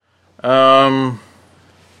I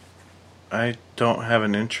don't have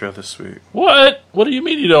an intro this week. What? What do you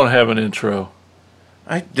mean you don't have an intro?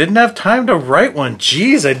 I didn't have time to write one.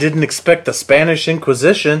 Jeez, I didn't expect the Spanish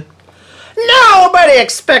Inquisition. Nobody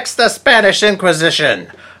expects the Spanish Inquisition.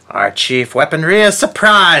 Our chief weaponry is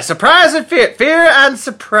surprise. Surprise and fear. Fear and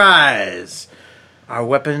surprise. Our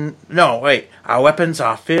weapons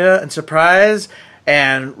are fear and surprise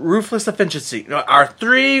and ruthless efficiency. No, our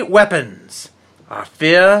three weapons are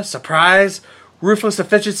fear, surprise, ruthless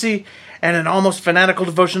efficiency, and an almost fanatical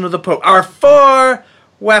devotion to the Pope. Our four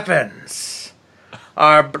weapons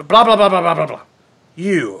are blah, blah, blah, blah, blah, blah, blah.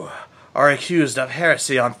 You are accused of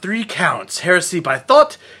heresy on 3 counts. Heresy by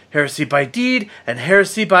thought, heresy by deed, and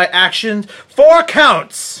heresy by action. 4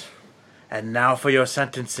 counts. And now for your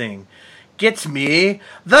sentencing. Get me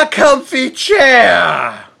the comfy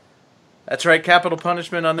chair. That's right, capital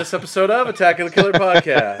punishment on this episode of Attack of the Killer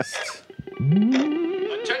Podcast.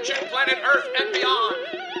 Attention planet Earth and beyond.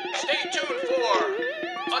 Stay tuned for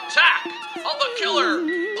Attack of the Killer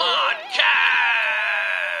Podcast.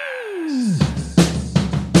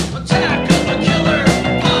 Attack of the Killer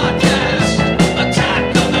Podcast.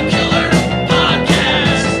 Attack of the Killer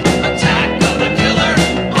Podcast. Attack of the Killer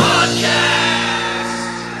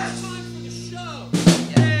Podcast. That's time for the show.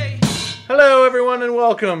 Yay. Hello, everyone, and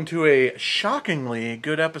welcome to a shockingly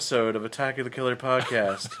good episode of Attack of the Killer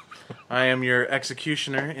Podcast. I am your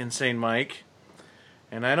executioner, Insane Mike,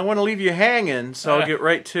 and I don't want to leave you hanging, so I'll get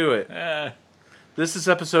right to it. This is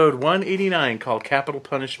episode 189, called Capital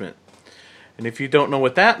Punishment. And if you don't know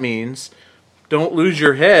what that means, don't lose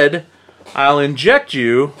your head. I'll inject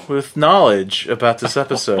you with knowledge about this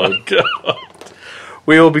episode. Oh my God.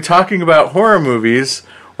 We will be talking about horror movies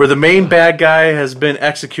where the main bad guy has been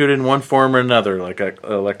executed in one form or another, like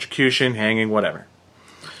electrocution, hanging, whatever.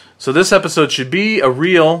 So this episode should be a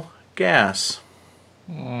real gas.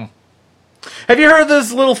 Have you heard of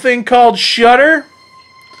this little thing called Shudder?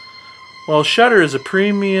 Well, Shudder is a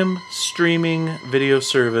premium streaming video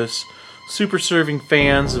service super serving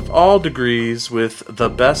fans of all degrees with the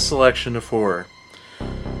best selection of horror.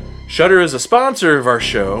 Shudder is a sponsor of our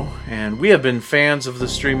show, and we have been fans of the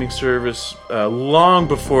streaming service long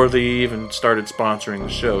before they even started sponsoring the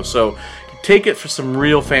show. So take it for some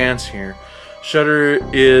real fans here. Shudder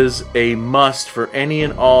is a must for any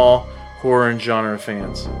and all horror and genre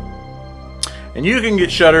fans. And you can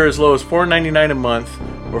get Shudder as low as $4.99 a month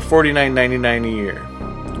or $49.99 a year.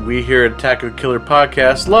 We here at Attack of the Killer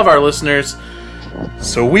Podcast love our listeners,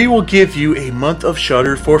 so we will give you a month of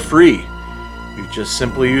Shudder for free. You just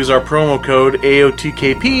simply use our promo code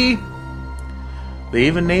AOTKP. They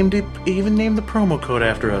even named the promo code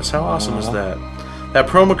after us. How awesome is that? That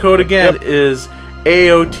promo code again is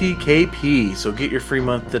AOTKP, so get your free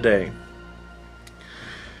month today.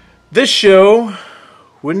 This show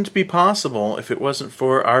wouldn't be possible if it wasn't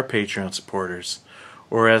for our Patreon supporters,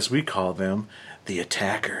 or as we call them, the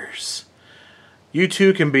attackers. You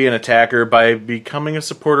too can be an attacker by becoming a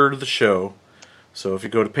supporter of the show. So if you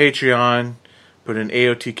go to Patreon, put in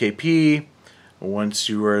AOTKP, once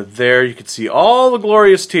you are there, you can see all the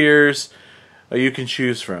glorious tiers you can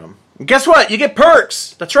choose from. And guess what? You get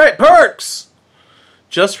perks! That's right, perks!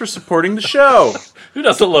 Just for supporting the show. Who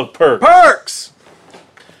doesn't love perks? Perks!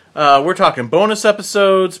 We're talking bonus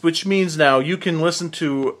episodes, which means now you can listen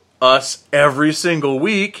to us every single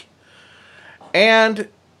week. And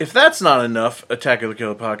if that's not enough Attack of the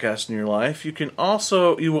Killer Podcast in your life, you could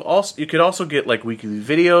also get like weekly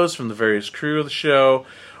videos from the various crew of the show,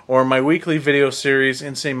 or my weekly video series,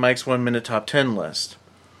 Insane Mike's 1 Minute Top 10 List.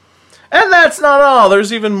 And that's not all.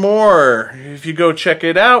 There's even more. If you go check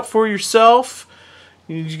it out for yourself,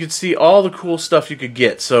 you can see all the cool stuff you could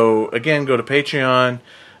get. So again, go to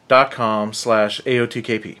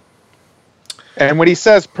patreon.com/AOTKP. And when he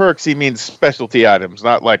says perks, he means specialty items,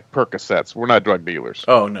 not like Percocets. We're not drug dealers.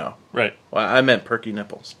 Oh, no. Right. Well, I meant perky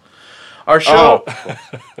nipples. Our show,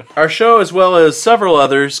 as well as several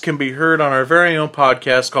others, can be heard on our very own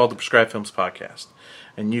podcast called the Prescribed Films Podcast.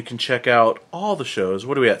 And you can check out all the shows.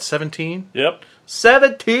 What are we at, 17? Yep.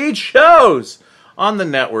 17 shows on the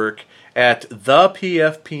network at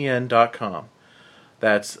thepfpn.com.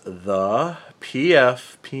 That's thepfpn.com.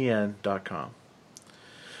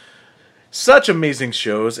 Such amazing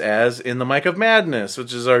shows as In the Mic of Madness,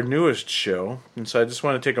 which is our newest show. And so I just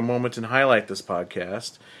want to take a moment and highlight this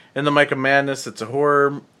podcast. In the Mic of Madness, it's a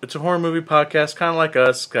horror movie podcast, kind of like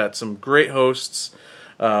us. Got some great hosts.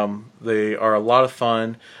 They are a lot of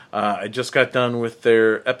fun. I just got done with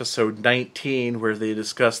their episode 19 where they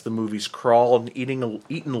discussed the movies Crawl and Eaten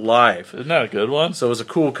Alive. Isn't that a good one? So it was a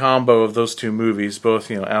cool combo of those two movies, both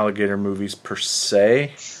alligator movies per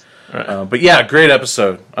se. Right. But yeah, great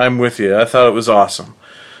episode. I'm with you. I thought it was awesome.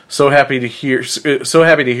 So happy to hear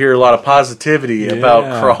a lot of positivity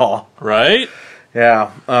about Crawl. Right?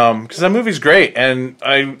 Yeah, because that movie's great, and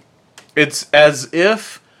it's as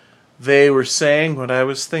if they were saying what I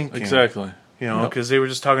was thinking. Exactly. You know, because they were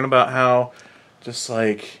just talking about how just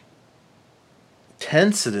like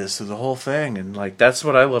tense it is through the whole thing, and like that's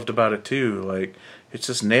what I loved about it too. Like it's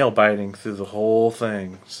just nail biting through the whole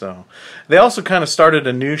thing. So they also kind of started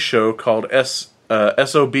a new show called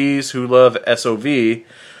SOBs Who Love SOV,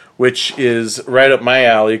 which is right up my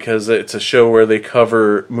alley because it's a show where they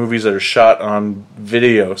cover movies that are shot on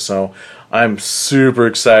video. So I'm super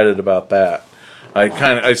excited about that.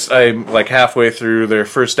 I'm like halfway through their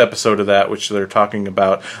first episode of that, which they're talking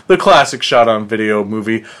about the classic shot on video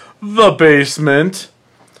movie, The Basement.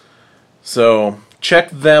 So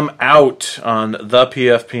check them out on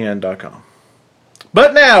thepfpn.com.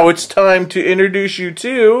 But now it's time to introduce you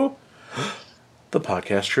to the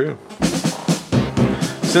Podcast True.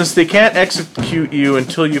 Since they can't execute you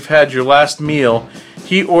until you've had your last meal,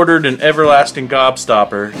 he ordered an everlasting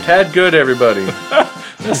gobstopper. Tad Good, everybody.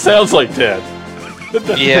 That sounds like Ted.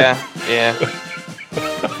 Yeah.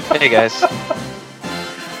 Hey guys.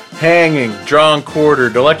 Hanging, drawn,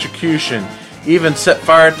 quartered, electrocution, even set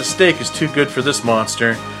fire at the stake is too good for this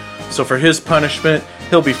monster. So for his punishment,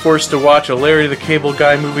 he'll be forced to watch a Larry the Cable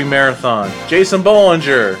Guy movie marathon. Jason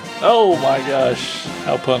Bollinger. Oh my gosh,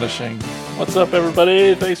 how punishing. What's up,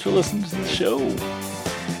 everybody? Thanks for listening to the show.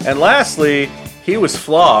 And lastly, he was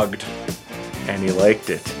flogged, and he liked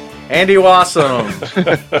it. Andy Wassum.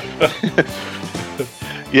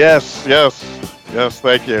 Yes,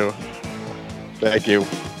 thank you. Thank you.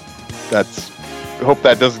 I hope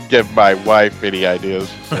that doesn't give my wife any ideas.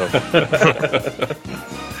 So.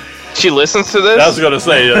 She listens to this? I was going to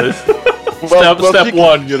say, step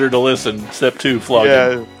one, get her to listen. Step two, flog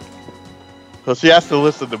her. Yeah. So she has to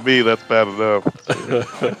listen to me. That's bad enough.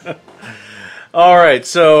 All right,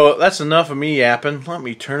 so that's enough of me yapping. Let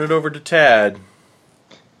me turn it over to Tad.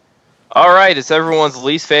 All right, it's everyone's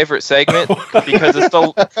least favorite segment because it's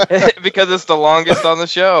the longest on the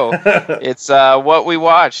show. It's what we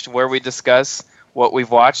watched, where we discuss what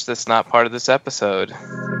we've watched that's not part of this episode.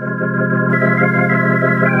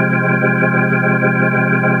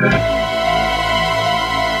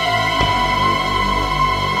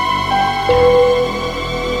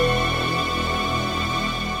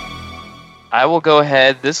 I will go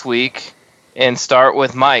ahead this week and start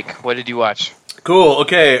with Mike. What did you watch? Cool.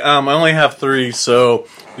 Okay. I only have 3, so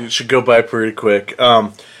it should go by pretty quick.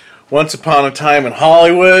 Once Upon a Time in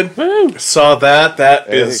Hollywood. Woo. Saw that. That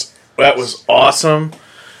was awesome.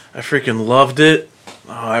 I freaking loved it.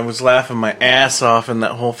 Oh, I was laughing my ass off in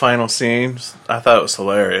that whole final scene. I thought it was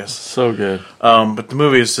hilarious. So good. But the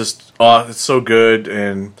movie is just it's so good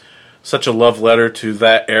and such a love letter to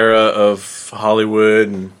that era of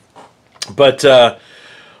Hollywood. But the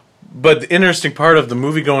interesting part of the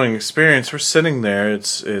movie-going experience, we're sitting there.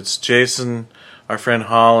 It's Jason, our friend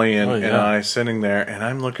Holly, and I sitting there, and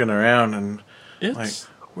I'm looking around and like,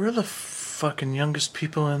 we're the fucking youngest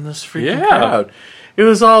people in this freaking crowd. It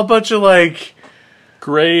was all a bunch of like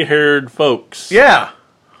gray-haired folks. Yeah.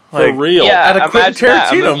 For real. Yeah, At a Quentin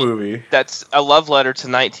imagine Tarantino that. movie. That's a love letter to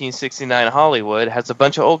 1969 Hollywood. It has a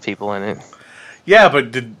bunch of old people in it. Yeah,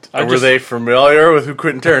 but were they familiar with who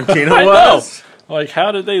Quentin Tarantino was? Like,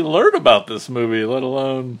 how did they learn about this movie, let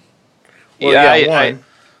alone... Well,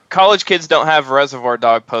 college kids don't have Reservoir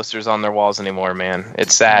Dog posters on their walls anymore, man.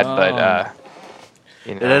 It's sad, but,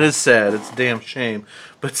 you know. That is sad. It's a damn shame.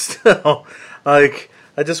 But still, like,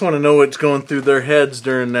 I just want to know what's going through their heads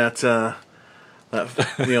during that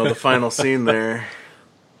the final scene there.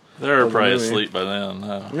 They're probably asleep by then.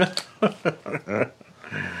 No.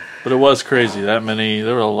 But it was crazy. There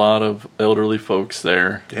were a lot of elderly folks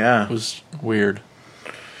there. Yeah. It was weird.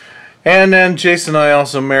 And then Jason and I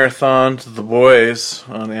also marathoned The Boys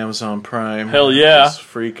on Amazon Prime. Hell yeah. It was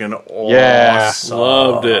freaking awesome. Yeah.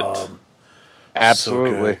 Loved it.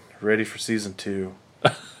 Absolutely. So good. Ready for season 2.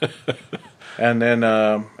 and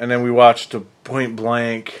then we watched Point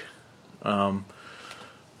Blank,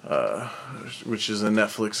 which is a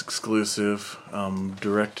Netflix exclusive,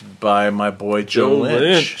 directed by my boy Joe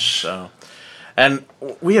Lynch. So, and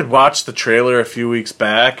we had watched the trailer a few weeks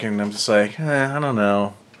back, and I'm just like, I don't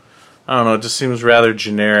know. It just seems rather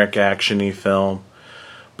generic action-y film.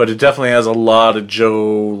 But it definitely has a lot of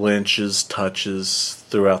Joe Lynch's touches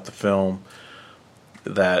throughout the film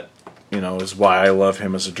that, is why I love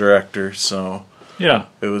him as a director. So Yeah.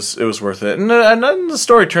 it was worth it. And the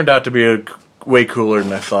story turned out to be way cooler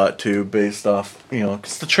than I thought, too, based off,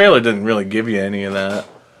 because the trailer didn't really give you any of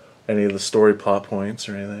the story plot points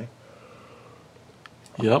or anything.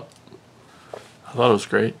 Yep. I thought it was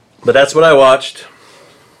great. But that's what I watched.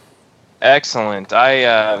 Excellent.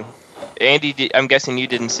 Andy, I'm guessing you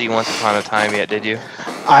didn't see Once Upon a Time yet, did you?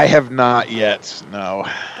 I have not yet. No.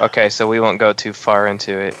 Okay, so we won't go too far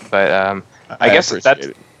into it, but I guess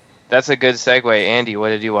appreciate that's a good segue. Andy, what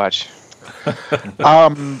did you watch?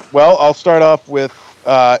 Well, I'll start off with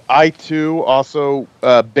I too also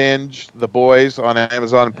binged The Boys on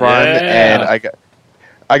Amazon Prime, Yeah. and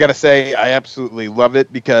I gotta say I absolutely love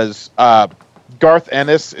it because Garth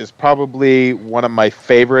Ennis is probably one of my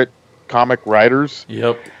favorite comic writers.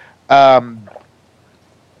 Yep. I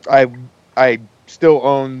still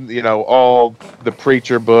own all the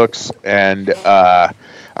Preacher books, and I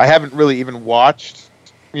haven't really even watched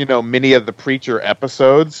many of the Preacher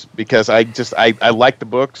episodes because I like the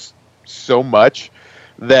books so much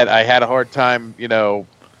that I had a hard time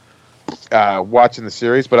watching the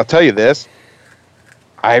series. But I'll tell you this.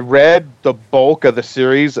 I read the bulk of the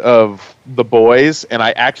series of The Boys, and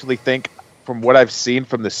I actually think, from what I've seen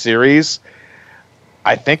from the series,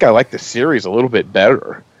 I think I like the series a little bit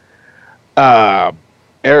better.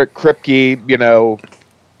 Eric Kripke,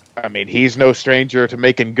 I mean, he's no stranger to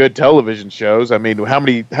making good television shows. I mean, how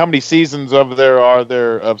many seasons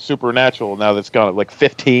of Supernatural now? That's gone like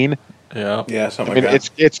 15. Yeah. Yeah, I something mean, like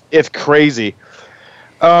that. it's crazy.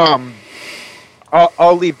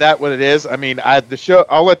 I'll leave that what it is. I mean,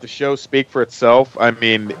 I'll let the show speak for itself. I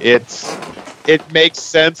mean, it makes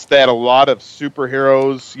sense that a lot of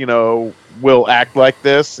superheroes, will act like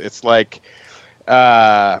this. It's like,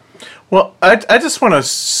 Well, I just want to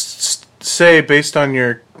say, based on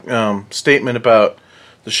your statement about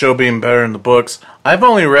the show being better than the books, I've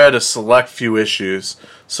only read a select few issues,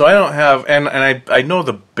 so I don't have, and I know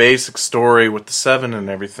the basic story with the Seven and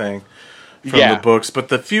everything from Yeah. the books, but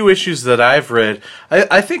the few issues that I've read,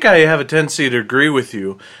 I think I have a tendency to agree with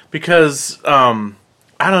you because I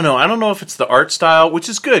don't know if it's the art style, which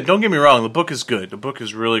is good. Don't get me wrong, the book is good. The book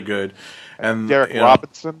is really good, and Derek you know,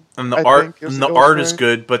 Robinson. and the I art think, is and the the art is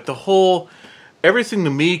illustrator. good, but the whole everything to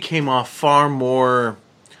me came off far more.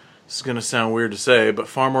 This is gonna sound weird to say, but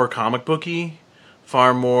far more comic booky,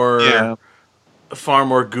 far more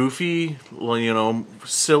goofy.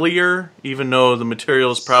 Sillier. Even though the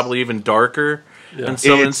material is probably even darker Yeah. in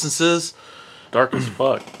some It's- instances. Dark as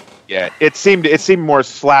fuck. Yeah, it seemed more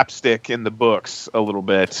slapstick in the books a little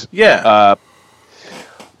bit. Yeah.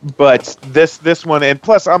 But this one, and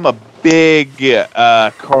plus I'm a big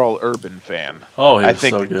Carl Urban fan. Oh, he I was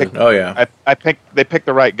think- so good. Oh yeah. They picked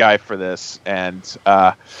the right guy for this, and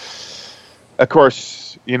of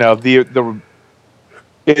course, the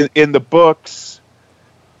in the books,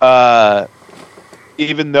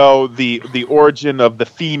 even though the origin of the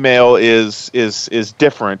female is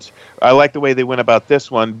different, I like the way they went about this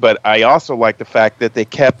one. But I also like the fact that they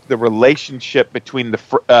kept the relationship between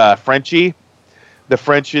the Frenchie, the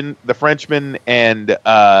Frenchman, and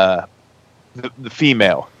the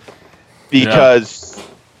female, because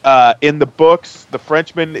in the books, the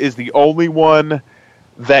Frenchman is the only one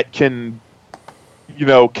that can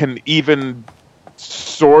even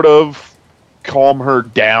sort of calm her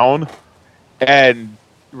down and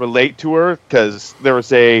relate to her, because there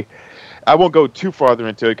was I won't go too farther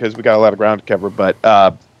into it because we got a lot of ground to cover, but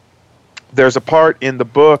there's a part in the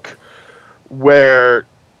book where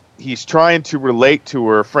he's trying to relate to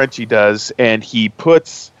her, Frenchie does, and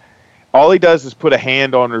all he does is put a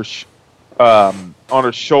hand on her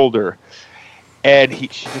shoulder, and she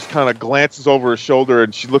just kind of glances over her shoulder,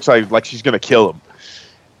 and she looks like she's gonna kill him.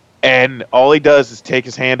 And all he does is take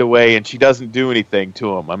his hand away, and she doesn't do anything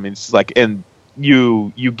to him. I mean, it's like, and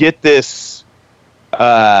you get this,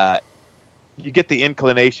 you get the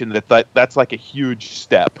inclination that's like a huge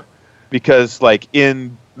step, because like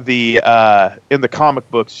in the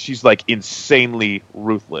comic books, she's like insanely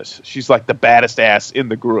ruthless. She's like the baddest ass in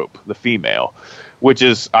the group, the female, which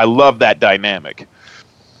is, I love that dynamic.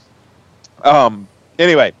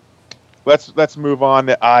 Anyway, let's move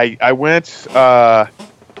on. I went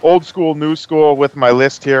old school, new school with my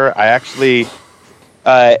list here. I actually,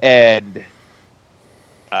 and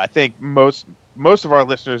I think most of our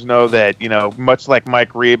listeners know that, much like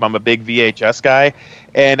Mike Reeb, I'm a big VHS guy,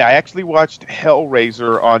 and I actually watched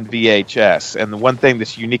Hellraiser on VHS. And the one thing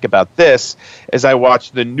that's unique about this is I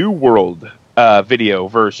watched the New World video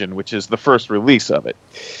version, which is the first release of it.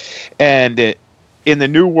 And in the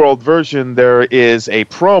New World version, there is a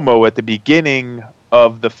promo at the beginning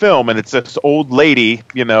of the film, and it's this old lady,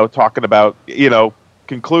 talking about,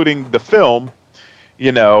 concluding the film,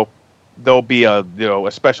 there'll be a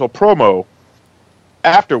special promo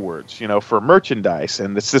afterwards, for merchandise.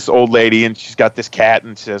 And it's this old lady, and she's got this cat,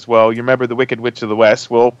 and says, "Well, you remember the Wicked Witch of the West?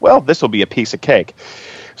 Well, this will be a piece of cake."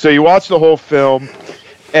 So you watch the whole film,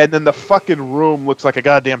 and then the fucking room looks like a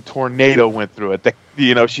goddamn tornado went through it.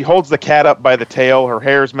 She holds the cat up by the tail. Her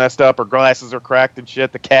hair's messed up. Her glasses are cracked and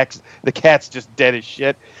shit. The cat's just dead as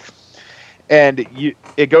shit. And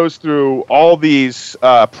it goes through all these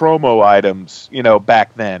promo items,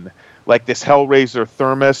 back then, like this Hellraiser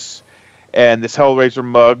thermos and this Hellraiser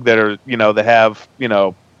mug that are, that have,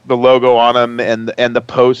 the logo on them and the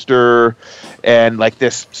poster and like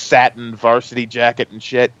this satin varsity jacket and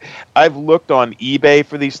shit. I've looked on eBay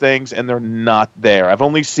for these things and they're not there. I've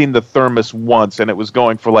only seen the thermos once, and it was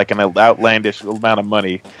going for like an outlandish amount of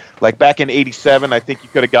money. Like back in '87, I think you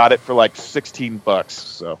could have got it for like $16.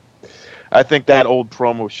 So I think that old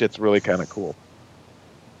promo shit's really kind of cool.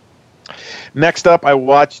 Next up, I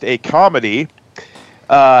watched a comedy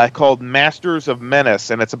called Masters of Menace,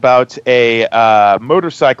 and it's about a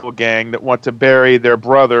motorcycle gang that want to bury their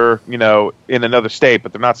brother, in another state,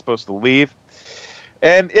 but they're not supposed to leave.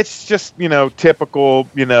 And it's just, typical,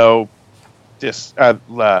 just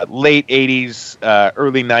late 80s,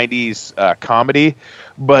 early 90s comedy,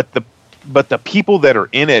 but the people that are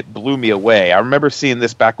in it blew me away. I remember seeing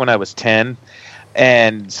this back when I was 10,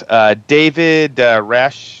 and David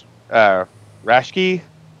Rashke,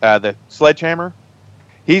 the Sledgehammer,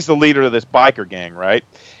 he's the leader of this biker gang, right?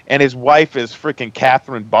 And his wife is freaking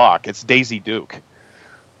Catherine Bach. It's Daisy Duke.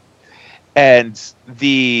 And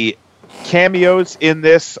the cameos in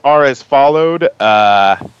this are as followed.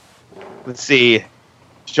 Let's see.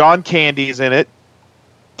 John Candy's in it.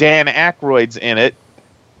 Dan Aykroyd's in it.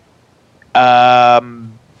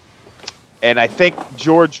 And I think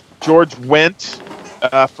George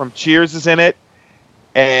Wendt from Cheers is in it.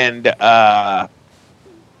 And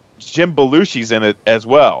Jim Belushi's in it as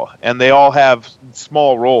well, and they all have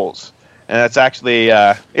small roles. And it's actually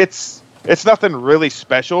it's nothing really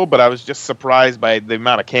special, but I was just surprised by the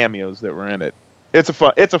amount of cameos that were in it. It's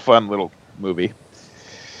a fun little movie.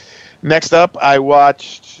 Next up, I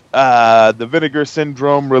watched the Vinegar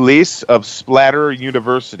Syndrome release of Splatter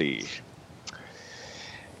University.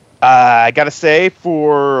 I gotta say,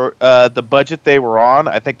 for the budget they were on,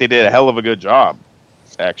 I think they did a hell of a good job,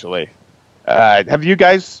 actually. Have you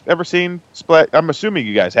guys ever seen Splatter? I'm assuming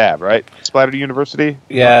you guys have, right? Splatter University?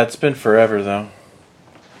 Yeah, it's been forever, though.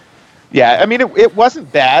 Yeah, I mean, it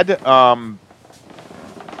wasn't bad. I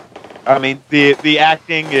mean, the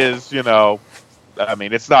acting is,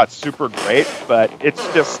 it's not super great, but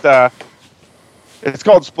it's just, it's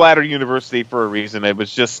called Splatter University for a reason. It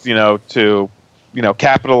was just, to,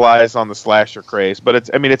 capitalize on the slasher craze. But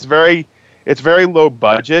it's very low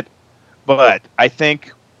budget, but I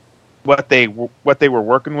think what they were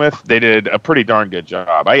working with, they did a pretty darn good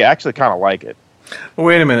job. I actually kind of like it. Well,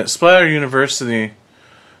 wait a minute, Splatter University,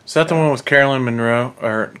 is that the one with Carolyn Monroe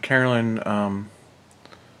or Carolyn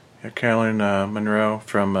Monroe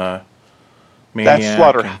from Maniac? That's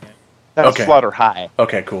Slaughter. That's Slaughter High.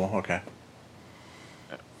 Okay, cool. Okay.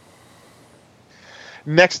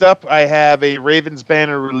 Next up, I have a Ravens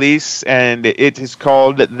Banner release, and it is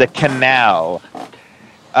called The Canal.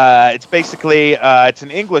 It's basically it's an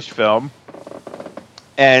English film,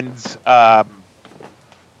 and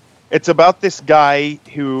it's about this guy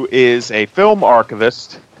who is a film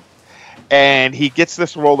archivist, and he gets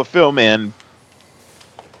this roll of film in,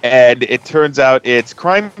 and it turns out it's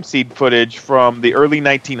crime scene footage from the early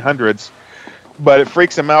 1900s, but it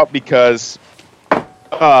freaks him out because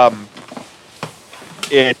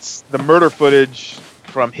it's the murder footage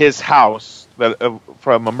from his house,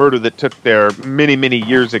 from a murder that took there many, many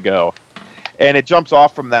years ago, and it jumps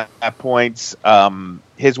off from that point.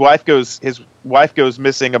 His wife goes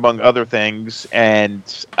missing, among other things,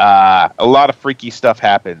 and a lot of freaky stuff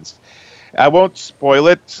happens. I won't spoil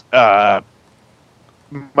it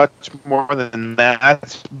much more than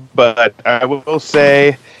that, but I will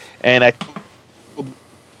say, and I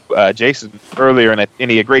told Jason earlier,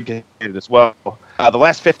 and he agreed to it as well. The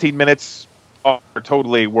last 15 minutes are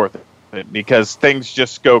totally worth it because things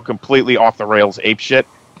just go completely off the rails, apeshit.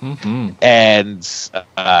 Mm-hmm. And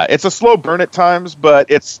it's a slow burn at times,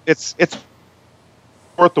 but it's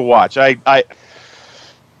worth the watch.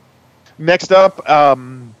 Next up,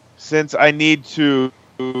 since I need to,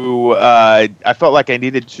 I felt like I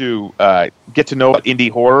needed to get to know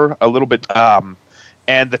indie horror a little bit,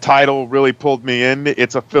 and the title really pulled me in.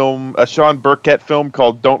 It's a Sean Burkett film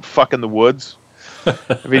called Don't Fuck in the Woods.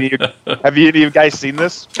 Have any of you guys seen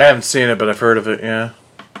this? I haven't seen it, but I've heard of it. Yeah.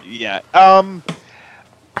 Yeah.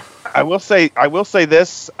 I will say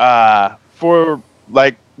this for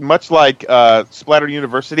much like Splatter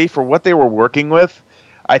University, for what they were working with,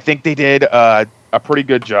 I think they did a pretty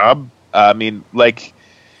good job. I mean, like,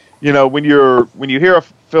 you know, when you hear a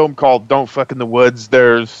film called "Don't Fuck in the Woods,"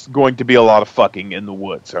 there's going to be a lot of fucking in the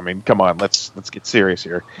woods. I mean, come on, let's get serious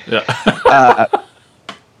here. Yeah.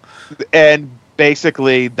 And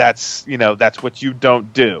basically, that's what you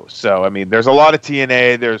don't do. So, I mean, there's a lot of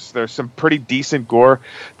TNA. There's some pretty decent gore.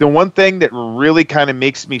 The one thing that really kind of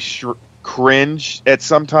makes me cringe at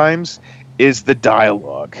sometimes is the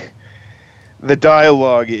dialogue. The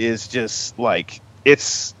dialogue is just like,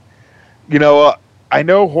 it's, you know, I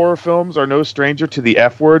know horror films are no stranger to the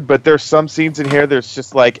F word, but there's some scenes in here there's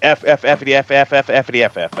just like F, F, F-ity, F, F, F, F-ity,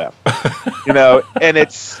 F, F, F. You know, and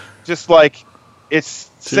it's just like,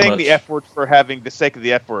 it's saying the F word for having the sake of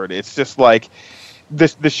the F word. It's just like,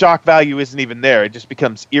 the shock value isn't even there. It just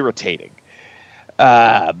becomes irritating.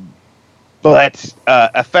 But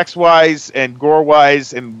effects-wise and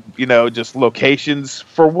gore-wise and, you know, just locations,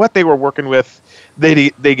 for what they were working with, they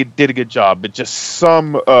did a good job. But just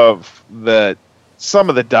some of the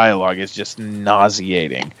dialogue is just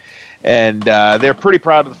nauseating. And they're pretty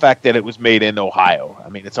proud of the fact that it was made in Ohio. I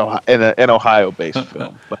mean, it's an Ohio-based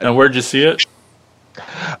film. But And where'd you see it?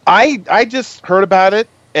 I just heard about it.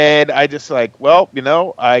 And I just like, well, you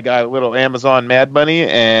know, I got a little Amazon Mad Money,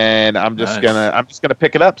 and I'm just gonna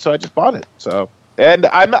pick it up. So I just bought it. So, and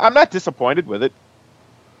I'm not disappointed with it.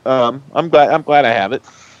 I'm glad I have it.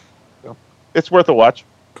 So, it's worth a watch.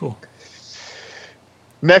 Cool.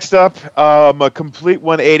 Next up, a complete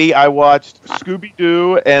 180. I watched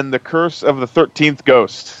Scooby-Doo and the Curse of the 13th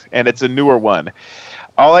Ghost, and it's a newer one.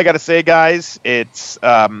 All I got to say, guys, it's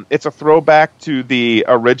a throwback to the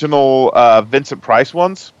original Vincent Price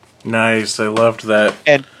ones. Nice. I loved that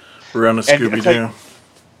And run of Scooby-Doo.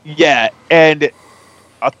 yeah, and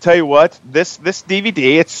I'll tell you what, this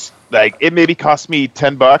DVD, it's like, it maybe cost me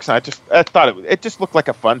 $10, and I thought it just looked like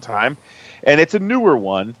a fun time, and it's a newer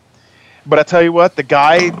one. But I tell you what, the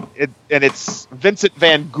guy, and it's Vincent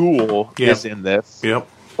Van Gogh is in this. Yep.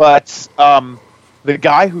 But the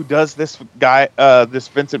guy who does this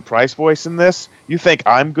Vincent Price voice in this, you think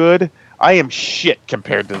I'm good? I am shit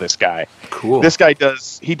compared to this guy. Cool. This guy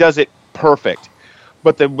does it perfect.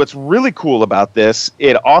 But then what's really cool about this,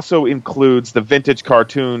 it also includes the vintage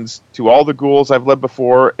cartoons To All the Ghouls I've Loved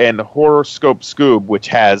Before and Horoscope Scoob,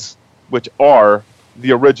 which are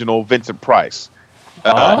the original Vincent Price.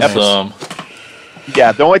 Awesome.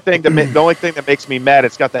 Yeah, the only thing that makes me mad,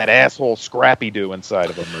 it's got that asshole Scrappy Doo inside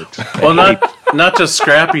of him. Well, not just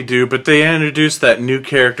Scrappy Doo, but they introduced that new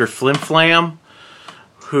character Flim Flam,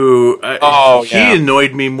 who he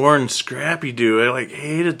annoyed me more than Scrappy Doo. I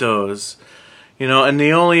hated those, you know. And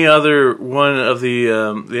the only other one of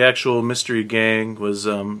the actual mystery gang was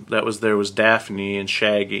was Daphne and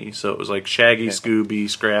Shaggy. So it was like Shaggy, Scooby,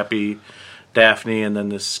 Scrappy, Daphne, and then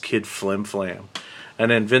this kid Flim Flam. And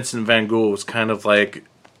then Vincent Van Gogh was kind of like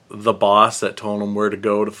the boss that told him where to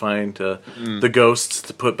go to find the ghosts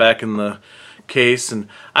to put back in the case. And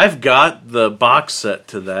I've got the box set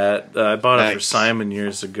to that. I bought it for Simon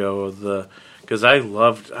years ago. Because I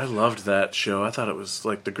loved that show. I thought it was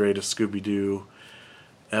like the greatest Scooby-Doo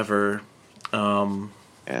ever.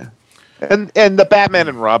 Yeah. And the Batman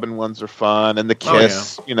and Robin ones are fun, and the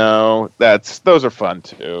Kiss, you know, those are fun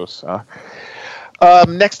too. So.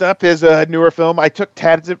 Next up is a newer film. I took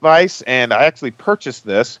Tad's advice, and I actually purchased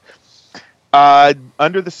this.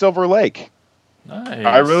 Under the Silver Lake. Nice.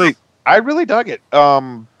 I really dug it.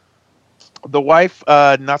 The wife,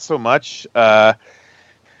 not so much. I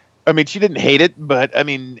mean, she didn't hate it, but I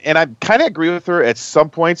mean, and I kind of agree with her at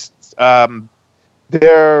some points. Not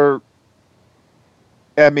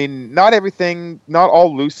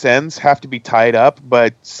all loose ends have to be tied up,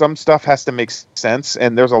 but some stuff has to make sense,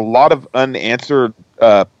 and there's a lot of unanswered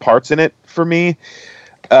parts in it for me.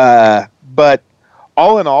 But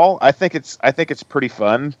all in all, I think it's pretty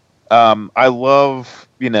fun. I love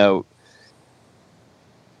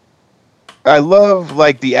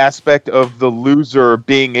like the aspect of the loser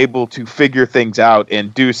being able to figure things out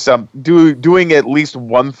and doing at least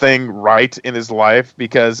one thing right in his life,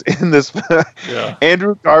 because in this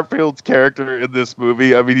Andrew Garfield's character in this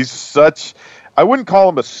movie, I mean, I wouldn't call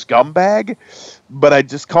him a scumbag, but I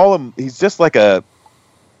just call him, he's just like a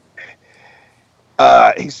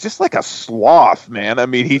sloth, man. I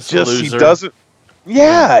mean, he's got his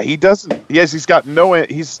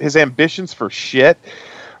ambitions for shit.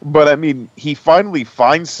 But I mean, he finally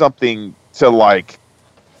finds something to, like,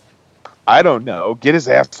 I don't know, get his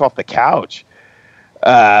ass off the couch.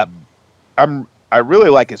 I really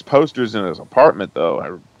like his posters in his apartment,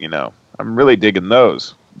 though. I'm really digging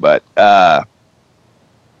those. But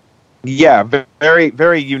very,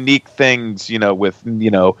 very unique things, with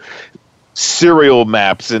serial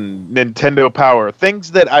maps and Nintendo Power,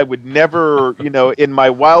 things that I would never, in my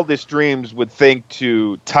wildest dreams would think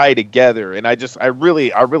to tie together. And I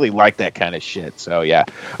really like that kind of shit. So yeah,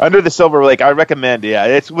 Under the Silver Lake, I recommend. Yeah,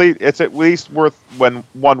 it's at least worth one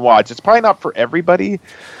watch. It's probably not for everybody,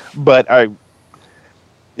 but I'm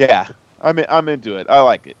into it. I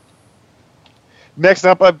like it. Next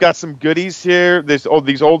up, I've got some goodies here. There's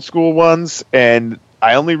these old school ones, and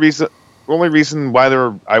only reason why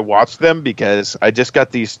I watched them because I just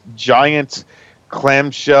got these giant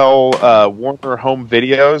clamshell Warner Home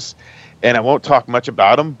Videos, and I won't talk much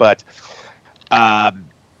about them, but I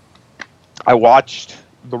watched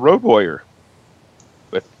The Road Warrior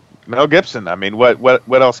with Mel Gibson. I mean,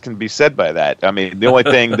 what else can be said by that? I mean, the only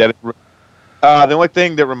thing that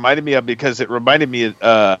reminded me of, because it reminded me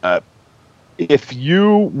if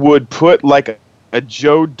you would put like a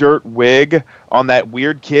Joe Dirt wig on that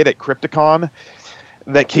weird kid at Crypticon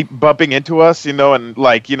that keep bumping into us, and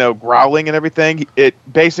growling and everything, it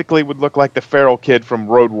basically would look like the feral kid from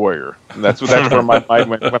Road Warrior. And that's where my mind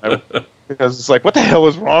went because it's like, what the hell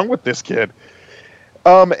is wrong with this kid?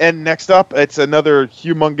 And next up, it's another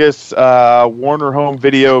humongous Warner Home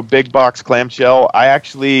Video big box clamshell. I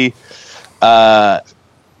actually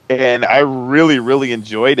and I really, really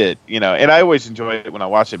enjoyed it, and I always enjoy it when I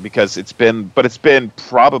watch it because it's been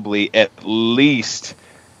probably at least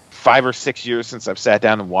 5 or 6 years since I've sat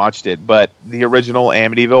down and watched it. But the original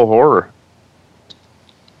Amityville Horror.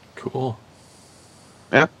 Cool.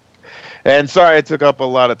 Yeah. And sorry I took up a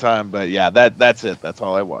lot of time, but yeah, that's it. That's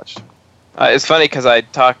all I watched. It's funny because I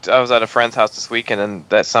was at a friend's house this weekend, and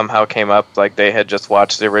that somehow came up, like they had just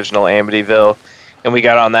watched the original Amityville, and we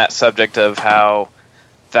got on that subject of how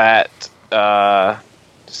that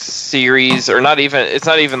series, or it's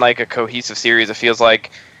not even like a cohesive series. It feels like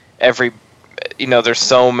there's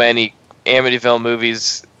so many Amityville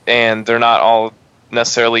movies, and they're not all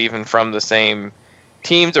necessarily even from the same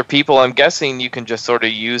teams or people. I'm guessing you can just sort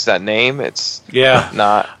of use that name. It's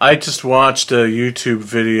not. I just watched a YouTube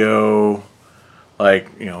video,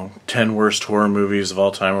 10 worst horror movies of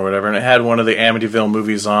all time or whatever, and it had one of the Amityville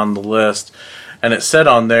movies on the list. And it said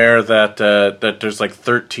on there that there's like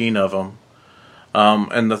 13 of them.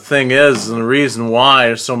 And the thing is, and the reason why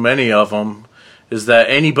there's so many of them, is that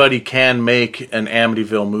anybody can make an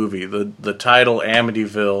Amityville movie. The title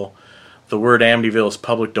Amityville, the word Amityville is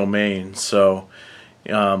public domain. So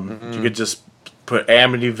you could just put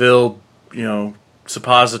Amityville,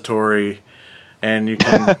 suppository, and you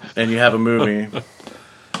can and you have a movie.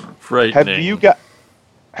 Frightening.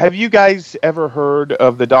 Have you guys ever heard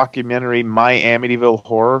of the documentary My Amityville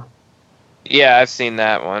Horror? Yeah, I've seen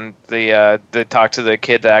that one. They talked to the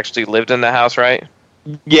kid that actually lived in the house, right?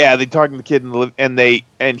 Yeah, they talked to the kid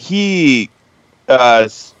and he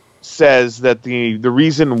says that the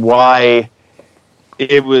reason why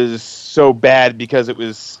it was so bad because it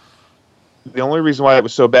was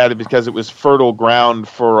fertile ground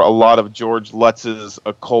for a lot of George Lutz's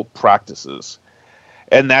occult practices.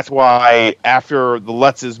 And that's why after the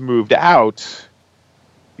Lutzes moved out,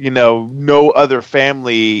 no other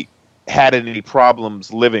family had any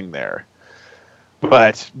problems living there.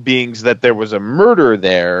 But being that there was a murder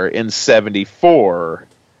there in 1974,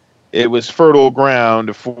 it was fertile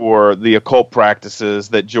ground for the occult practices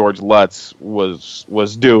that George Lutz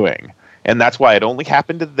was doing. And that's why it only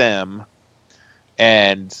happened to them.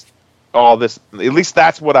 And all this, at least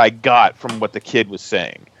that's what I got from what the kid was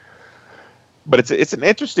saying. But it's an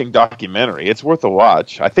interesting documentary. It's worth a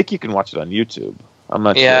watch. I think you can watch it on YouTube. I'm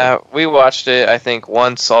not sure. Yeah, we watched it, I think,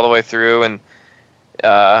 once all the way through, and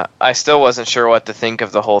I still wasn't sure what to think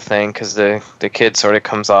of the whole thing because the kid sort of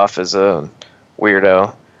comes off as a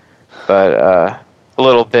weirdo, but a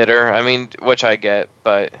little bitter. I mean, which I get,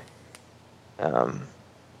 but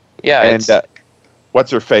yeah. And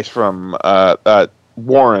what's her face from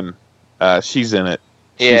Warren? She's in it.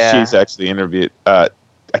 She's actually interviewed.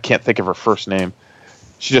 I can't think of her first name.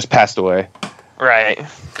 She just passed away. Right.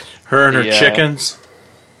 Her and her chickens.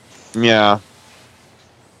 Yeah.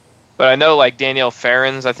 But I know, Daniel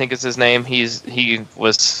Farrens, I think is his name. He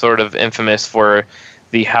was sort of infamous for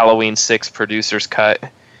the Halloween 6 producer's cut.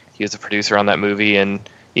 He was a producer on that movie, and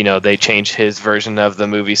they changed his version of the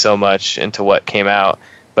movie so much into what came out.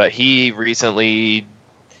 But he recently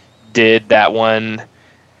did that one.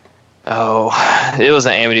 Oh, it was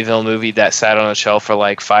an Amityville movie that sat on a shelf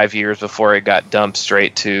for 5 years before it got dumped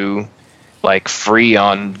straight to free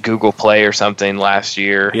on Google Play or something last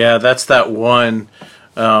year. Yeah, that's that one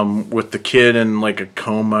with the kid in a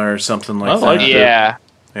coma or something like that. Yeah.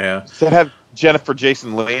 Yeah. Does that have Jennifer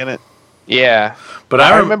Jason Leigh in it? Yeah. But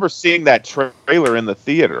I remember seeing that trailer in the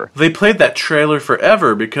theater. they played that trailer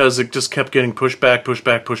forever because it just kept getting pushed back.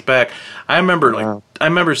 I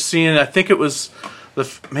remember seeing. I think it was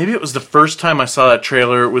maybe it was the first time I saw that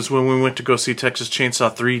trailer. It was when we went to go see Texas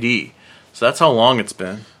Chainsaw 3D. So that's how long it's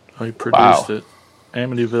been. Oh, he produced it.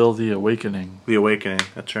 Amityville: The Awakening. The Awakening.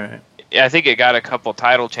 That's right. Yeah, I think it got a couple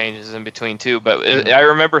title changes in between too. But I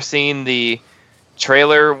remember seeing the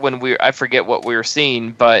trailer when I forget what we were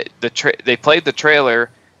seeing, but they played the trailer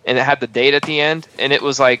and it had the date at the end, and it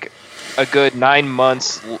was like a good 9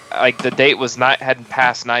 months. Like the date hadn't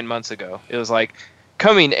passed 9 months ago. It was like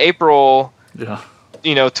coming April. Yeah.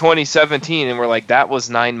 2017, and we're like, that was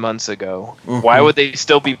 9 months ago. Why would they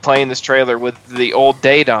still be playing this trailer with the old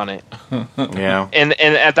date on it? Yeah. And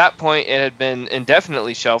at that point, it had been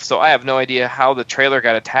indefinitely shelved, so I have no idea how the trailer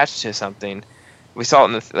got attached to something. We saw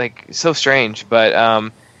it in so strange,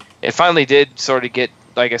 but it finally did sort of get,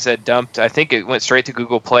 like I said, dumped. I think it went straight to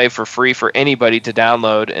Google Play for free for anybody to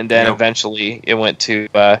download, and then eventually it went to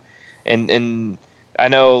and I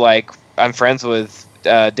know, like, I'm friends with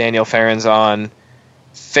Daniel Farrens on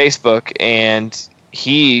Facebook, and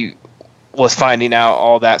he was finding out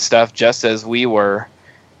all that stuff just as we were,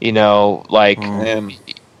 yeah,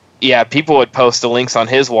 people would post the links on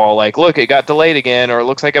his wall, like, look, it got delayed again, or it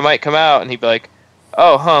looks like it might come out, and he'd be like,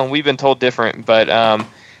 oh, we've been told different. But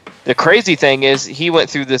the crazy thing is, he went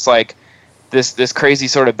through this this crazy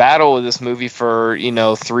sort of battle with this movie for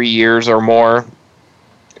 3 years or more,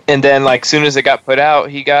 and then soon as it got put out,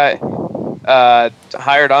 he got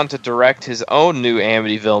hired on to direct his own new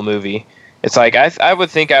Amityville movie. It's like I would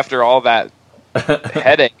think after all that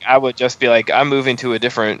headache, I would just be like, I'm moving to a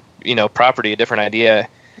different property, a different idea.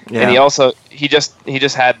 Yeah. And he just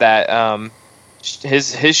had that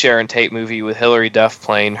his Sharon Tate movie with Hilary Duff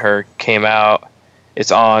playing her came out.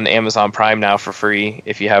 It's on Amazon Prime now for free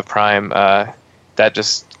if you have Prime. That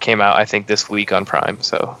just came out, I think, this week on Prime.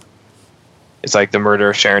 So it's like The Murder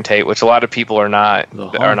of Sharon Tate, which a lot of people are not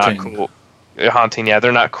cool. Haunting, yeah,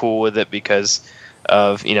 they're not cool with it because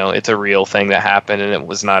of it's a real thing that happened, and it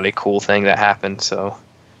was not a cool thing that happened. So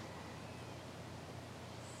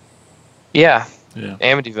yeah.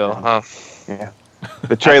 Amityville, huh? Yeah.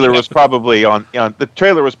 The trailer was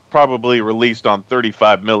probably released on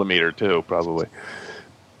 35 millimeter too, probably.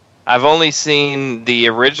 I've only seen the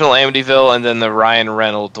original Amityville and then the Ryan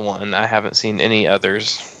Reynolds one. I haven't seen any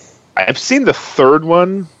others. I've seen the third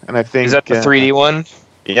one, and I think... Is that the 3D one?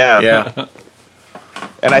 Yeah. Yeah.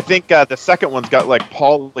 And I think the second one's got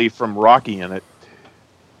Paulie from Rocky in it.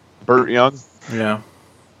 Burt Young. Yeah.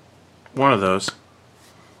 One of those.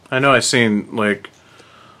 I know I've seen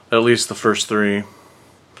at least the first three.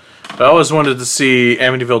 I always wanted to see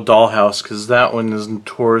Amityville Dollhouse because that one is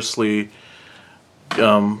notoriously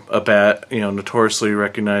notoriously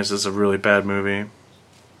recognized as a really bad movie.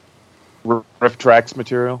 Riff Tracks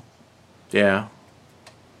material. Yeah.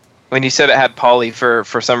 When you said it had Paulie,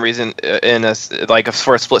 for some reason,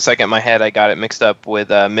 for a split second in my head, I got it mixed up with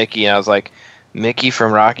Mickey, and I was like, Mickey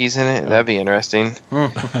from Rocky's in it? That'd be interesting.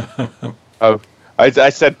 Oh, I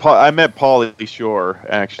said I meant Pauly Shore,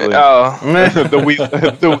 actually. Oh.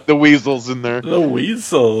 the weasel's in there. The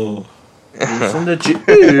weasel. It's in the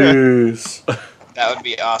juice. That would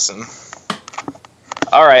be awesome.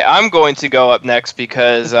 All right, I'm going to go up next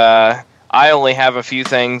because I only have a few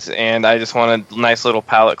things, and I just want a nice little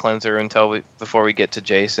palate cleanser before we get to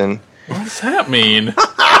Jason. What does that mean?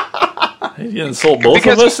 You insult both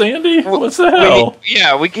of us, Andy? What's the hell?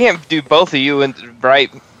 We can't do both of you and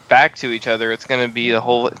right back to each other. It's going to be the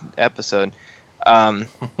whole episode.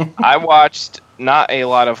 I watched not a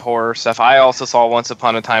lot of horror stuff. I also saw Once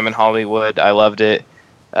Upon a Time in Hollywood. I loved it.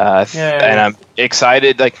 And I'm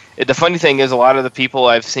excited. The funny thing is, a lot of the people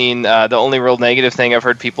I've seen, the only real negative thing I've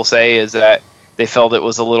heard people say is that they felt it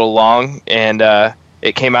was a little long, and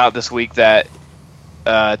it came out this week that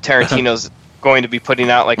Tarantino's going to be putting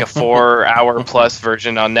out a 4-hour plus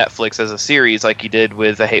version on Netflix as a series, like he did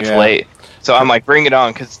with The Hateful Eight. So I'm like, bring it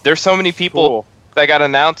on, because there's so many people that got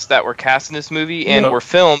announced that were cast in this movie and were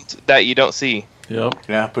filmed that you don't see. Yep.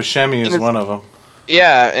 Yeah, Buscemi is one of them.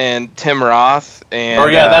 Yeah, and Tim Roth,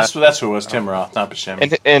 and that's who it was, Tim Roth, not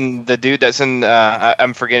Buscemi. And the dude that's in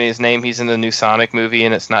I'm forgetting his name. He's in the new Sonic movie,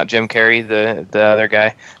 and it's not Jim Carrey, the other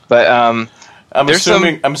guy. But I'm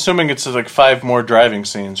assuming it's 5 more driving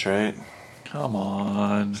scenes, right? Come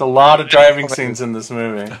on. There's a lot of driving scenes in this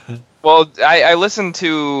movie. Well, I listened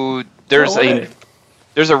to there's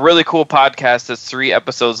a really cool podcast that's 3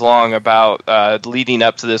 episodes long about leading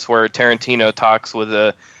up to this, where Tarantino talks with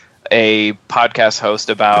a podcast host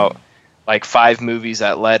about 5 movies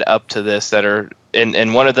that led up to this that are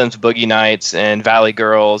and one of them's Boogie Nights and Valley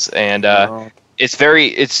Girls, and it's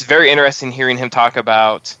very interesting hearing him talk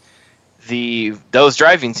about those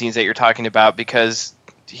driving scenes that you're talking about, because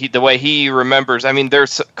the way he remembers, I mean, they're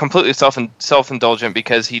completely self-indulgent,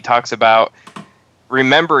 because he talks about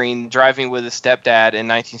remembering driving with his stepdad in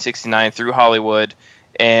 1969 through Hollywood,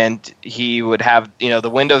 and he would have, the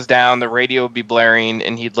windows down, the radio would be blaring,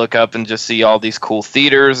 and he'd look up and just see all these cool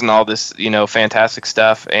theaters and all this, fantastic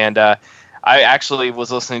stuff. And I actually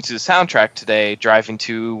was listening to the soundtrack today, driving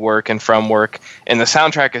to work and from work, and the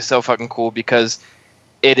soundtrack is so fucking cool because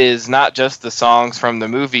it is not just the songs from the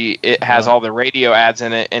movie. It has all the radio ads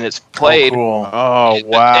in it, and it's played. Oh, cool. Oh,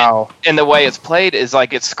 wow. And the way it's played is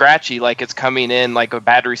like it's scratchy, like it's coming in like a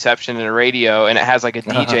bad reception in a radio, and it has like a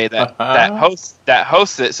DJ that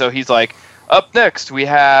hosts it. So he's like, up next we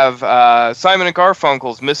have Simon and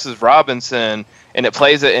Garfunkel's Mrs. Robinson, and it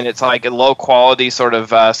plays it, and it's like a low quality sort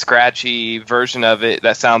of scratchy version of it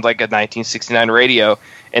that sounds like a 1969 radio.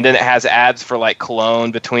 And then it has ads for like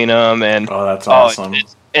cologne between them, and that's awesome.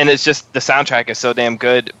 It's just, the soundtrack is so damn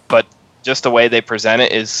good, but just the way they present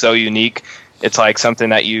it is so unique. It's like something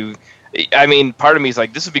that part of me is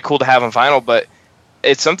like, this would be cool to have on vinyl, but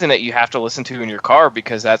it's something that you have to listen to in your car,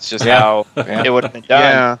 because that's just how it would have been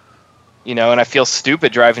done. Yeah. And I feel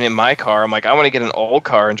stupid driving in my car. I'm like, I want to get an old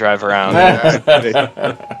car and drive around.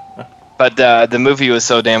 But the movie was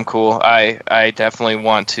so damn cool. I definitely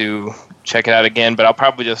want to check it out again, but I'll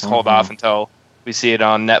probably just hold off until we see it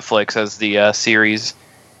on Netflix as the series,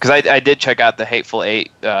 because I did check out the Hateful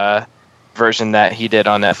Eight version that he did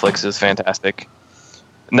on Netflix. It was fantastic.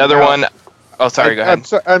 Another one. Oh, sorry. Go ahead.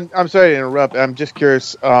 I'm sorry to interrupt. I'm just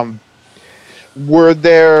curious. Were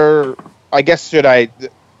there? I guess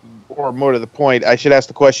or more to the point, I should ask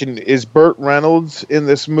the question: is Burt Reynolds in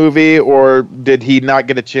this movie, or did he not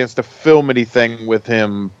get a chance to film anything with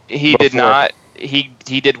him? He did not. He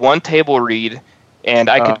did one table read, and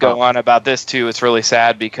I could go on about this too. It's really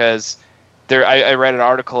sad because I read an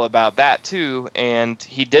article about that too, and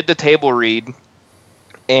he did the table read,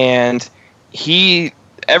 and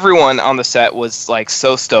everyone on the set was like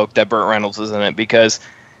so stoked that Burt Reynolds was in it, because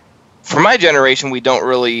for my generation we don't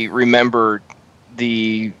really remember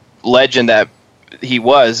the legend that he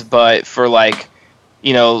was, but for like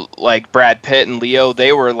Brad Pitt and Leo,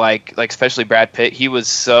 they were like especially Brad Pitt, he was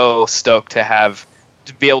so stoked to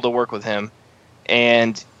be able to work with him.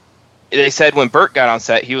 And they said when Burt got on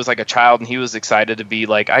set, he was like a child, and he was excited to be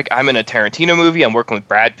like, I'm in a Tarantino movie, I'm working with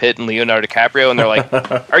Brad Pitt and Leonardo DiCaprio, and they're like,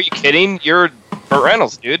 are you kidding? You're Burt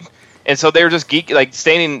Reynolds, dude. And so they were just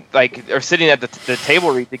sitting at the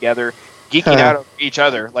table read together, geeking out over each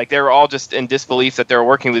other. Like, they were all just in disbelief that they were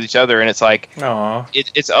working with each other, and it's like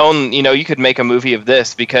its own, you could make a movie of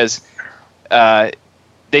this, because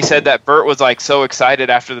they said that Burt was like so excited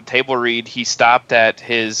after the table read, he stopped at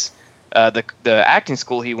his the acting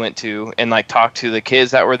school he went to, and like talked to the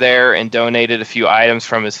kids that were there and donated a few items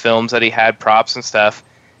from his films that he had, props and stuff.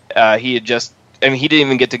 He didn't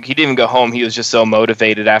even go home. He was just so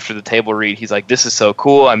motivated after the table read. He's like, this is so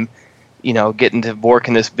cool. I'm getting to work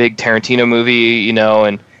in this big Tarantino movie,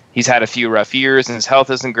 and he's had a few rough years and his health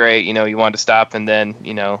isn't great. He wanted to stop, and then,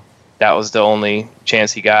 that was the only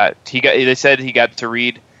chance he got. They said he got to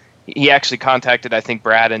read. He actually contacted, I think,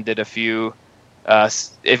 Brad, and did a few.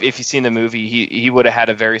 If you've seen the movie, he would have had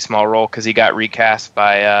a very small role, because he got recast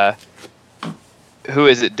by who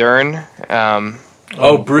is it? Dern.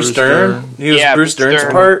 Bruce Dern. He was Bruce Dern's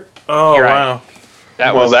part. Oh, wow.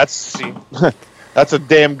 That's a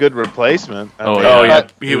damn good replacement.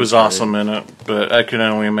 He was awesome in it, but I can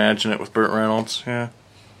only imagine it with Burt Reynolds. Yeah.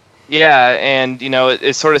 Yeah, and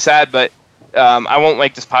it's sort of sad, but I won't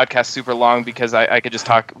make this podcast super long, because I could just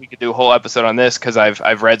talk. We could do a whole episode on this, because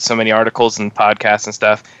I've read so many articles and podcasts and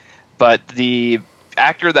stuff. But the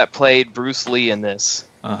actor that played Bruce Lee in this,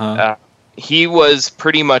 he was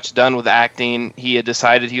pretty much done with acting. He had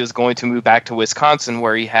decided he was going to move back to Wisconsin,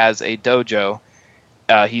 where he has a dojo.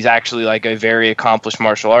 He's actually like a very accomplished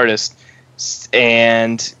martial artist,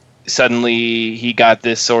 and suddenly he got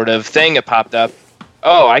this sort of thing that popped up.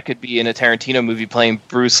 Oh, I could be in a Tarantino movie playing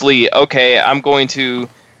Bruce Lee. Okay, I'm going to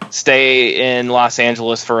stay in Los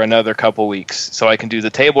Angeles for another couple weeks so I can do the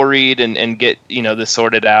table read and get this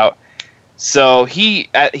sorted out. So he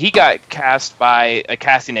got cast by a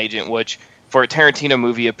casting agent, which for a Tarantino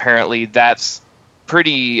movie apparently that's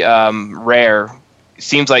pretty rare.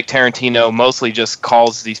 Seems like Tarantino mostly just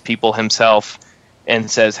calls these people himself and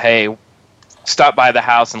says, hey, stop by the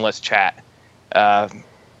house and let's chat.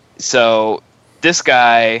 So this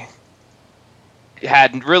guy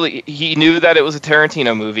he knew that it was a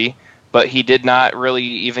Tarantino movie, but he did not really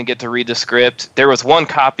even get to read the script. There was one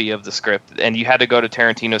copy of the script, and you had to go to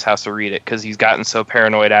Tarantino's house to read it because he's gotten so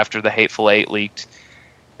paranoid after the Hateful Eight leaked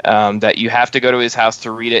that you have to go to his house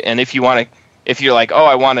to read it. And if you're like, oh,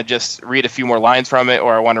 I want to just read a few more lines from it,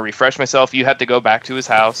 or I want to refresh myself, you have to go back to his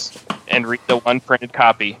house and read the one printed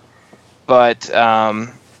copy. But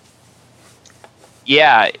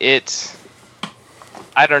yeah,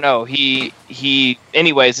 I don't know.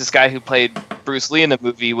 Anyways, this guy who played Bruce Lee in the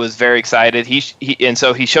movie was very excited. And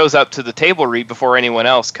so he shows up to the table read before anyone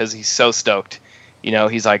else because he's so stoked.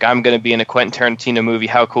 He's like, I'm going to be in a Quentin Tarantino movie.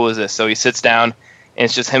 How cool is this? So he sits down, and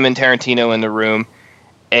it's just him and Tarantino in the room,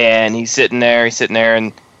 and he's sitting there,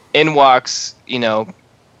 and in walks,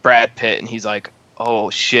 Brad Pitt, and he's like, oh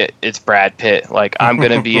shit, it's Brad Pitt. Like, I'm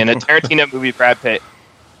going to be in a Tarantino movie, Brad Pitt.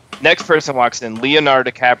 Next person walks in,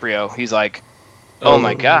 Leonardo DiCaprio. He's like, oh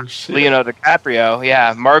my god, shit. Leonardo DiCaprio.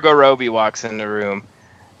 Yeah, Margot Robbie walks in the room.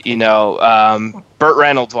 Burt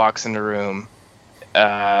Reynolds walks in the room.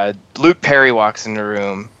 Luke Perry walks in the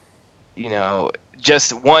room.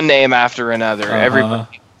 Just one name after another.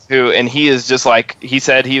 Everybody and he is just like, he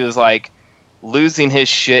said he was like losing his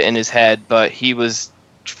shit in his head, but he was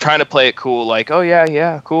trying to play it cool, like, oh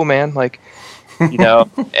yeah, cool, man, like, and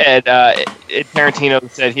Tarantino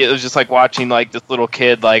said it was just like watching like this little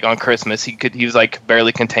kid like on Christmas. He was like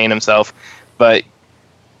barely contain himself. But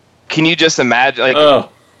can you just imagine the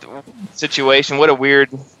situation? What a weird,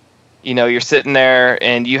 you're sitting there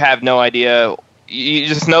and you have no idea. You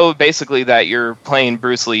just know basically that you're playing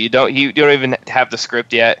Bruce Lee. You don't even have the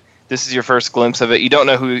script yet. This is your first glimpse of it. You don't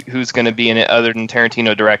know who's going to be in it other than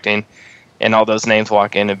Tarantino directing, and all those names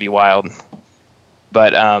walk in and be wild.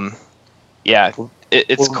 But yeah,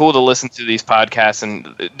 it's cool to listen to these podcasts, and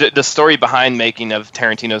the story behind making of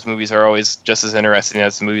Tarantino's movies are always just as interesting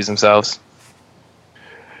as the movies themselves.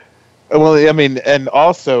 Well, I mean, and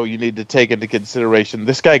also you need to take into consideration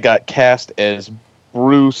this guy got cast as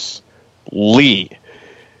Bruce Lee,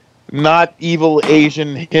 not evil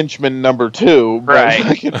Asian henchman number 2, but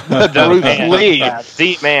right? Bruce Lee,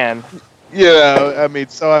 the man. I mean,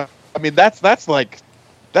 so I mean that's like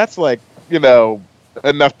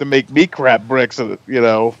enough to make me crap bricks.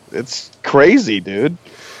 It's crazy, dude.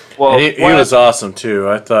 Well, he was awesome too.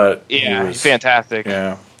 I thought he was fantastic.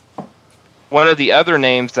 Yeah. One of the other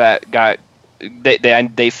names that got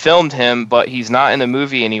they filmed him, but he's not in the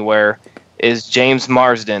movie anywhere, is James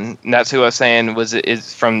Marsden. And that's who I was saying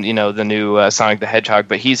is from the new Sonic the Hedgehog,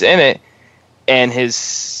 but he's in it, and his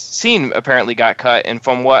scene apparently got cut. And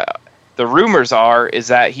from what the rumors are, is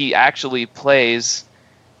that he actually plays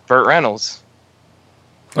Burt Reynolds.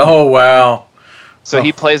 Oh wow! So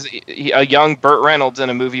he plays a young Burt Reynolds in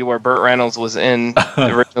a movie where Burt Reynolds was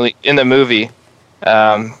originally in the movie.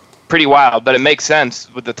 Pretty wild, but it makes sense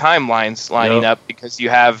with the timelines lining up because you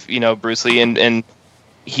have Bruce Lee and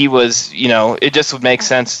he was it just would make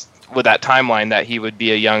sense with that timeline that he would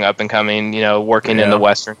be a young up and coming working in the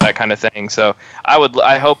Western, that kind of thing. So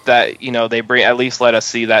I hope that they at least let us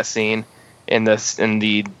see that scene in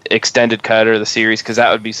the extended cut or the series, because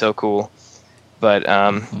that would be so cool. But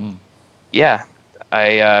yeah,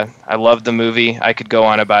 I love the movie. I could go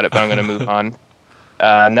on about it, but I'm going to move on.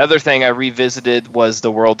 Another thing I revisited was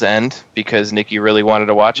The World's End because Nikki really wanted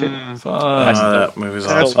to watch it. That movie's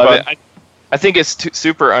awesome. I think it's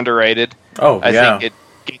super underrated. I think it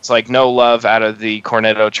gets like no love out of the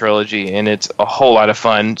Cornetto trilogy, and it's a whole lot of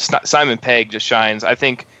fun. Simon Pegg just shines. I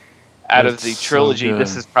think out of the trilogy,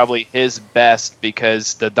 this is probably his best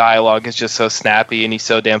because the dialogue is just so snappy and he's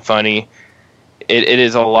so damn funny. It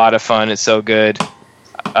is a lot of fun. It's so good.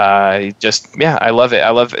 I love it.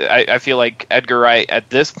 I feel like Edgar Wright at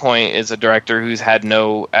this point is a director who's had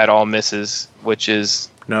no at all misses, which is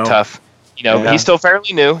tough. He's still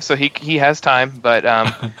fairly new, so he has time, but I'm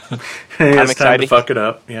excited. Time to fuck it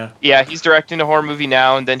up. Yeah, he's directing a horror movie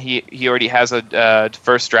now, and then he already has a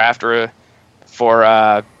first draft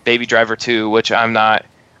for Baby Driver 2, which I'm not.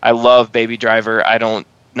 I love Baby Driver. I don't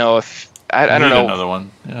know if I don't know another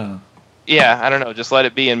one. Yeah. Yeah, I don't know. Just let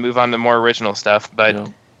it be and move on to more original stuff.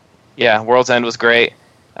 But yeah, World's End was great.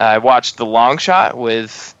 I watched The Long Shot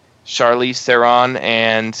with Charlize Theron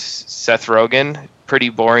and Seth Rogen. Pretty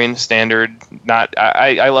boring, standard.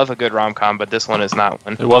 I love a good rom-com, but this one is not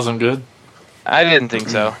one. It wasn't good? I didn't think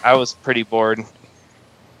so. I was pretty bored.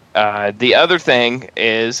 The other thing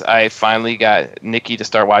is I finally got Nikki to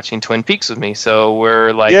start watching Twin Peaks with me, so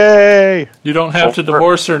we're like... Yay! You don't have to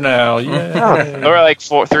divorce her now. Yay! We're like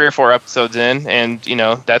 3 or 4 episodes in, and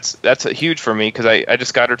that's huge for me because I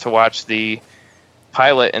just got her to watch the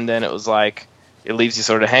pilot, and then it was like it leaves you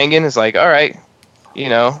sort of hanging. It's like, all right,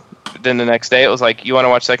 then the next day it was like, you want to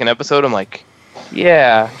watch second episode? I'm like,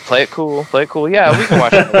 Yeah, play it cool. Yeah, we can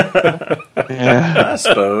watch it. I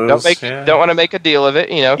suppose. Don't want to make a deal of it,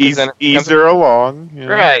 you know. 'Cause Ease, then it ease becomes- her along. You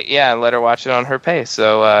know? Right, yeah, let her watch it on her pace.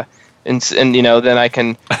 So, and you know, then I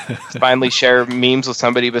can finally share memes with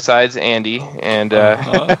somebody besides Andy, and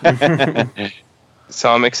so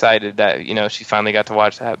I'm excited that, you know, she finally got to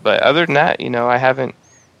watch that. But other than that, you know, I haven't.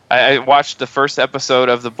 I watched the first episode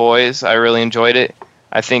of The Boys. I really enjoyed it.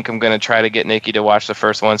 I think I'm gonna try to get Nikki to watch the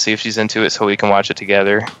first one, see if she's into it, so we can watch it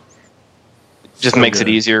together. Just So makes good.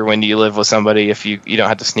 it easier when you live with somebody if you don't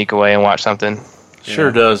have to sneak away and watch something.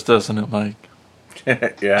 Sure does, doesn't it, Mike?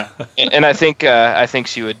 Yeah. And I think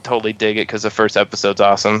she would totally dig it because the first episode's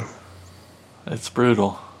awesome. It's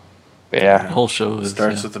brutal. The Yeah, whole show is.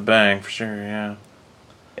 Starts with a bang, for sure, yeah.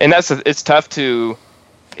 and it's tough to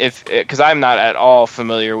because I'm not at all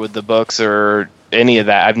familiar with the books or any of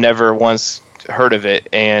that. I've never once heard of it,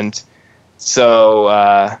 and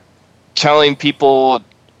so telling people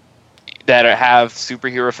that have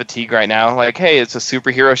superhero fatigue right now, like, hey, it's a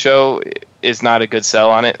superhero show, is not a good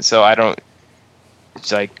sell on it. So I don't.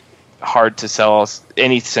 It's like hard to sell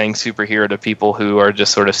anything superhero to people who are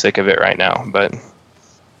just sort of sick of it right now. But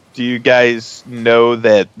Do you guys know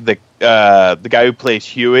that the guy who plays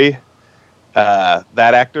Huey, that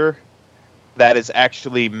actor, that is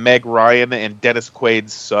actually Meg Ryan and Dennis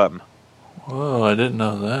Quaid's son? Whoa, I didn't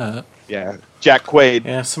know that. Yeah, Jack Quaid.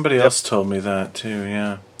 Yeah, somebody else told me that, too,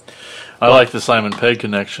 yeah. I like the Simon Pegg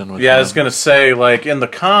connection with Yeah, I him. was going to say, like, in the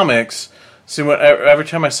comics, see, every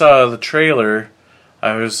time I saw the trailer,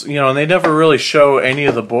 I was, you know, and they never really show any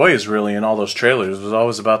of the boys, really, in all those trailers. It was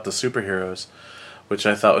always about the superheroes, which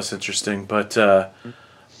I thought was interesting. But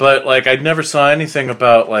like, I never saw anything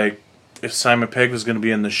about, like, if Simon Pegg was going to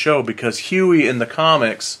be in the show, because Huey in the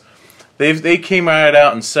comics, they came right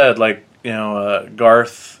out and said, like, you know,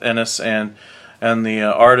 Garth Ennis and the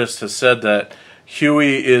artist has said that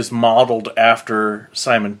Huey is modeled after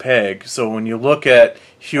Simon Pegg. So when you look at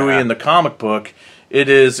Huey in the comic book, it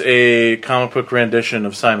is a comic book rendition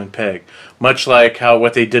of Simon Pegg. Much like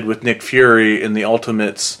what they did with Nick Fury in the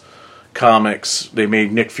Ultimates comics. They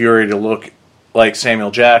made Nick Fury to look like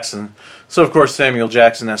Samuel Jackson. So, of course, Samuel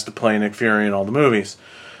Jackson has to play Nick Fury in all the movies.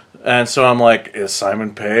 And so I'm like, is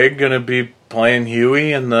Simon Pegg going to be playing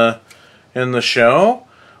Huey in the show?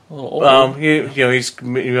 He's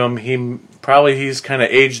kind of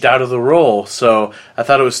aged out of the role, so I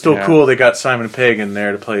thought it was still cool they got Simon Pegg in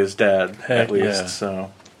there to play his dad, Heck at least. yeah.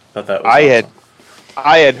 So I thought that was awesome.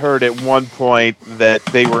 I had heard at one point that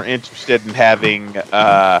they were interested in having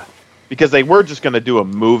because they were just going to do a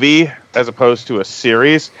movie as opposed to a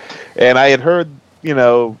series, and I had heard, you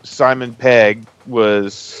know, they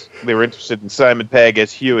were interested in Simon Pegg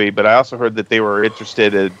as Huey, but I also heard that they were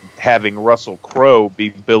interested in having Russell Crowe be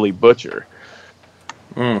Billy Butcher.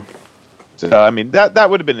 So I mean that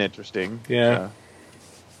would have been interesting. Yeah.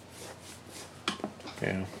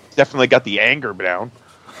 Yeah. Definitely got the anger down.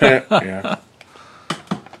 Yeah.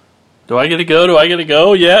 Do I get to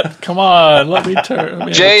go yet? Come on, let me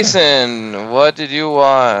turn. Jason, what did you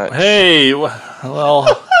watch? Hey,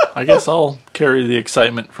 well, I guess I'll carry the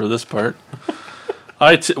excitement for this part.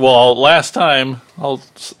 Last time,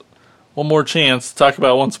 one more chance to talk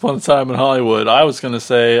about Once Upon a Time in Hollywood. I was going to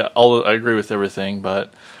say, I agree with everything,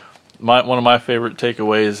 but one of my favorite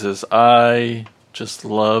takeaways is I just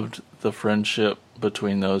loved the friendship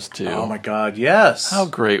between those two. Oh my God! Yes. How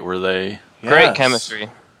great were they? Great Yes. chemistry.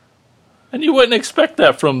 And you wouldn't expect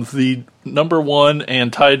that from the number one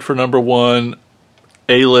and tied for number one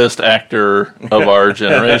A-list actor of our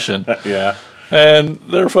generation. Yeah. And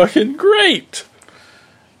they're fucking great.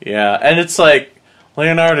 Yeah, and it's like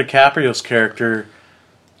Leonardo DiCaprio's character,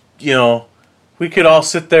 you know, we could all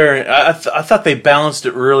sit there. And I thought they balanced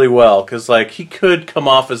it really well, because, like, he could come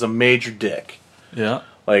off as a major dick. Yeah.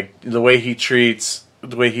 Like, the way he treats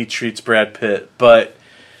Brad Pitt, but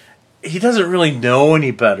he doesn't really know any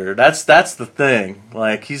better. That's the thing.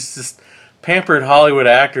 Like, he's just pampered Hollywood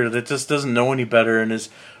actor that just doesn't know any better, and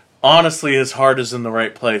honestly, his heart is in the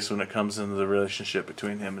right place when it comes into the relationship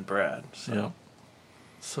between him and Brad. So. Yeah.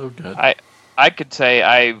 So good. I could say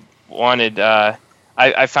I wanted. I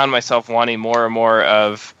found myself wanting more and more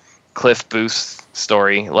of Cliff Booth's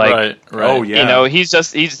story. Like, right. Oh yeah. you know, he's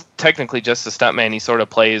technically just a stuntman. He sort of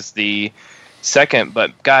plays the second,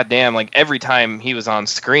 but goddamn, like every time he was on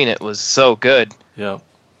screen, it was so good. Yeah.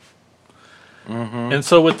 And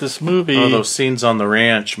so with this movie, Oh, those scenes on the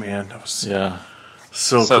ranch, man, that was yeah,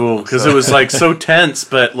 so cool because it was like so tense,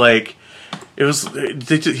 but like it was.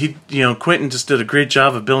 Quentin just did a great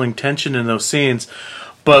job of building tension in those scenes,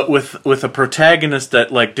 but with a protagonist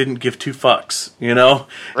that like didn't give two fucks. You know,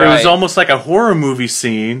 it was Right. almost like a horror movie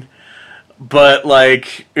scene, but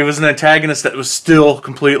like it was an antagonist that was still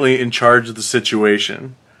completely in charge of the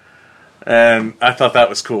situation, and I thought that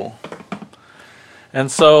was cool. And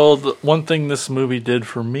so the one thing this movie did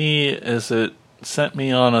for me is it sent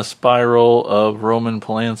me on a spiral of Roman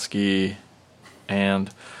Polanski, and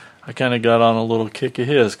I kind of got on a little kick of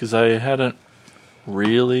his because I hadn't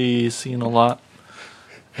really seen a lot.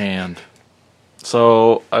 And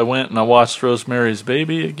so I went and I watched Rosemary's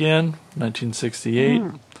Baby again, 1968.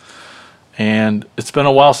 And it's been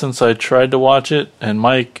a while since I tried to watch it, and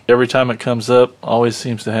Mike, every time it comes up, always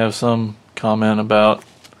seems to have some comment about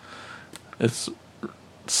its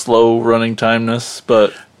slow running timeness,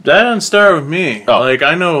 but That didn't start with me. Oh. Like,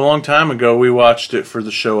 I know a long time ago, we watched it for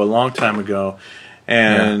the show a long time ago,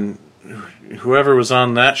 and whoever was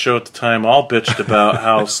on that show at the time all bitched about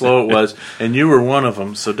how slow it was, and you were one of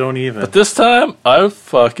them, so don't even. But this time, I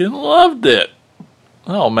fucking loved it.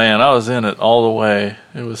 Oh man, I was in it all the way.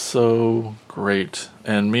 It was so great.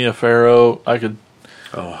 And Mia Farrow, I couldn't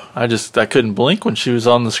blink when she was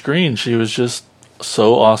on the screen. She was just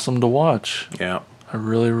so awesome to watch. Yeah. I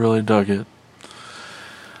really, really dug it.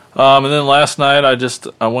 And then last night, I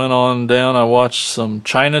went on down. I watched some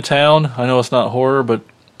Chinatown. I know it's not horror, but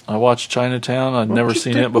I watched Chinatown. I'd never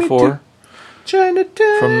seen it before.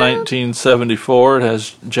 Chinatown. From 1974. It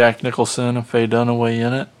has Jack Nicholson and Faye Dunaway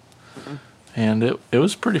in it. And it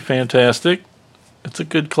was pretty fantastic. It's a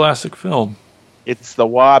good classic film. It's the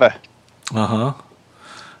water. Uh-huh.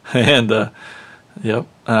 And, yep.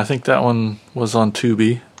 And I think that one was on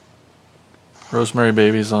Tubi. Rosemary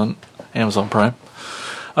Baby's on Amazon Prime.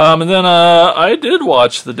 And then I did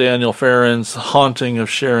watch the Daniel Farron's Haunting of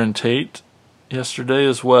Sharon Tate yesterday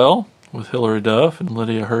as well, with Hilary Duff and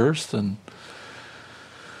Lydia Hurst. And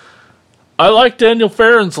I like Daniel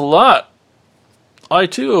Farron's a lot. I,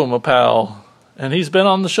 too, am a pal. And he's been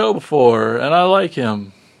on the show before, and I like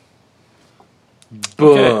him.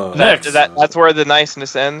 Okay, next. That's where the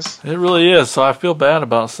niceness ends. It really is. So I feel bad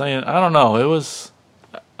about saying, I don't know.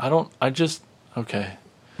 Okay.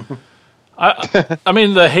 I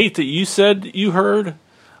mean, the hate that you said you heard,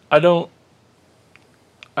 I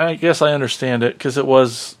guess I understand it because it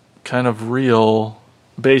was kind of real,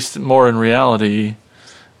 based more in reality,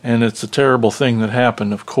 and it's a terrible thing that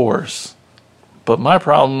happened, of course. But my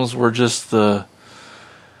problems were just I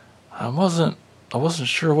wasn't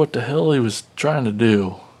sure what the hell he was trying to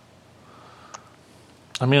do.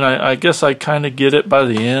 I mean, I guess I kind of get it by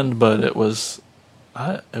the end, but it was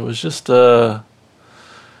just it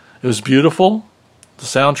was beautiful. The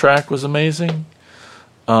soundtrack was amazing.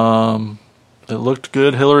 It looked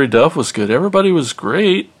good. Hilary Duff was good. Everybody was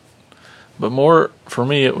great. But more for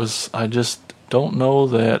me, I just don't know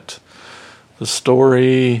that the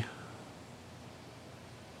story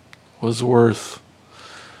was worth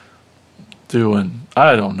doing.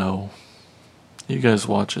 I don't know. You guys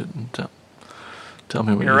watch it and tell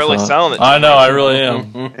me what You're you really thought. selling it. I know, I really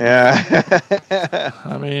am. Yeah.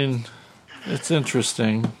 I mean, it's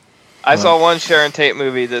interesting. I saw one Sharon Tate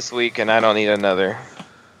movie this week, and I don't need another.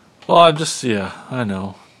 Well, I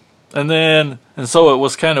know. And so it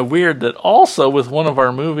was kind of weird that also with one of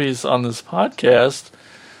our movies on this podcast,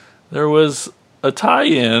 there was a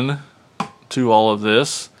tie-in to all of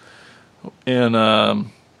this. In The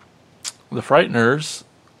Frighteners,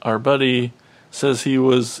 our buddy says he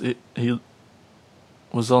was on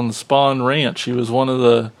the Spawn Ranch. He was one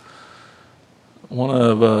of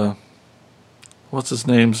what's his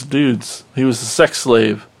name's dudes. He was a sex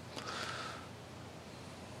slave.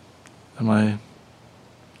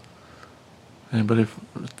 Anybody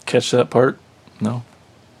catch that part? No.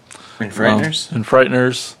 In Frighteners? In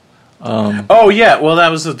Frighteners. Oh yeah, well that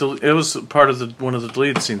was it was part of one of the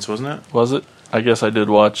deleted scenes, wasn't it? Was it? I guess I did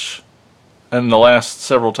watch. And the last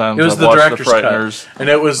several times It was I've the watched director's the Frighteners. cut, and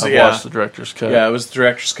it was I've watched the director's cut. Yeah, it was the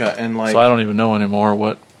director's cut, and like So I don't even know anymore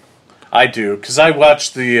what. I do because I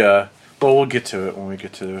watched the. Well, we'll get to it when we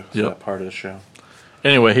get to Yep. that part of the show.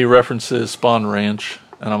 Anyway, he references Spawn Ranch,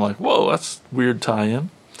 and I'm like, whoa, that's weird tie-in.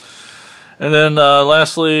 And then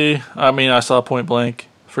lastly, I saw Point Blank,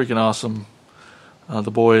 freaking awesome.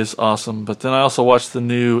 The Boys, awesome. But then I also watched the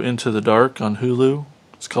new Into the Dark on Hulu.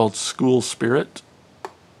 It's called School Spirit.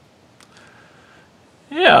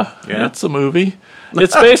 Yeah, it's a movie.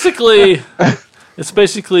 It's basically,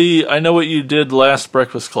 I Know What You Did Last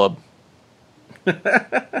Breakfast Club.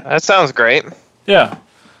 That sounds great. Yeah.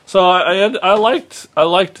 So I liked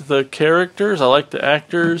the characters. I liked the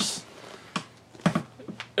actors.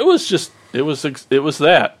 It was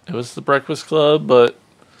that. It was the Breakfast Club, but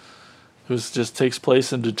it was just takes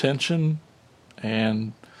place in detention,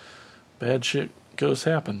 and bad shit goes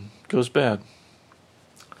bad.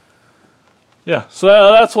 Yeah, so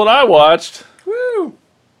that's what I watched. Woo!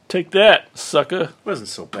 Take that, sucker. Wasn't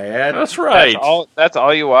so bad. That's right. That's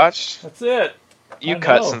all you watched? That's it. You I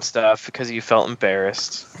cut know. some stuff because you felt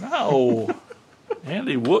embarrassed. No.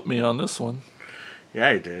 Andy whooped me on this one.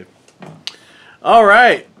 Yeah, he did. All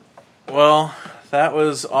right. Well, that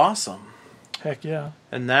was awesome. Heck yeah.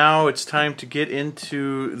 And now it's time to get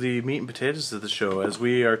into the meat and potatoes of the show, as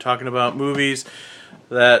we are talking about movies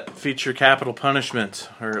that feature capital punishment,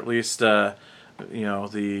 or at least, the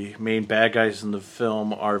main bad guys in the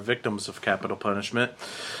film are victims of capital punishment.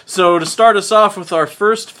 So to start us off with our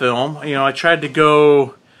first film, I tried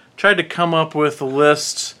to come up with a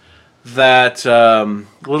list that a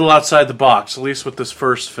little outside the box, at least with this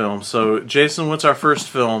first film. So, Jason, what's our first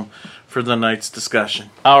film for the night's discussion?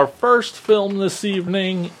 Our first film this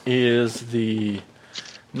evening is the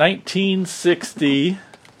 1960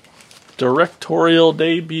 directorial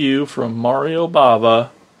debut from Mario Bava,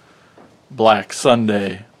 Black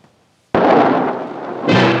Sunday.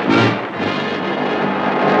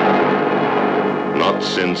 Not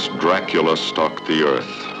since Dracula stalked the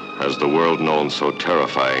earth has the world known so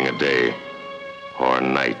terrifying a day or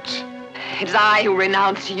night. It is I who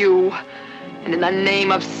renounce you, and in the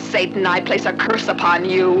name of Satan I place a curse upon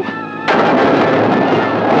you.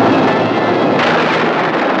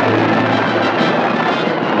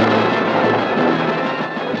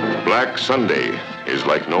 Black Sunday is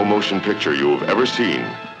like no motion picture you've ever seen.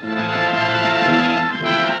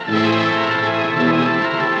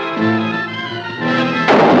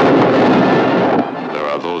 There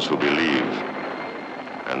are those who believe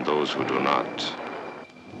and those who do not.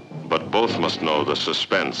 But both must know the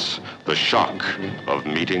suspense, the shock of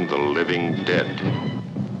meeting the living dead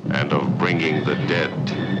and of bringing the dead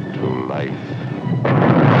to life.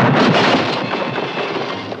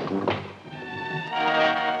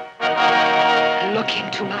 Look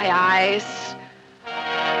into my eyes.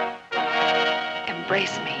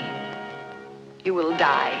 Embrace me. You will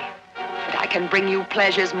die, but I can bring you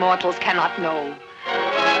pleasures mortals cannot know.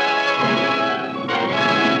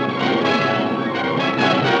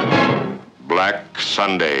 Black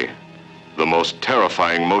Sunday, the most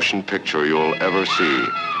terrifying motion picture you'll ever see.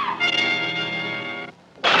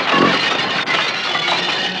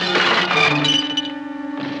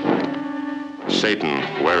 Satan,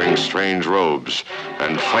 wearing strange robes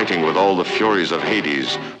and fighting with all the furies of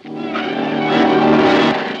Hades,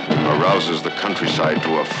 arouses the countryside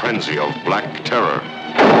to a frenzy of black terror.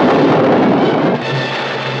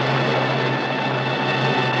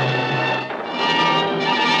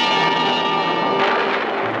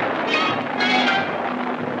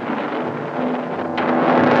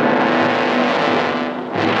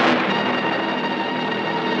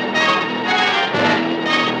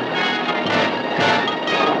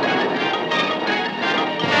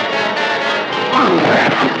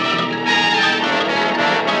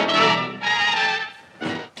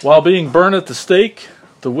 While being burned at the stake,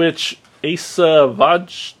 the witch Asa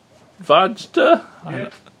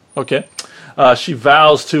Vajda, okay, she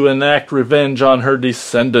vows to enact revenge on her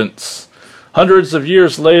descendants. Hundreds of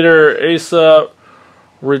years later, Asa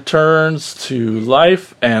returns to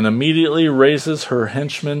life and immediately raises her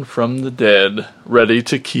henchmen from the dead, ready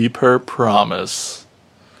to keep her promise.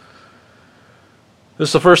 This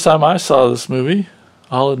is the first time I saw this movie,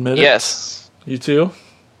 I'll admit it. Yes. You too?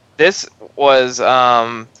 This was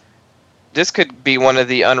this could be one of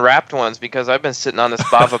the unwrapped ones because I've been sitting on this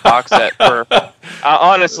Bava box set for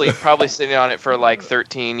honestly probably sitting on it for like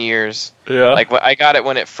 13 years. Yeah. Like I got it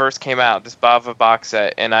when it first came out, this Bava box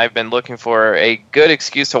set, and I've been looking for a good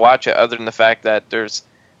excuse to watch it other than the fact that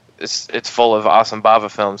it's full of awesome Bava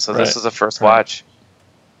films. So Right. this is a first watch.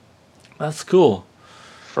 That's cool.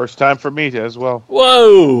 First time for me as well.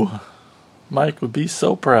 Whoa! Mike would be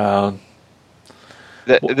so proud.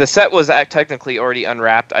 The set was technically already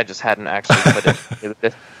unwrapped. I just hadn't actually put it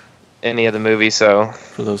in any of the movies. So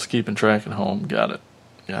For those keeping track at home, got it.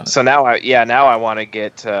 now I want to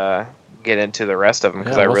get into the rest of them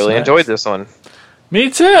because Yeah, I what's really next? enjoyed this one. Me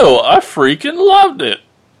too. I freaking loved it.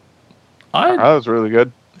 That was really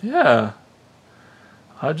good. Yeah.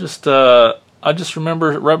 I just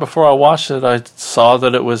remember right before I watched it, I saw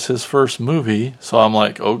that it was his first movie, so I'm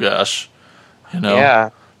like, oh gosh, Yeah,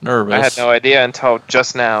 nervous. I had no idea until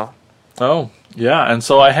just now. Oh, yeah, and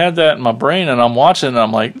so I had that in my brain, and I'm watching, and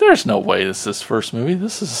I'm like, there's no way this is his first movie.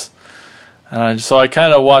 So I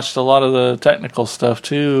kind of watched a lot of the technical stuff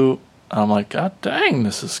too. And I'm like, God dang,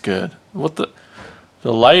 this is good. The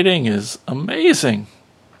lighting is amazing.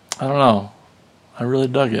 I don't know. I really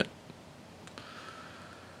dug it.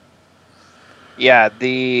 Yeah,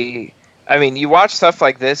 you watch stuff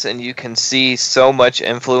like this and you can see so much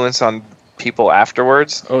influence on people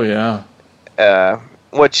afterwards. Oh yeah.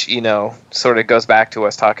 Which, you know, sort of goes back to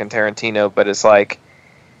us talking Tarantino, but it's like,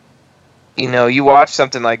 you know, you watch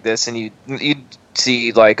something like this and you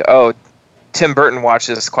see like, oh, Tim Burton watched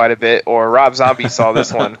this quite a bit, or Rob Zombie saw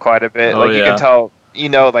this one quite a bit. Oh, like you can tell, you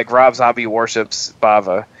know, like Rob Zombie worships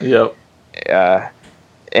Bava. Yep.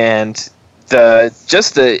 And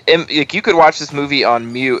like you could watch this movie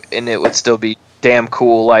on mute and it would still be damn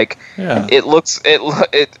cool. Like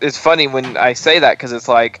it's funny when I say that, because it's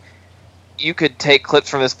like you could take clips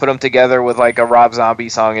from this, put them together with like a Rob Zombie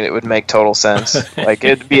song, and it would make total sense. Like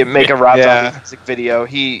make a Rob Zombie music video.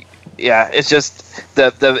 It's just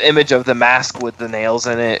the image of the mask with the nails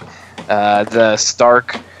in it, the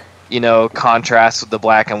stark, you know, contrast with the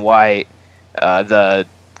black and white, the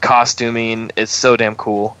costuming is so damn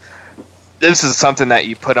cool. This is something that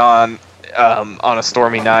you put on a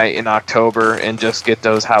stormy night in October and just get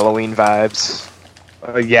those Halloween vibes.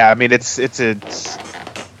 I mean, it's.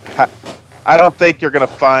 I don't think you're gonna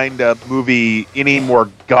find a movie any more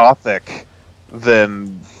gothic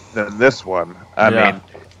than this one. I mean,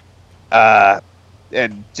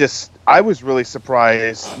 and just I was really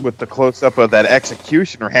surprised with the close up of that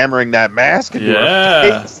executioner hammering that mask into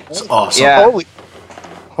her face. It's awesome. Yeah.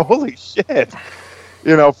 Holy shit!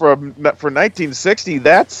 You know, for 1960,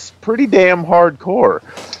 that's pretty damn hardcore.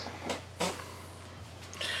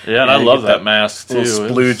 Yeah, and I love that mask too. Little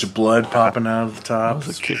splooge of blood popping out of the top. It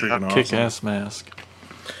was a Freaking awesome. kick-ass mask.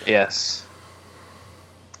 Yes.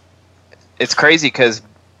 It's crazy because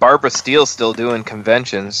Barbara Steele's still doing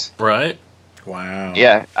conventions. Right? Wow.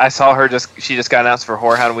 Yeah, I saw her she just got announced for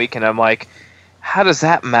Whorehound Week, and I'm like, how does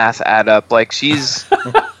that math add up? Like, she's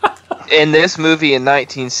in this movie in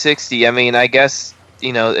 1960. I mean, I guess,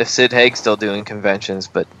 you know, if Sid Haig's still doing conventions,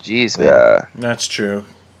 but geez, man. Yeah. That's true.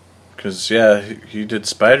 Because, he did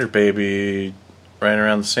Spider Baby right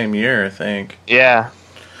around the same year, I think. Yeah.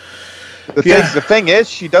 The thing is,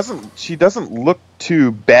 she doesn't look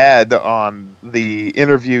too bad on the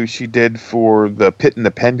interview she did for the Pit and the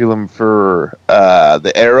Pendulum for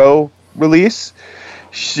the Arrow release.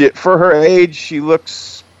 For her age, she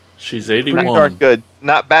looks She's pretty 81. darn good.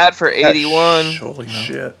 Not bad for 81. Holy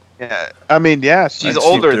shit. Yeah, I mean, yeah, She's I'd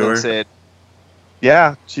older keep to than her. Sid.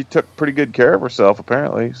 yeah, she took pretty good care of herself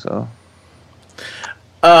apparently. So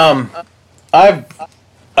I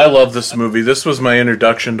love this movie. This was my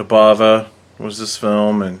introduction to Bava, was this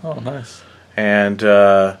film, and Oh, nice.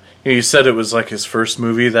 you said it was like his first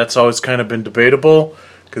movie. That's always kind of been debatable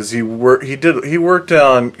because he worked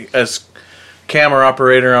on as camera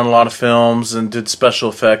operator on a lot of films and did special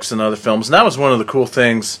effects in other films. And that was one of the cool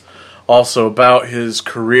things also about his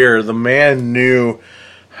career. The man knew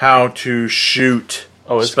how to shoot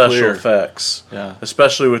it's special clear. effects, Yeah.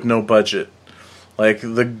 especially with no budget. Like,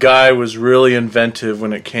 the guy was really inventive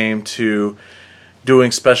when it came to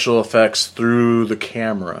doing special effects through the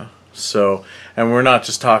camera. So, and we're not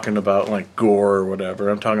just talking about like gore or whatever.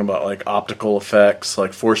 I'm talking about like optical effects,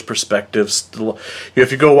 like forced perspectives.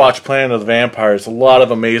 If you go watch Planet of the Vampires, a lot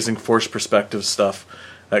of amazing forced perspective stuff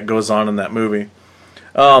that goes on in that movie.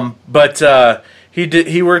 But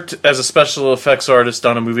he worked as a special effects artist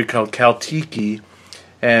on a movie called Kaltiki,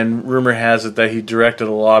 and rumor has it that he directed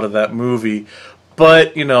a lot of that movie.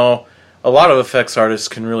 But, you know, a lot of effects artists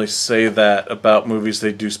can really say that about movies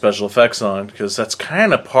they do special effects on, because that's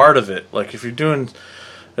kind of part of it. Like, if you're doing,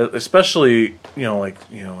 especially, in the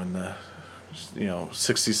 60s,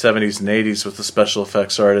 70s, and 80s with the special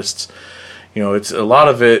effects artists, it's a lot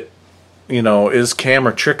of it, is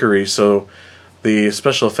camera trickery. So the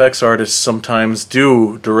special effects artists sometimes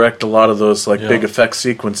do direct a lot of those big effect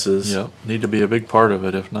sequences. Yep. Need to be a big part of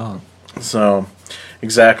it, if not. So,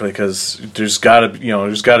 exactly, because there's got to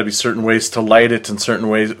be certain ways to light it and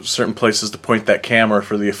certain places to point that camera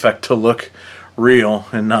for the effect to look real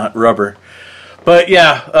and not rubber. But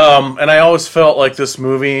yeah, and I always felt like this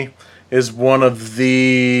movie is one of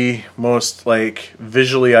the most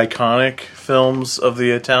visually iconic films of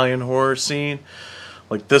the Italian horror scene.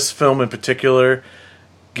 Like, this film in particular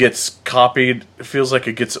gets copied. It feels like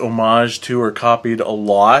it gets homaged to or copied a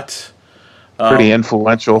lot. pretty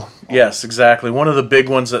influential. Yes, exactly. One of the big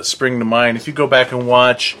ones that spring to mind, if you go back and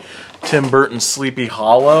watch Tim Burton's Sleepy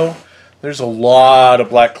Hollow, there's a lot of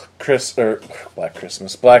Black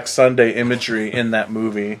Sunday imagery in that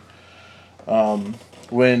movie.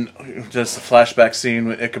 When just the flashback scene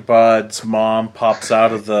when Ichabod's mom pops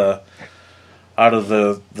out of the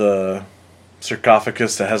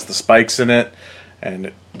sarcophagus that has the spikes in it,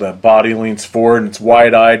 and the body leans forward and it's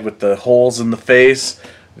wide-eyed with the holes in the face.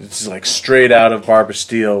 It's like straight out of Barbara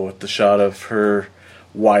Steele with the shot of her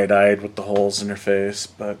wide-eyed with the holes in her face.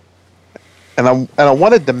 But I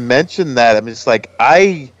wanted to mention that I'm just like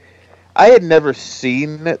I had never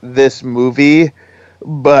seen this movie,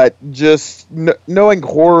 but just knowing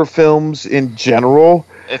horror films in general,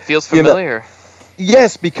 It feels familiar.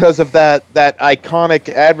 yes, because of that iconic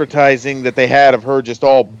advertising that they had of her just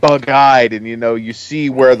all bug-eyed, and you see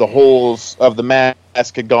where the holes of the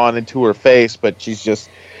mask had gone into her face, but she's just,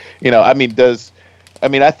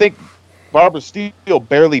 I think Barbara Steele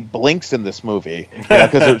barely blinks in this movie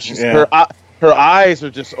because her eyes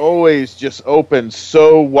are just always just open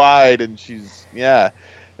so wide, and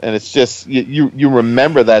and it's just you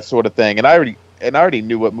remember that sort of thing, and I already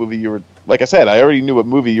knew what movie you were. Like I said, I already knew what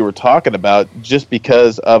movie you were talking about just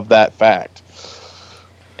because of that fact.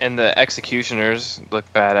 And the executioners look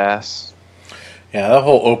badass. Yeah, that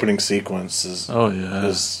whole opening sequence is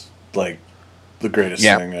like the greatest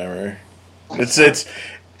Yeah. thing ever.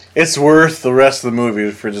 It's worth the rest of the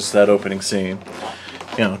movie for just that opening scene.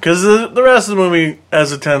 Because the rest of the movie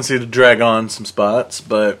has a tendency to drag on some spots,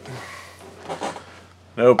 but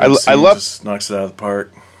the opening scene just knocks it out of the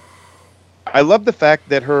park. I love the fact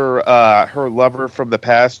that her lover from the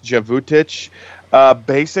past, Javutic,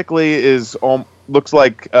 basically looks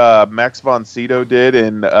like Max von Sydow did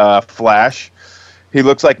in Flash. He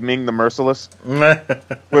looks like Ming the Merciless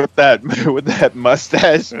with that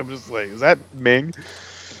mustache. I'm just like, is that Ming?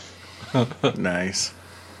 Nice.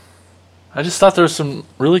 I just thought there was some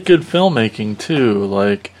really good filmmaking too,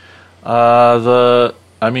 like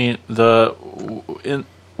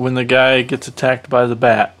when the guy gets attacked by the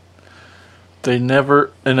bat. They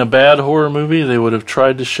never, in a bad horror movie, they would have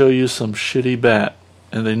tried to show you some shitty bat,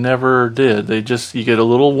 and they never did. You get a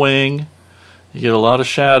little wing, you get a lot of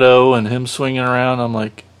shadow, and him swinging around. I'm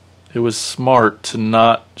like, it was smart to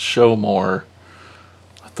not show more.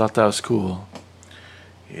 I thought that was cool.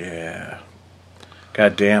 Yeah.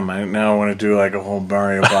 God damn, I now want to do like a whole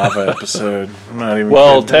Mario Bava episode. I'm not even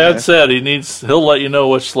Well, kidding. Tad said he'll let you know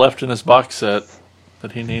what's left in his box set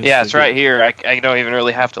that he needs. Yeah, to it's do. right here. I don't even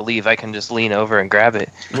really have to leave. I can just lean over and grab it.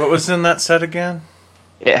 What was in that set again?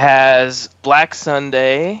 It has Black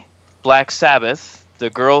Sunday, Black Sabbath, The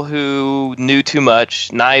Girl Who Knew Too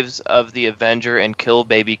Much, Knives of the Avenger, and Kill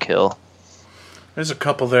Baby Kill. There's a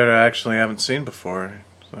couple there that I actually haven't seen before.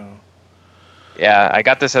 So Yeah, I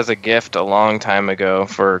got this as a gift a long time ago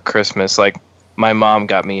for Christmas. Like, my mom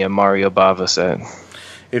got me a Mario Bava set.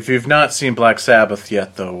 if you've not seen Black Sabbath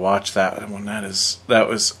yet, though, watch that one. That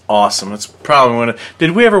was awesome. It's probably one of...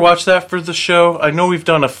 Did we ever watch that for the show? I know we've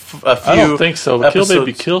done a few. I don't think so. But Kill episodes.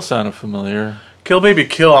 Baby Kill sounded familiar. Kill Baby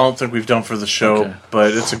Kill, I don't think we've done for the show, Okay.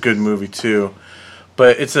 but it's a good movie too.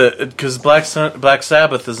 But because Black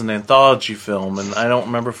Sabbath is an anthology film, and I don't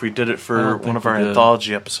remember if we did it I for don't one think of our we did.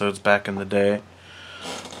 anthology episodes back in the day.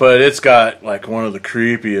 But it's got like one of the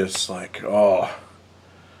creepiest,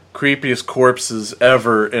 creepiest corpses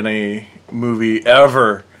ever in a movie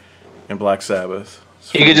ever in Black Sabbath.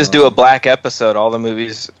 It's You could just do a black episode, all the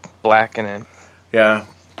movies black in it. Yeah,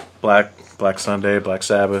 Black Sunday, Black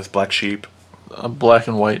Sabbath, Black Sheep. Black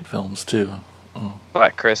and white films too.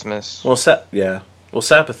 Black Christmas. Well,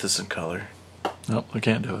 Sabbath is in color. Nope, I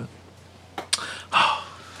can't do it.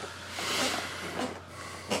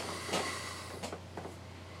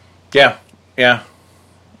 Yeah.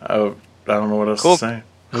 I don't know what else Cool. to say.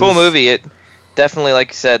 Cool movie. It definitely, like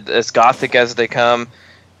you said, as gothic as they come.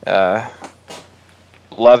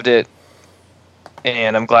 Loved it,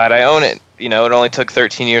 and I'm glad I own it. You know, it only took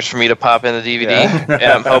 13 years for me to pop in the DVD, and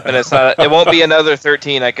I'm hoping it won't be another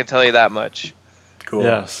 13. I can tell you that much. Cool.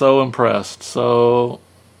 Yeah, so impressed. So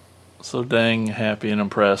dang happy and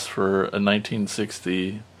impressed for a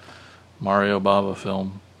 1960 Mario Bava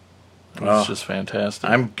film. It's Oh. just fantastic.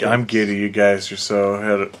 I'm giddy. You guys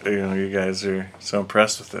are you guys are so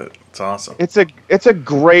impressed with it. It's awesome. It's a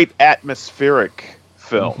great atmospheric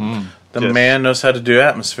film. Mhm. The Just- man knows how to do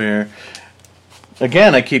atmosphere.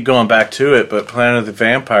 Again, I keep going back to it, but Planet of the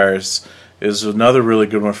Vampires is another really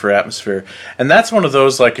good one for atmosphere. And that's one of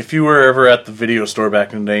those, like, if you were ever at the video store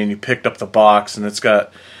back in the day and you picked up the box and it's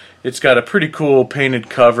got a pretty cool painted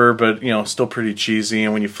cover, but, still pretty cheesy.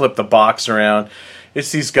 And when you flip the box around,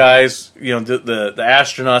 it's these guys, the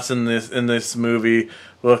astronauts in this movie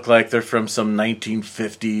look like they're from some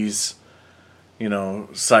 1950s,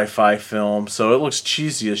 sci-fi film. So it looks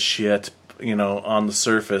cheesy as shit, on the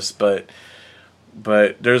surface, but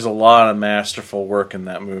there's a lot of masterful work in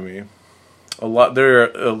that movie.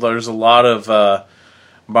 There's a lot of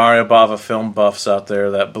Mario Bava film buffs out there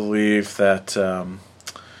that believe that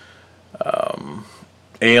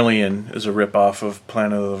Alien is a ripoff of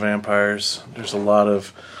Planet of the Vampires. There's a lot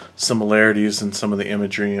of similarities in some of the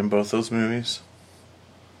imagery in both those movies.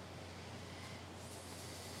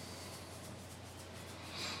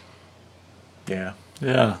 Yeah.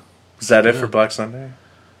 Yeah. Is that it for Black Sunday?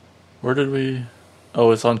 Where did we...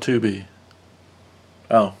 Oh, it's on Tubi.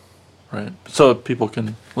 Oh. Right. So people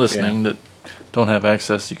can, listening, that don't have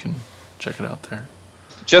access, you can check it out there.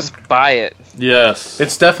 Just buy it. Yes.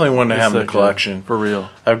 It's definitely one to have in the It's collection. for real.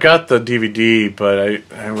 I've got the DVD, but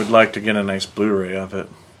I would like to get a nice Blu-ray of it.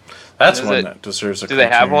 That's Is one it- that deserves a Do they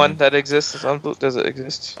have Criterion. one that exists? Does it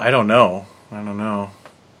exist? I don't know.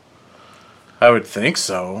 I would think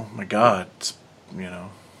so. My God, it's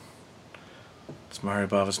Mario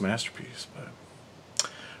Bava's masterpiece, but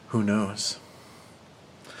who knows?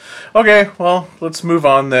 Okay, well, let's move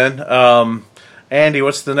on then. Andy,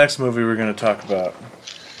 what's the next movie we're going to talk about?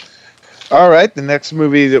 All right, the next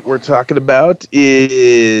movie that we're talking about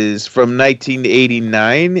is from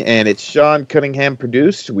 1989, and it's Sean Cunningham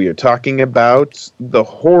produced. We are talking about The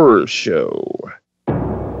Horror Show.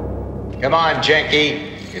 Come on,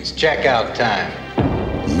 Janky. It's checkout time.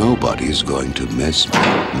 Nobody's going to miss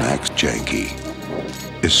Max Janky,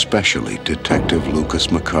 especially Detective Lucas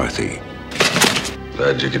McCarthy.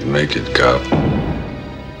 Glad you could make it, cop.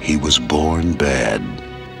 He was born bad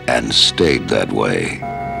and stayed that way.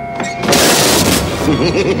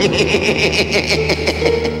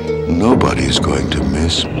 Nobody's going to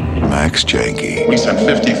miss Max Janky. We sent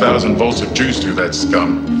 50,000 volts of juice through that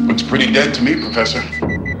scum. Looks pretty dead to me, Professor.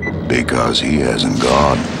 Because he hasn't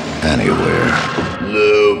gone anywhere.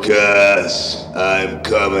 Lucas, I'm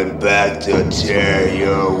coming back to tear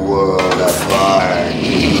your world apart.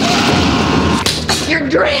 You're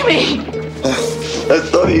dreaming! I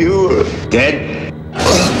thought you were dead.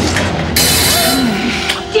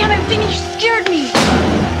 Damn it, Vinny, you scared me!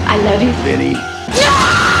 I love you. Vinny, No!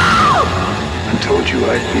 I told you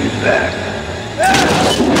I'd be back.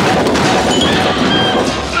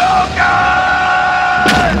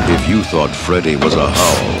 If you thought Freddy was a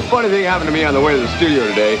howl Funny thing happened to me on the way to the studio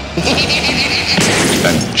today.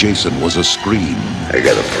 and Jason was a scream, I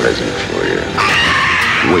got a present for you.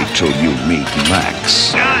 wait till you meet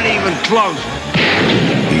Max. Not even close.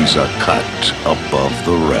 He's a cut above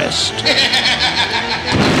the rest.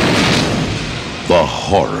 The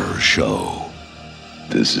Horror Show.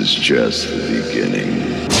 This is just the beginning.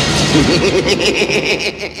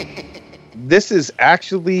 This is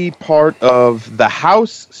actually part of the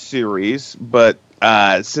House series, but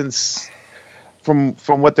since from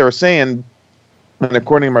what they were saying, and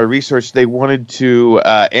according to my research, they wanted to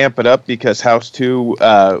amp it up because House 2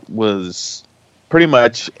 was pretty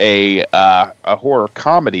much a horror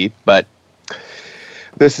comedy, but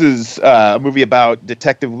this is a movie about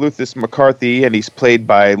Detective Lucas McCarthy, and he's played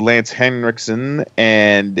by Lance Henriksen,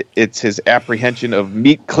 and it's his apprehension of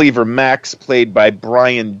Meat Cleaver Max, played by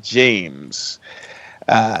Brian James.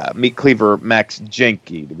 Meat Cleaver Max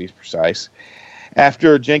Janky, to be precise.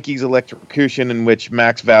 After Janky's electrocution, in which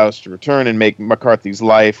Max vows to return and make McCarthy's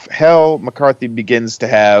life hell, McCarthy begins to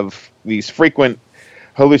have these frequent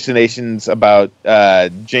hallucinations about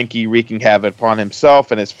Janky wreaking havoc upon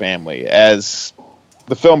himself and his family. As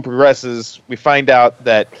the film progresses, we find out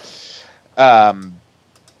that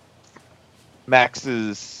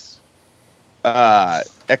Max's where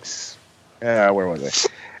was I?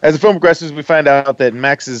 As the film progresses, we find out that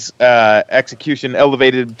Max's execution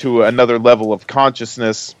elevated to another level of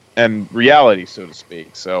consciousness and reality, so to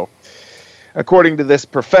speak. So, according to this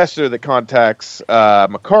professor that contacts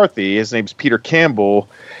McCarthy, his name's Peter Campbell,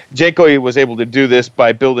 Janky was able to do this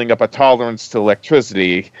by building up a tolerance to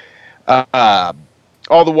electricity.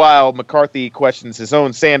 All the while, McCarthy questions his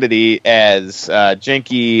own sanity as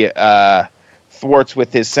Janky thwarts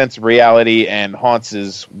with his sense of reality and haunts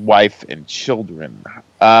his wife and children.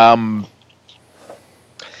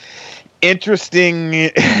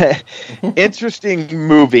 Interesting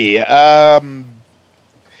movie. I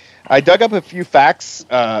dug up a few facts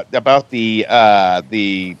about the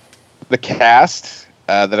cast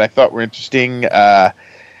that I thought were interesting.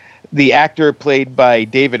 The actor played by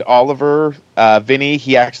David Oliver, Vinny,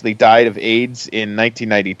 he actually died of AIDS in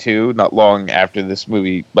 1992, not long after this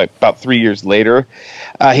movie, like about 3 years later.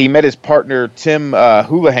 He met his partner, Tim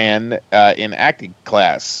Houlihan, in acting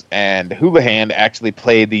class, and Houlihan actually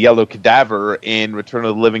played the Yellow Cadaver in Return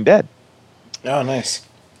of the Living Dead. Oh, nice.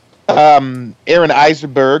 Aaron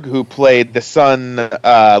Eisenberg, who played the son,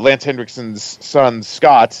 Lance Henriksen's son,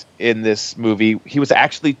 Scott, in this movie, he was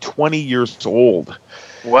actually 20 years old.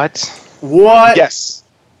 What? Yes.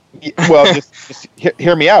 Well, just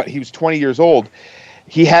hear me out. He was 20 years old.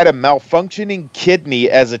 He had a malfunctioning kidney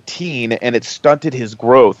as a teen, and it stunted his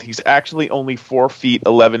growth. He's actually only 4 feet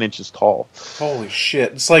 11 inches tall. Holy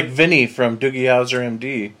shit. It's like Vinny from Doogie Howser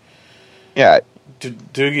MD. Yeah.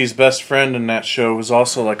 Doogie's best friend in that show was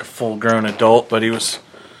also like a full-grown adult, but he was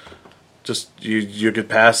Just you could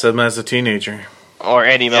pass him as a teenager. Or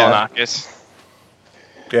Eddie Milonakis.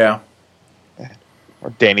 Yeah.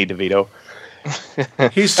 Or Danny DeVito.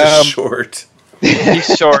 He's just short. He's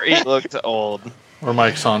short. He looked old. Or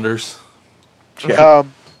Mike Saunders. Yeah.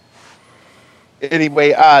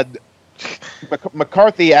 Anyway,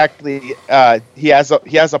 McCarthy actually he has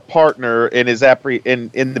a partner in his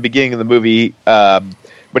in the beginning of the movie, but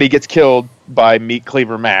he gets killed by Meat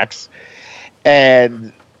Cleaver Max,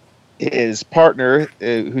 and his partner,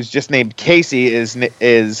 who's just named Casey, is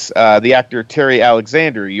the actor Terry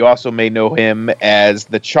Alexander. You also may know him as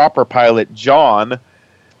the chopper pilot John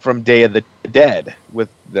from Day of the Dead with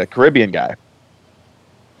the Caribbean guy.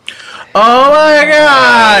 Oh my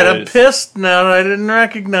God! I'm pissed now that I didn't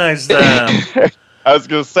recognize them. I was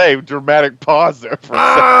going to say, dramatic pause there for a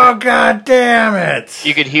Oh, God damn it!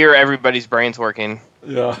 You could hear everybody's brains working.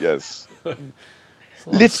 Yeah. Yes.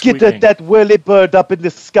 Let's get that whirly bird up in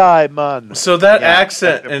the sky, man. So that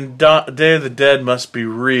accent in Day of the Dead must be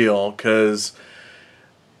real, because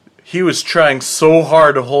he was trying so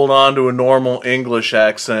hard to hold on to a normal English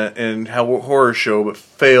accent in Horror Show, but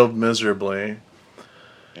failed miserably.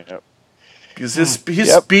 Yep. Because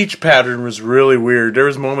his speech pattern was really weird. There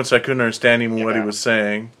was moments I couldn't understand even what he was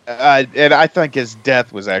saying. And I think his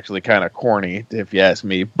death was actually kind of corny, if you ask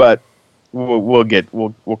me. But we'll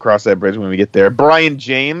cross that bridge when we get there. Brian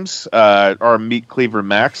James, our Meat Cleaver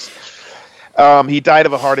Max, he died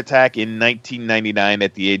of a heart attack in 1999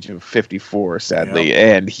 at the age of 54, sadly. Yep.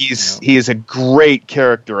 And he is a great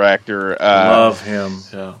character actor. Love him.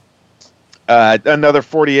 Yeah. Another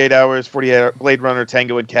 48 Hours, 48 Blade Runner,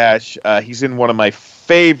 Tango and Cash. He's in one of my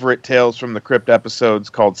favorite Tales from the Crypt episodes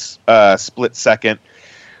called Split Second,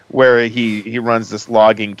 where he runs this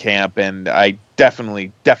logging camp, and I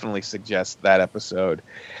definitely suggest that episode.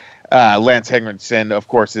 Lance Henriksen, of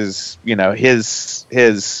course, is his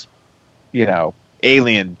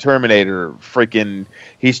Alien, Terminator, freaking.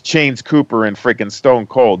 He's Chains Cooper and freaking Stone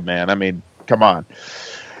Cold, man. I mean, come on.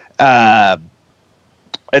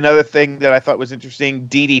 Another thing that I thought was interesting,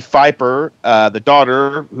 Dee Dee Pfeiffer, the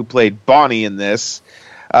daughter who played Bonnie in this,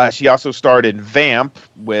 she also starred in Vamp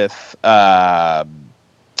with, oh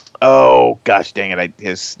gosh dang it,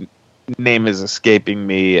 his name is escaping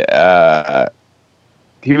me.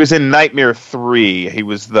 He was in Nightmare 3. He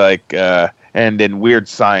was like, and in Weird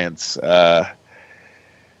Science. Hell,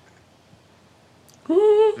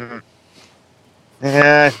 it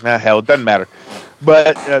doesn't matter.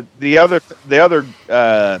 But the other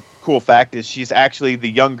cool fact is she's actually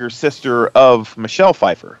the younger sister of Michelle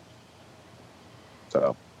Pfeiffer.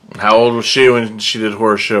 So, how old was she when she did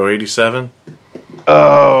Horror Show? 87?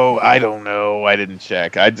 Oh, I don't know. I didn't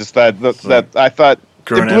check. I just thought I thought it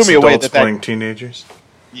blew me away that playing teenagers.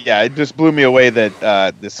 Yeah, it just blew me away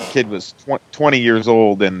that this kid was 20 years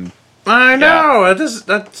old, and I know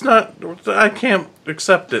that's not. I can't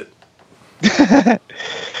accept it.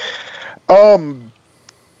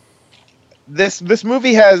 This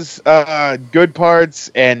movie has good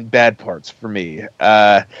parts and bad parts for me.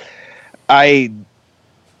 I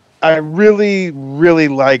really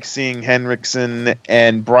like seeing Henriksen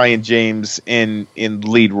and Brian James in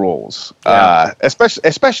lead roles.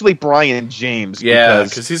 Especially Brian James. Yeah,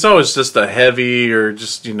 because he's always just a heavy or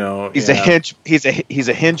just he's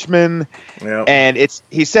a henchman. Yep. And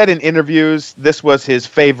he said in interviews this was his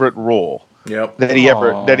favorite role. Yep.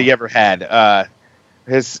 That he ever had.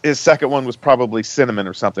 His second one was probably Cinnamon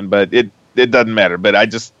or something, but it doesn't matter. But I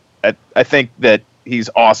think that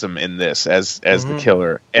he's awesome in this as the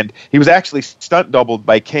killer, and he was actually stunt doubled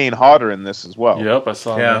by Kane Hodder in this as well. Yep, I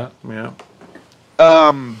saw that. Yeah.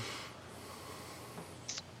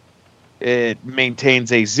 It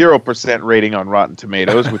maintains a 0% rating on Rotten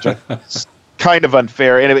Tomatoes, which is kind of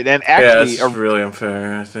unfair, and actually, it's really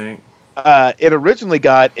unfair. I think it originally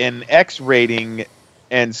got an X rating,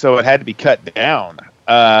 and so it had to be cut down.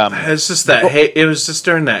 It's just it was just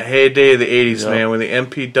during that heyday of the 80s, man, when the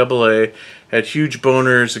MPAA had huge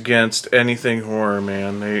boners against anything horror,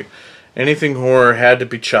 man. Anything horror had to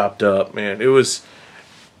be chopped up, man. It was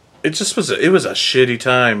a shitty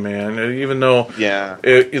time, man. Even though the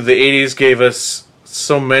 80s gave us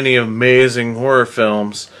so many amazing horror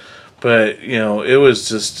films, but it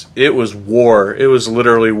was war. It was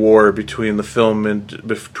literally war between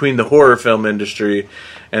the horror film industry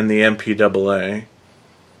and the MPAA.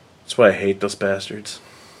 That's why I hate those bastards.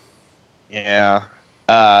 Yeah.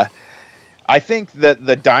 I think that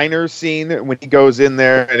the diner scene when he goes in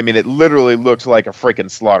there, I mean, it literally looks like a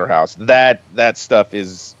freaking slaughterhouse. That stuff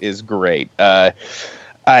is great. I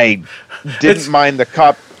didn't mind the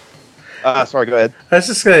cop. Sorry, go ahead.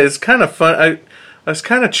 It's kind of fun. I was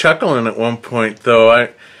kind of chuckling at one point though.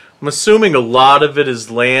 I'm assuming a lot of it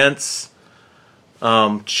is Lance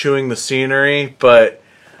chewing the scenery, but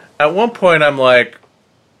at one point I'm like,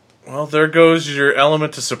 well, there goes your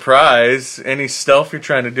element of surprise. Any stealth you're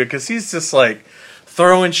trying to do, because he's just like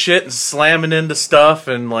throwing shit and slamming into stuff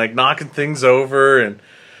and like knocking things over, and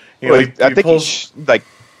you know, I think he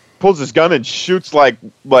pulls his gun and shoots like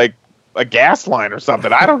a gas line or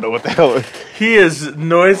something. I don't know what the hell. He is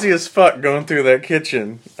noisy as fuck going through that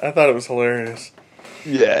kitchen. I thought it was hilarious.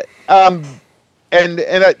 Yeah. And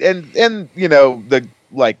you know,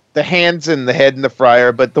 the hands and the head in the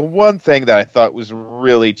fryer, but the one thing that I thought was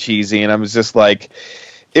really cheesy, and I was just like,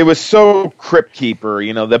 it was so Crypt Keeper,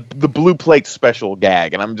 you know, the blue plate special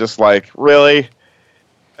gag, and I'm just like, really?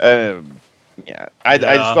 Yeah, I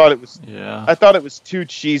just thought it was. Yeah. I thought it was too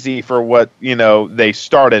cheesy for what, you know, they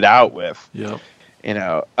started out with. Yep. You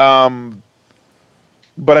know,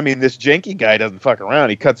 but I mean, this janky guy doesn't fuck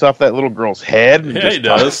around. He cuts off that little girl's head. And he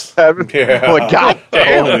does. Yeah. I'm like, God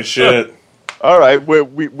damn. Holy shit. All right,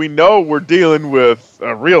 we know we're dealing with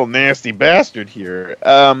a real nasty bastard here.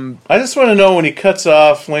 I just want to know, when he cuts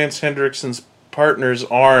off Lance Hendrickson's partner's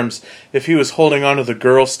arms, if he was holding onto the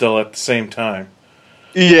girl still at the same time.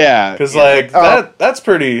 Yeah, because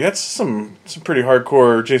that's some pretty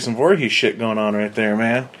hardcore Jason Voorhees shit going on right there,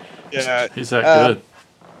 man. Yeah, he's that good.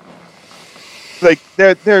 Like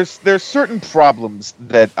there's certain problems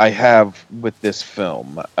that I have with this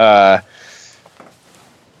film, and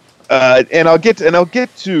I'll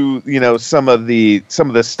get to you know some of the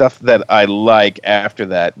stuff that I like after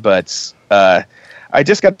that, but I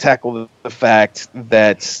just got to tackle the fact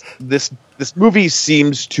that this movie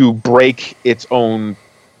seems to break its own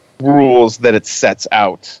rules that it sets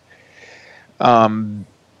out.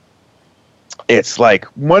 It's like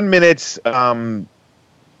 1 minute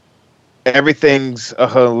everything's a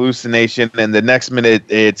hallucination, and the next minute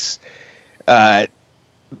it's the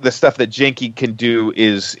stuff that Janky can do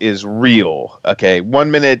is real. Okay, 1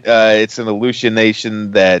 minute it's an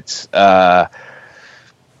hallucination that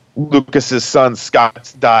Lucas's son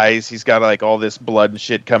Scott dies. He's got like all this blood and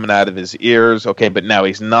shit coming out of his ears. Okay, but now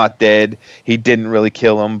he's not dead. He didn't really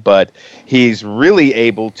kill him, but he's really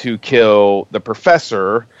able to kill the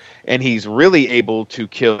professor, and he's really able to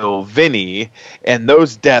kill Vinny, and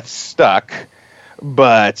those deaths stuck.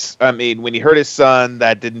 But I mean, when he hurt his son,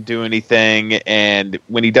 that didn't do anything, and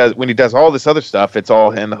when he does all this other stuff, it's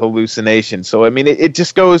all in hallucination. So I mean, it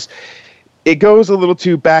just goes. It goes a little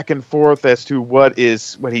too back and forth as to what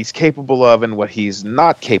he's capable of and what he's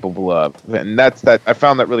not capable of, and that's I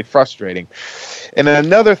found that really frustrating. And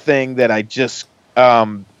another thing that I just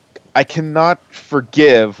I cannot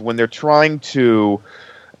forgive when they're trying to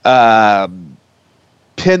pin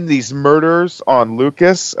these murders on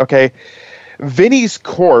Lucas. Okay, Vinny's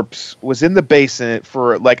corpse was in the basement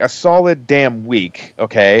for like a solid damn week.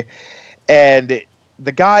 Okay, and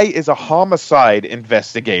the guy is a homicide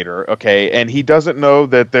investigator, okay, and he doesn't know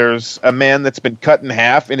that there's a man that's been cut in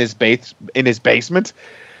half in his basement.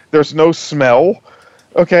 There's no smell,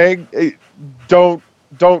 okay. Don't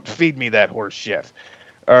feed me that horse shit.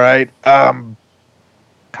 All right.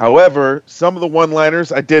 However, some of the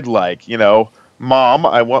one-liners I did like. You know, Mom,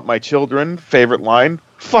 I want my children. Favorite line: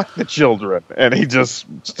 fuck the children, and he just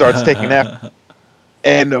starts taking after.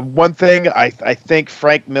 And one thing, I think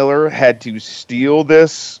Frank Miller had to steal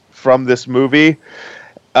this from this movie.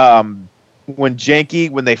 When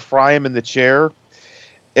they fry him in the chair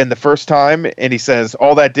in the first time, and he says,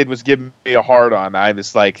 all that did was give me a hard on. I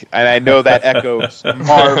was like, and I know that echoes,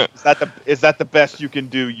 Marv, is that the best you can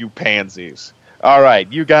do, you pansies? All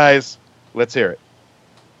right, you guys, let's hear it.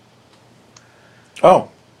 Oh.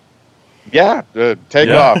 Yeah, take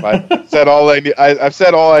off. I've said all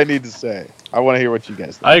I need to say. I want to hear what you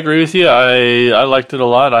guys think. I agree with you. I liked it a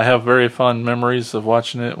lot. I have very fond memories of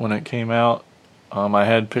watching it when it came out. I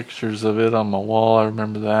had pictures of it on my wall. I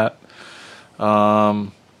remember that.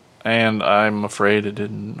 And I'm afraid it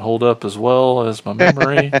didn't hold up as well as my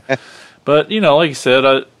memory. But, you know, like you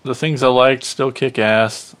said, the things I liked still kick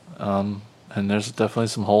ass. And there's definitely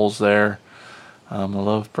some holes there. I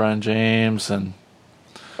love Brian James. And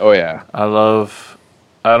oh, yeah. I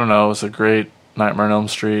don't know, it was a great Nightmare on Elm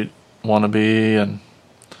Street wannabe, and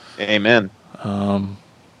amen.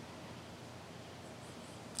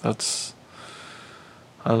 That's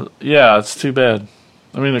it's too bad.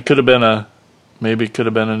 I mean, it could have been a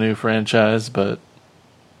new franchise, but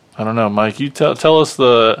I don't know. Mike, you tell us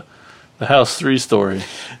the House 3 story.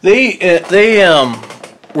 They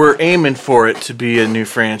were aiming for it to be a new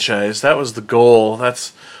franchise. That was the goal.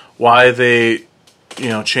 That's why they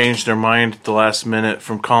changed their mind at the last minute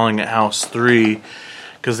from calling it House 3.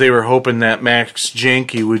 Because they were hoping that Max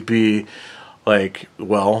Janky would be like,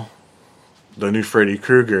 well, the new Freddy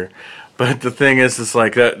Krueger. But the thing is, it's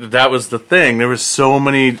like that was the thing. There was so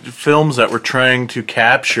many films that were trying to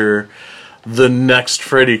capture the next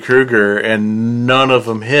Freddy Krueger, and none of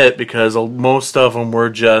them hit because most of them were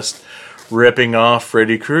just ripping off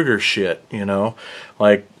Freddy Krueger shit, you know?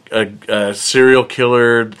 Like a serial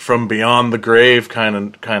killer from beyond the grave kind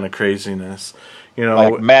of craziness, you know?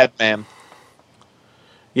 Like Madman.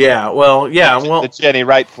 Yeah, well, The Jenny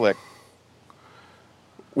Wright flick.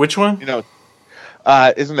 Which one? You know,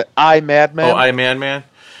 isn't it I, Madman? Oh, I, Madman?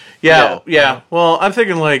 Yeah. Well, I'm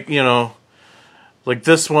thinking like, you know, like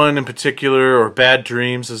this one in particular, or Bad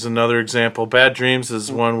Dreams is another example. Bad Dreams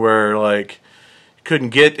is one where, like, you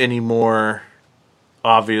couldn't get any more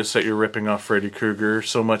obvious that you're ripping off Freddy Krueger,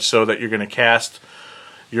 so much so that you're going to cast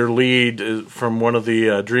your lead from one of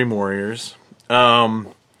the Dream Warriors.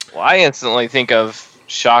 Well, I instantly think of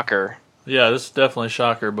Shocker. Yeah, this is definitely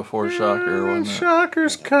Shocker before Shocker. Wasn't it?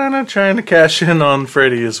 Shocker's kind of trying to cash in on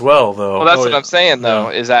Freddy as well, though. Well, that's what I'm saying, though,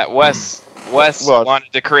 is that Wes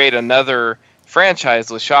wanted to create another franchise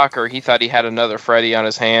with Shocker. He thought he had another Freddy on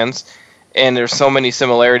his hands. And there's so many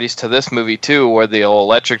similarities to this movie, too, where the old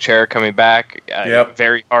electric chair coming back,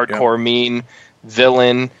 very hardcore, mean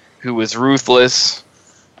villain who was ruthless.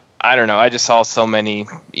 I don't know. I just saw so many,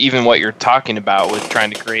 even what you're talking about with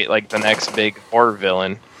trying to create like the next big horror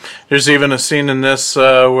villain. There's even a scene in this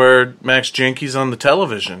where Max Jenke's on the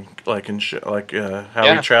television, like in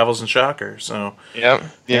how he travels in Shocker. So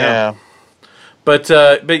yeah. But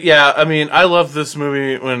yeah, I mean, I love this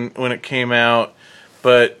movie when it came out.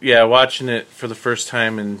 But yeah, watching it for the first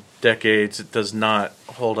time in decades, it does not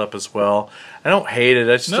hold up as well. I don't hate it.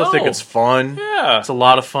 I still think it's fun. Yeah. It's a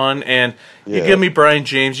lot of fun. And you give me Brian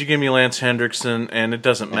James, you give me Lance Hendrickson, and it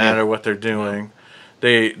doesn't matter what they're doing.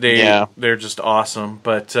 They're just awesome.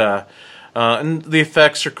 But and the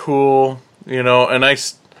effects are cool, you know. And I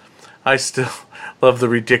still love the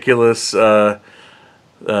ridiculous dinner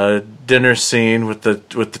scene with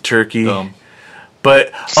the turkey.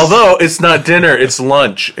 But although it's not dinner, it's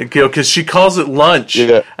lunch, because she calls it lunch,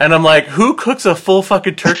 and I'm like, who cooks a full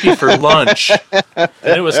fucking turkey for lunch? And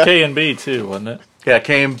it was K&B too, wasn't it? Yeah,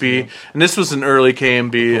 K&B, and this was an early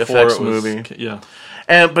K&B effects movie.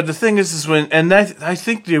 But the thing is I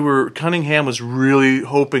think Cunningham was really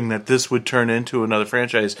hoping that this would turn into another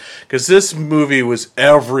franchise, because this movie was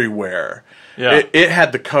everywhere. Yeah. It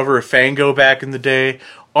had the cover of Fango back in the day.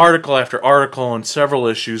 Article after article and several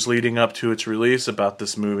issues leading up to its release about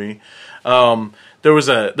this movie. There was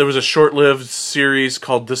a short-lived series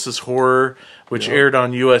called This Is Horror, which aired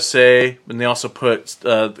on USA, and they also put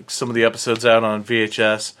some of the episodes out on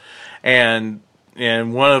VHS. And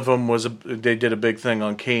one of them was they did a big thing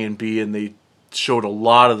on K&B, and they showed a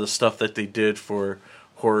lot of the stuff that they did for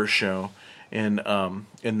Horror Show in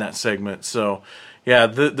that segment. So yeah,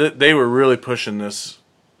 they were really pushing this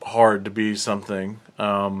hard to be something.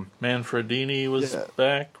 Manfredini was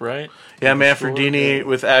back, right? Yeah, Manfredini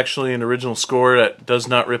with actually an original score that does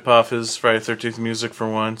not rip off his Friday the 13th music for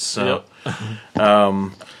once. So,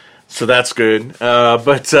 so that's good.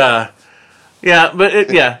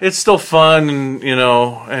 It's still fun, and you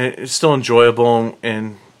know, it's still enjoyable,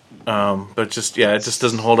 and but just it just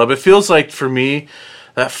doesn't hold up. It feels like for me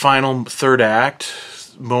that final third act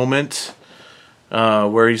moment.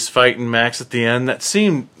 Where he's fighting Max at the end. That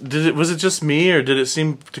seemed... Was it just me, or did it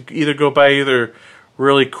seem to either go by either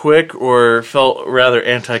really quick or felt rather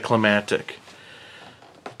anticlimactic?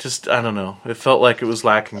 Just, I don't know. It felt like it was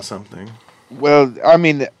lacking something. Well, I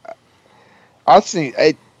mean, I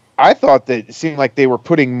thought that it seemed like they were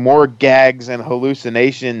putting more gags and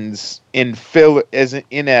hallucinations in filler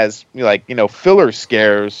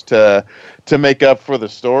scares to make up for the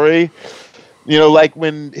story. You know, like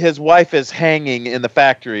when his wife is hanging in the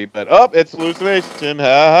factory, but it's hallucination. Ha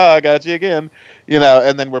ha, got you again. You know,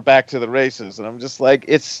 and then we're back to the races, and I'm just like,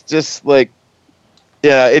 it's just like,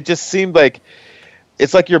 it just seemed like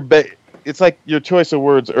it's like your choice of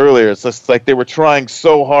words earlier. It's just like they were trying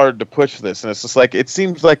so hard to push this, and it's just like it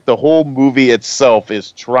seems like the whole movie itself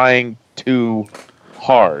is trying too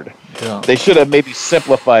hard. Yeah. They should have maybe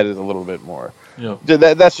simplified it a little bit more. Yeah.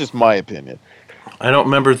 That's just my opinion. I don't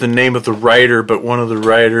remember the name of the writer, but one of the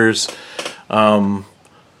writers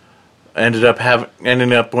ended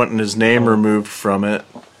up wanting his name removed from it.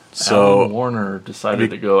 So Alan Warner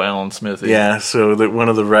decided to go Alan Smithy. Yeah, so that one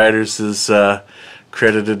of the writers is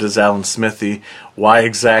credited as Alan Smithy. Why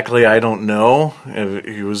exactly, I don't know. If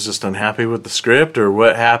he was just unhappy with the script or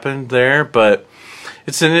what happened there, but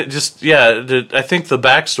it's in it. Just I think the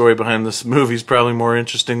backstory behind this movie is probably more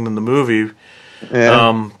interesting than the movie,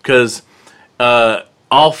 because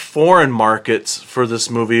all foreign markets for this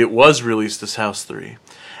movie, it was released as House 3.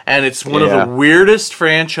 And it's one of the weirdest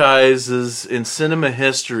franchises in cinema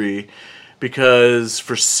history because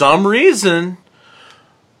for some reason,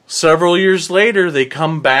 several years later, they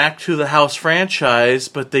come back to the House franchise,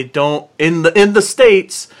 but they don't, in the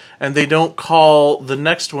States, and they don't call the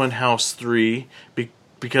next one House 3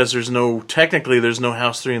 because there's no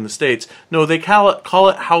House 3 in the States. No, they call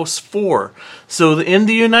it House 4. So in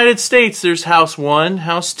the United States, there's House 1,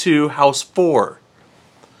 House 2, House 4.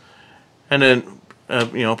 And then,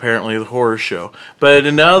 apparently the horror show. But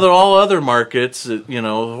in all other markets, the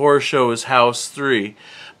horror show is House 3.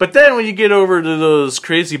 But then when you get over to those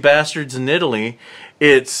crazy bastards in Italy,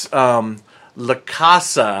 it's La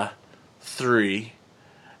Casa 3.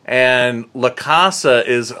 And La Casa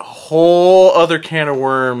is a whole other can of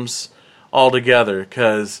worms altogether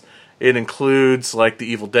because it includes like the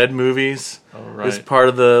Evil Dead movies. Oh, right. It's part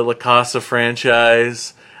of the La Casa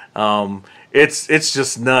franchise. It's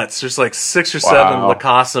just nuts. There's like 6 or 7 La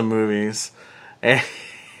Casa movies,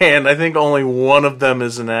 and I think only one of them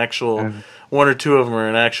is an actual. One or two of them are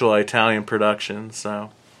an actual Italian production. So,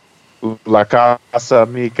 La Casa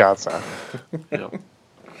Mi Casa. Yep.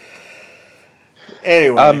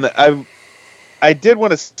 Anyway, I did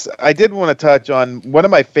want to touch on one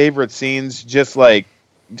of my favorite scenes. Just a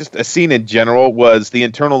scene in general was the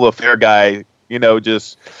internal affair guy.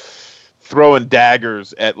 Just throwing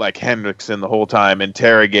daggers at like Hendrickson the whole time,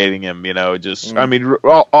 interrogating him. I mean,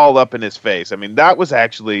 all up in his face. I mean, that was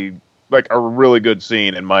actually like a really good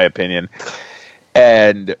scene in my opinion.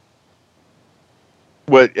 And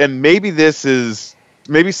maybe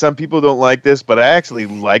some people don't like this, but I actually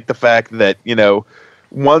like the fact that,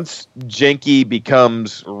 once Janky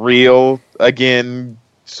becomes real again,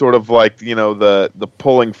 sort of like, the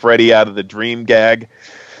pulling Freddy out of the dream gag.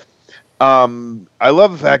 I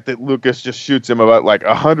love the fact that Lucas just shoots him about like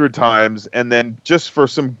 100 times, and then just for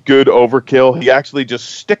some good overkill, he actually just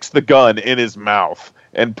sticks the gun in his mouth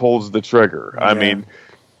and pulls the trigger. Yeah. I mean,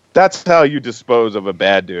 that's how you dispose of a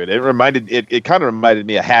bad dude. It kind of reminded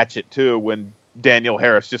me of Hatchet too, when Daniel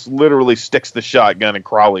Harris just literally sticks the shotgun in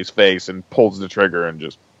Crawley's face and pulls the trigger and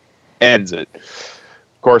just ends it.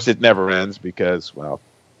 Of course, it never ends because, well,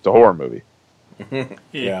 it's a horror movie.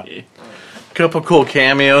 Yeah. Couple cool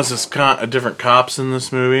cameos. There's different cops in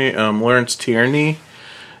this movie. Lawrence Tierney,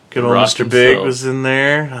 good old Mr. Big, was in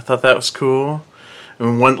there. I thought that was cool.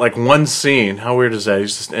 And one scene. How weird is that?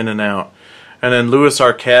 He's just in and out. And then Louis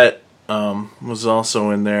Arquette was also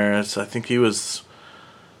in there. I think he was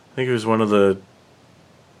one of the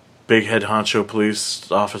big head honcho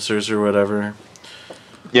police officers or whatever.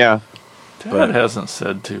 Yeah. Dad hasn't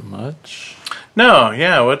said too much. No,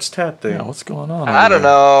 yeah, what's Tat thing? Yeah, what's going on? I don't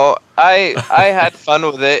know. I had fun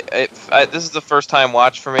with it. This is the first time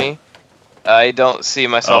watch for me. I don't see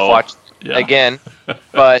myself watching again.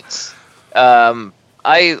 But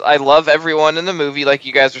I love everyone in the movie, like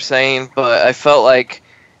you guys were saying, but I felt like,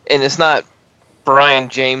 and it's not Brian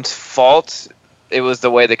James' fault, it was the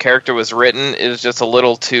way the character was written. It was just a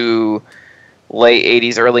little too late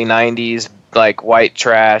 80s, early 90s, like white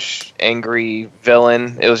trash, angry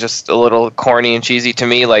villain. It was just a little corny and cheesy to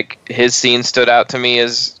me. Like, his scene stood out to me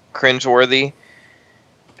as cringeworthy.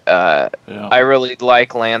 I really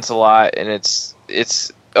like Lance a lot, and it's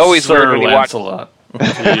always Sir weird when you watch Lancelot.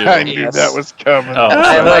 I knew that was coming.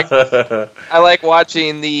 I like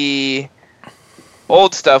watching the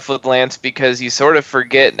old stuff with Lance because you sort of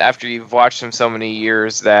forget after you've watched him so many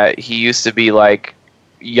years that he used to be like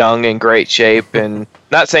young and great shape, and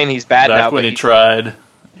not saying he's bad back now, when but he tried,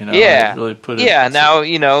 really put it. Yeah, now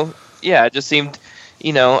it just seemed,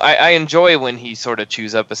 I enjoy when he sort of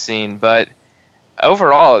chews up a scene, but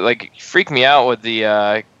overall, like, it freaked me out with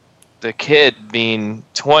the kid being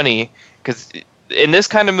 20, because in this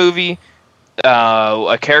kind of movie,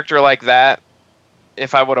 a character like that,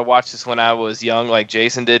 if I would have watched this when I was young, like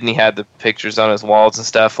Jason did, and he had the pictures on his walls and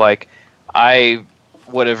stuff, like, I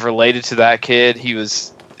would have related to that kid. He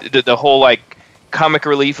was the whole like comic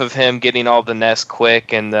relief of him getting all the nests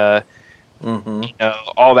quick and the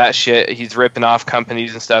all that shit. He's ripping off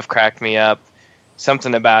companies and stuff. Cracked me up.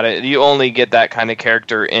 Something about it. You only get that kind of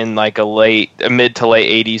character in like a mid to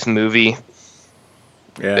late 80s movie.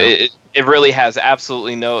 Yeah, it really has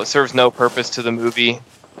absolutely serves no purpose to the movie,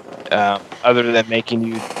 other than making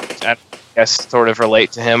you, I guess, sort of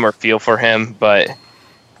relate to him or feel for him, but.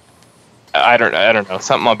 I don't know.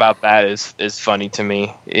 Something about that is funny to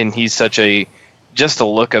me, and he's just the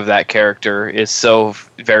look of that character is so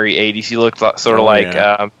very 80s. He looked sort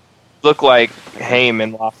of look like Haim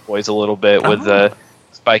in Lost Boys a little bit with the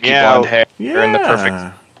spiky blonde hair and the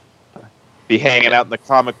perfect. be hanging out in the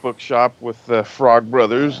comic book shop with the Frog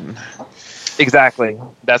Brothers. And Exactly.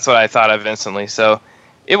 That's what I thought of instantly. So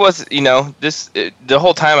it was, the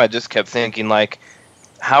whole time I just kept thinking, like,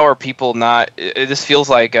 how are people not... This feels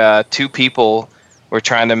like two people were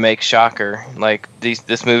trying to make Shocker. Like,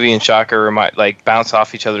 this movie and Shocker might bounce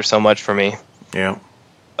off each other so much for me. Yeah.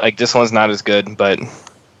 Like, this one's not as good, but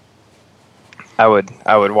I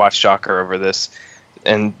would watch Shocker over this.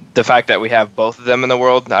 And the fact that we have both of them in the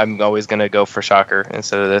world, I'm always going to go for Shocker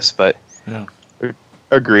instead of this, but... Yeah.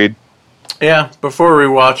 Agreed. Yeah, before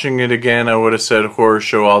rewatching it again, I would have said horror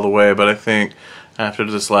show all the way, but I think after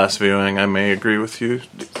this last viewing, I may agree with you.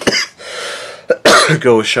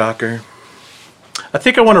 Go with Shocker. I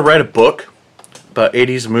think I want to write a book about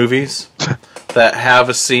 80s movies that have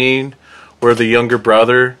a scene where the younger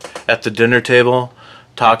brother at the dinner table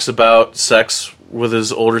talks about sex with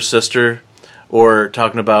his older sister or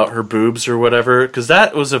talking about her boobs or whatever, because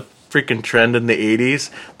that was a freaking trend in the 80s.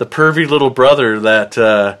 The pervy little brother that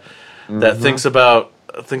that thinks about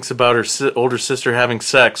her older sister having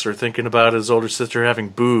sex or thinking about his older sister having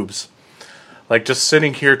boobs. Like, just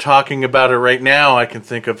sitting here talking about it right now, I can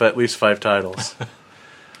think of at least 5 titles.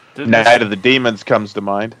 Night of the Demons comes to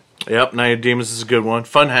mind. Yep, Night of Demons is a good one.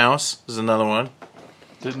 Funhouse is another one.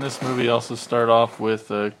 Didn't this movie also start off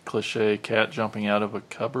with a cliche cat jumping out of a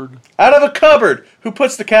cupboard? Out of a cupboard! Who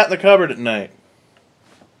puts the cat in the cupboard at night?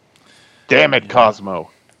 Damn it,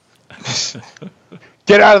 Cosmo.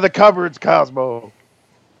 Get out of the cupboards, Cosmo.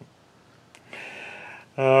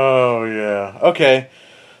 Oh, yeah. Okay.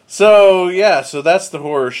 So that's the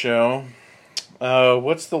horror show.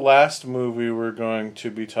 What's the last movie we're going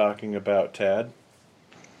to be talking about, Tad?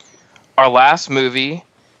 Our last movie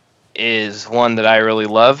is one that I really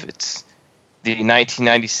love. It's the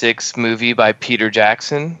 1996 movie by Peter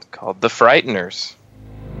Jackson called The Frighteners.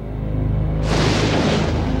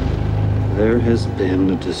 There has been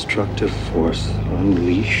a destructive force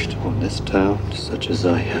unleashed on this town such as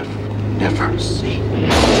I have never seen.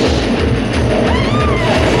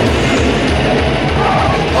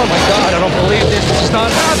 Oh my God, I don't believe this. It's not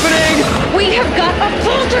happening! We have got a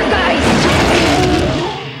poltergeist!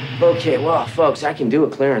 Okay, well, folks, I can do a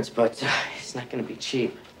clearance, but it's not going to be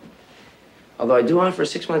cheap. Although I do offer a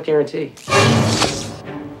 6-month guarantee.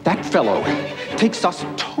 That fellow takes us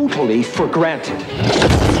totally for granted.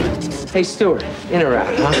 Hey, Stuart, in or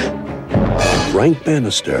out, huh? Frank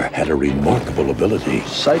Bannister had a remarkable ability.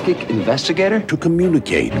 Psychic investigator? To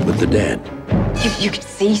communicate with the dead. You can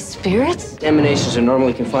see spirits? Emanations are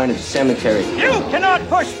normally confined to the cemetery. You cannot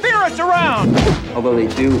push spirits around! Although they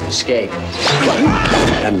do escape.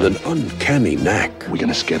 And an uncanny knack. We're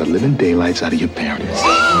gonna scare the living daylights out of your parents.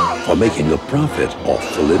 For making a profit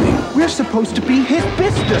off the living. We're supposed to be his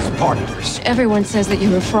business partners. Everyone says that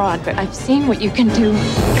you're a fraud, but I've seen what you can do.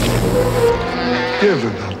 Give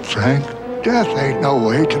it up, Frank. Death ain't no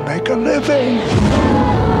way to make a living.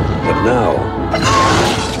 But now,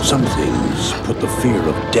 some things put the fear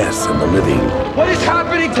of death in the living. What is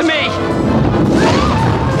happening to me?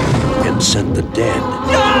 And sent the dead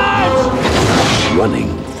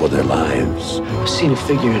running for their lives. I've seen a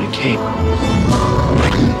figure in a cape.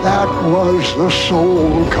 That was the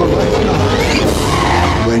Soul Collector.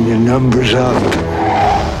 When your number's up,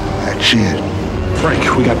 that's it.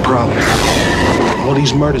 Frank, we got problems. All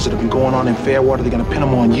these murders that have been going on in Fairwater, they're gonna pin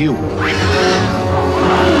them on you.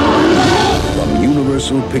 From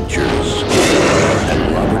Universal Pictures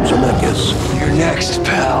and Robert Zemeckis. You're next,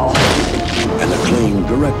 pal. And acclaimed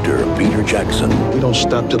director Peter Jackson. We don't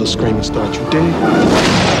stop till the screaming starts, you dig?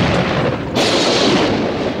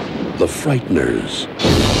 The Frighteners.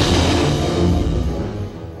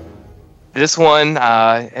 This one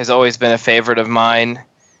has always been a favorite of mine.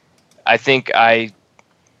 I think I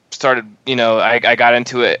started, I got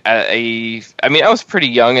into it at I was pretty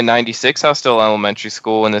young in 96. I was still in elementary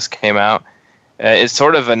school when this came out. It's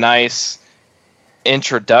sort of a nice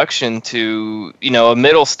introduction to, a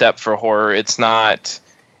middle step for horror. It's not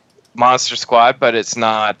Monster Squad, but it's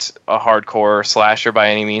not a hardcore slasher by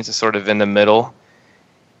any means. It's sort of in the middle.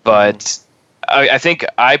 But I think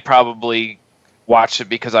I probably watched it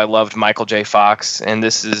because I loved Michael J. Fox, and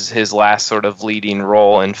this is his last sort of leading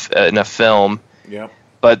role in a film. Yep.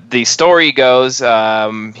 But the story goes,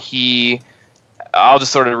 I'll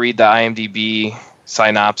just sort of read the IMDb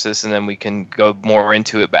synopsis, and then we can go more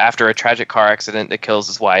into it. But after a tragic car accident that kills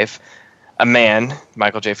his wife, a man,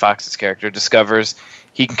 Michael J. Fox's character, discovers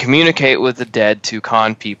he can communicate with the dead to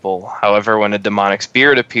con people. However, when a demonic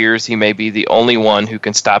spirit appears, he may be the only one who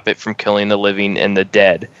can stop it from killing the living and the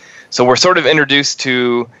dead. So we're sort of introduced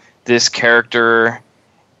to this character.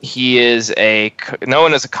 He is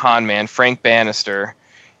known as a con man, Frank Bannister.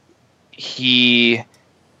 him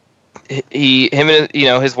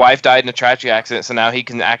and his wife died in a tragic accident, so now he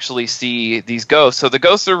can actually see these ghosts. So the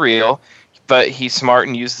ghosts are real, but he's smart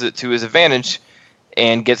and uses it to his advantage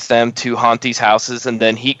and gets them to haunt these houses, and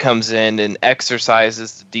then he comes in and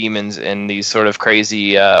exorcises the demons in these sort of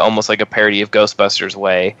crazy, almost like a parody of Ghostbusters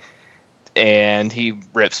way, and he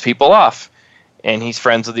rips people off. And he's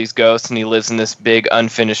friends with these ghosts, and he lives in this big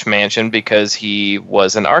unfinished mansion because he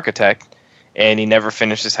was an architect, and he never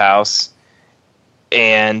finished his house.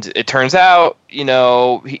 And it turns out,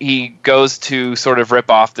 he goes to sort of rip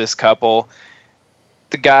off this couple.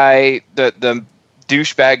 The guy, the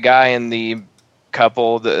douchebag guy in the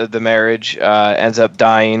couple, the marriage, ends up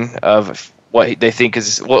dying of what they think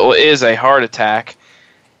is a heart attack.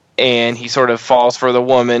 And he sort of falls for the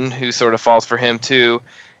woman, who sort of falls for him too.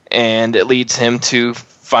 And it leads him to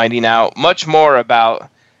finding out much more about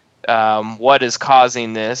what is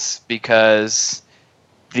causing this, because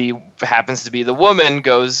happens to be the woman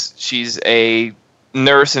she's a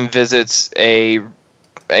nurse and visits a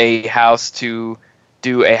house to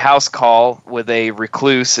do a house call with a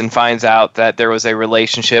recluse, and finds out that there was a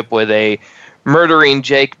relationship with a murdering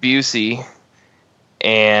Jake Busey,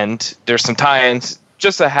 and there's some tie-ins.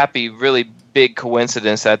 Just a happy, really big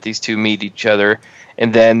coincidence that these two meet each other.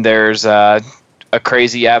 And then there's a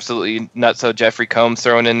crazy, absolutely nutso Jeffrey Combs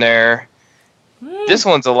thrown in there. This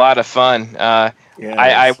one's a lot of fun.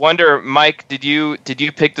 I wonder, Mike, did you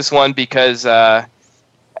pick this one because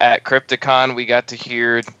at Crypticon we got to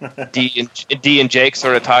hear D and Jake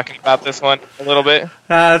sort of talking about this one a little bit?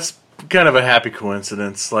 It's kind of a happy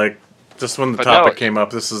coincidence. Like, just when the topic came up,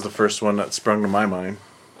 this is the first one that sprung to my mind.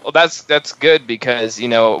 Well, that's good, because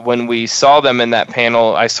when we saw them in that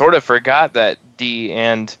panel, I sort of forgot that D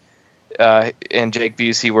and Jake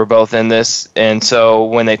Busey were both in this, and so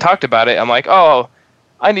when they talked about it, I'm like, oh,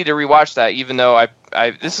 I need to rewatch that. Even though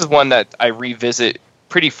this is one that I revisit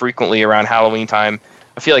pretty frequently around Halloween time.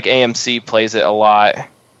 I feel like AMC plays it a lot.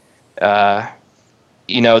 I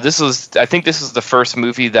think this was the first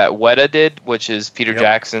movie that Weta did, which is Peter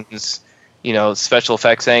Jackson's special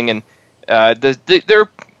effects thing, and they're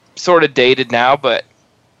sort of dated now, but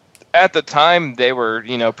at the time they were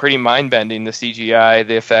pretty mind-bending, the CGI,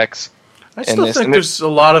 the effects. I still think there's a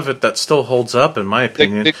lot of it that still holds up, in my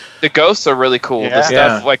opinion. The ghosts are really cool. The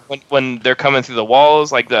stuff like when they're coming through the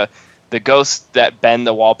walls, like the ghosts that bend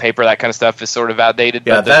the wallpaper, that kind of stuff is sort of outdated.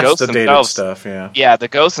 Yeah, but the that's ghosts the dated themselves, stuff. Yeah. Yeah, the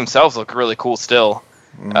ghosts themselves look really cool still.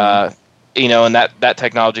 And that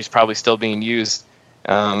technology is probably still being used.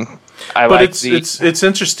 It's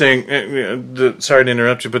interesting. Sorry to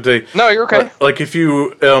interrupt you, but no, you're okay. Like if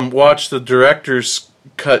you watch the director's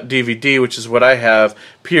cut DVD, which is what I have,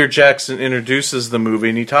 Peter Jackson introduces the movie,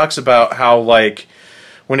 and he talks about how, like,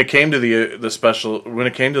 when it came to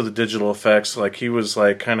the digital effects, like, he was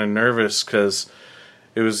like kind of nervous because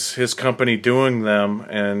it was his company doing them,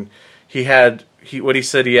 and he had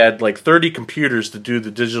like 30 computers to do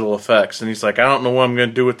the digital effects, and he's like, I don't know what I'm going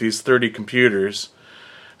to do with these 30 computers.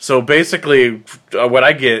 So basically, what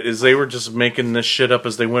I get is they were just making this shit up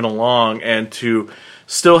as they went along, and to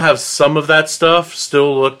still have some of that stuff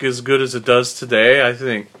still look as good as it does today, I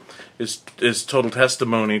think is total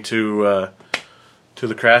testimony to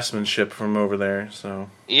the craftsmanship from over there. So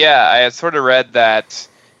yeah, I had sort of read that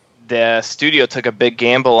the studio took a big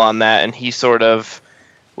gamble on that, and he sort of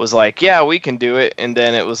was like, yeah, we can do it, and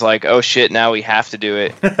then it was like, oh shit, now we have to do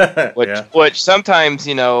it. Which sometimes,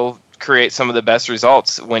 create some of the best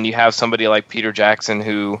results when you have somebody like Peter Jackson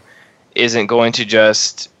who isn't going to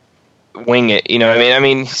just wing it. You know what I mean? I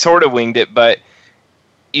mean, he sort of winged it, but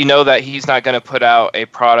that he's not going to put out a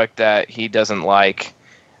product that he doesn't like.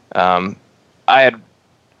 It's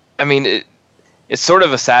sort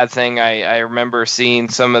of a sad thing. I remember seeing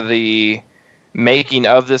some of the making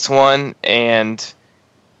of this one, and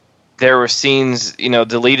there were scenes,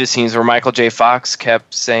 deleted scenes where Michael J. Fox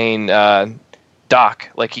kept saying Doc,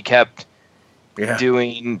 like he kept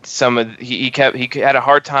doing some of he had a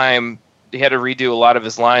hard time. He had to redo a lot of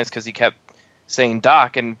his lines because he kept saying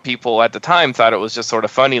Doc, and people at the time thought it was just sort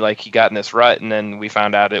of funny, like he got in this rut, and then we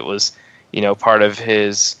found out it was part of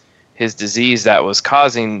his disease that was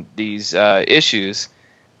causing these issues,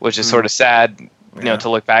 which is sort of sad, to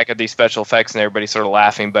look back at these special effects and everybody sort of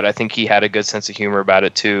laughing, but I think he had a good sense of humor about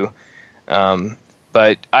it too.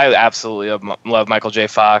 But I absolutely love Michael J.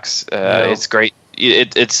 Fox. It's great.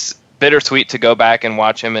 It's bittersweet to go back and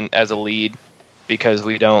watch him as a lead, because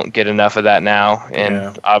we don't get enough of that now,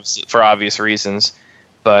 and obviously for obvious reasons.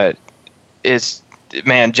 But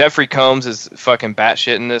Jeffrey Combs is fucking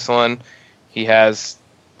batshit in this one. He has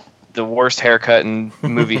the worst haircut in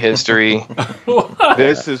movie history.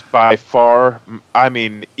 This is by far, I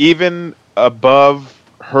mean, even above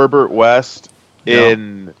Herbert West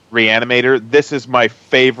in Reanimator, this is my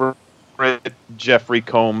favorite Jeffrey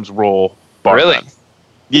Combs role. Really?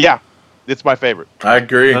 Yeah, it's my favorite. I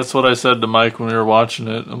agree. That's what I said to Mike when we were watching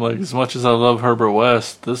it. I'm like, as much as I love Herbert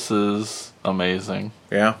West, this is amazing.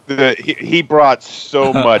 Yeah. He brought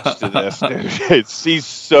so much to this, dude. He's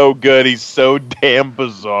so good. He's so damn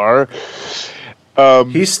bizarre.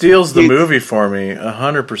 He steals the movie for me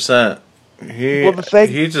 100%.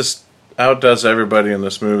 He just outdoes everybody in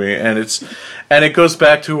this movie, and it goes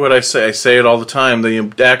back to what I say. I say it all the time.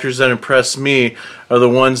 The actors that impress me are the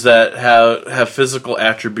ones that have physical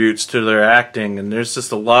attributes to their acting, and there's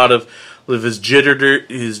just a lot of his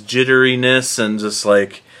jitteriness and just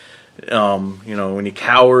like when he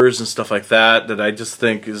cowers and stuff like that I just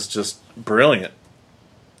think is just brilliant.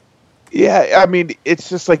 Yeah, I mean, it's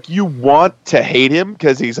just like you want to hate him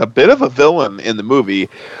because he's a bit of a villain in the movie,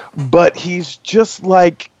 but he's just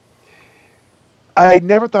like, I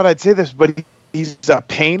never thought I'd say this, but he's a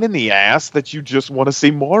pain in the ass that you just want to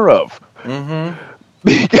see more of. Mm-hmm.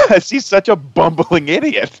 Because he's such a bumbling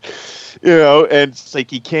idiot, and it's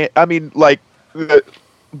like he can't, I mean, like,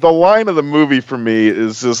 the line of the movie for me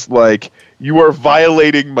is just like, you are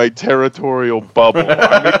violating my territorial bubble.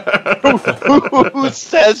 I mean, who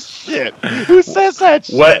says shit? Who says that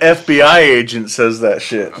shit? What FBI agent says that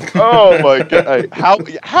shit? Oh my god!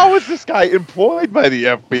 How is this guy employed by the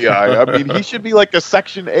FBI? I mean, he should be like a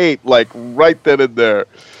Section 8, like right then and there.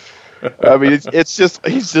 I mean, it's just,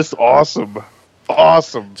 he's just awesome.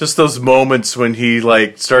 Awesome. Just those moments when he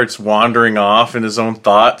like starts wandering off in his own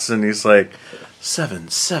thoughts, and he's like,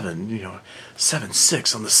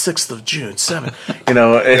 7-6 on the 6th of June, 7.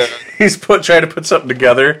 He's trying to put something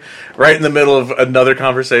together right in the middle of another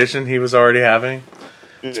conversation he was already having.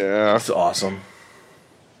 Yeah, it's awesome.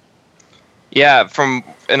 Yeah,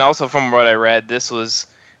 also from what I read, this was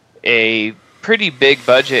a pretty big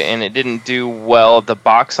budget, and it didn't do well at the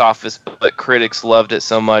box office, but critics loved it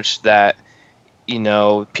so much that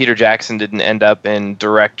Peter Jackson didn't end up in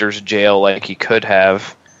director's jail like he could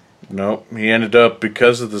have. Nope, he ended up,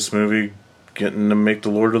 because of this movie, getting to make the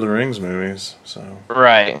Lord of the Rings movies. So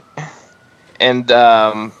right, and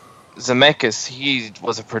Zemeckis, he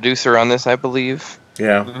was a producer on this, I believe.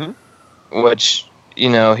 Yeah, which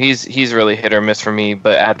he's really hit or miss for me,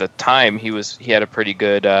 but at the time he had a pretty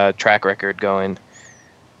good track record going.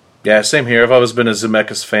 Yeah, same here. I've always been a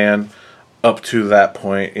Zemeckis fan up to that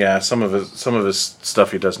point. Yeah, some of his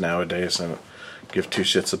stuff he does nowadays I don't give two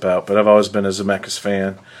shits about, but I've always been a Zemeckis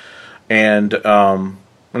fan. And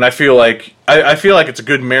I feel like it's a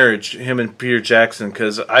good marriage, him and Peter Jackson,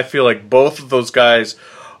 because I feel like both of those guys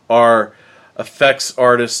are effects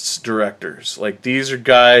artists, directors. Like, these are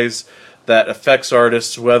guys that effects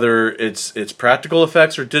artists, whether it's practical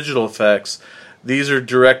effects or digital effects, these are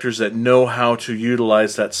directors that know how to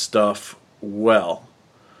utilize that stuff well.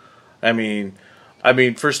 I mean,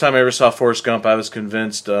 first time I ever saw Forrest Gump, I was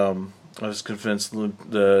convinced. What's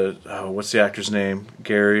the actor's name?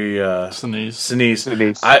 Gary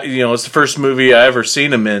Sinise. It's the first movie I ever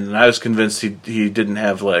seen him in, and I was convinced he didn't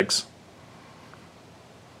have legs.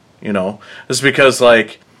 It's because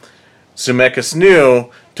like Zemeckis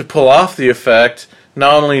knew to pull off the effect.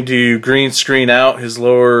 Not only do you green screen out his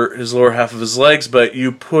lower half of his legs, but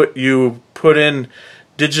you put in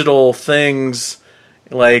digital things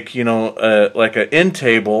like like an end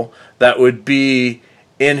table that would be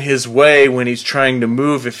in his way when he's trying to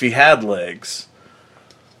move if he had legs.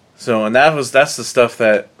 So, and that's the stuff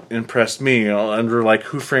that impressed me. Under like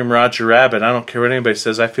Who Framed Roger Rabbit, I don't care what anybody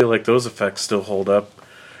says, I feel like those effects still hold up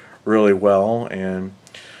really well, and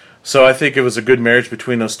so I think it was a good marriage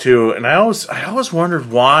between those two. And I always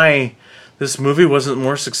wondered why this movie wasn't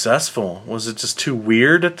more successful. Was it just too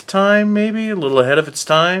weird at the time, maybe? A little ahead of its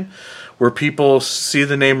time? Where people see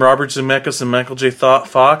the name Robert Zemeckis and Michael J.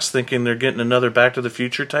 Fox thinking they're getting another Back to the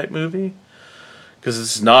Future type movie? Because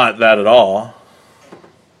it's not that at all.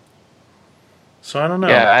 So I don't know.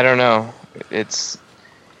 Yeah, I don't know. It's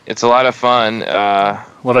a lot of fun.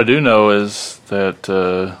 What I do know is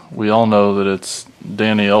that we all know that it's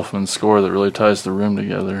Danny Elfman's score that really ties the room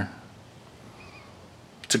together.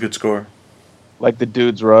 It's a good score. Like the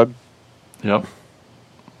dude's rug? Yep.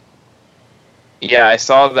 Yeah, I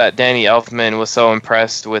saw that Danny Elfman was so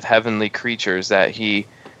impressed with Heavenly Creatures that he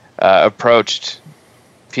approached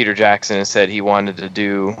Peter Jackson and said he wanted to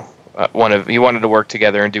do he wanted to work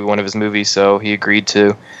together and do one of his movies, so he agreed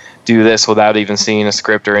to do this without even seeing a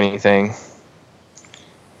script or anything.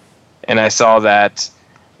 And I saw that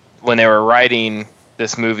when they were writing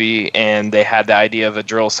this movie and they had the idea of a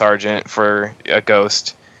drill sergeant for a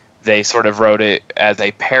ghost, they sort of wrote it as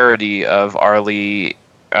a parody of Arlie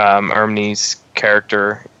Ermey's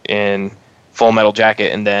character in Full Metal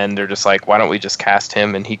Jacket, and then they're just like, why don't we just cast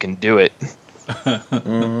him and he can do it?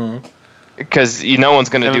 Because no one's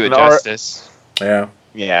going to do it justice.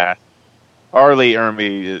 Yeah. Arlie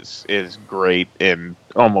Ermey is great in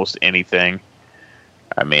almost anything.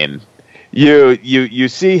 I mean, you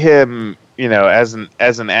see him, as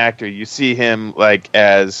an actor, you see him like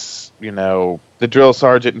as, the drill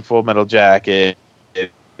sergeant in Full Metal Jacket,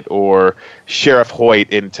 or Sheriff Hoyt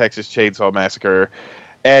in Texas Chainsaw Massacre,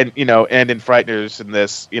 and and in Frighteners in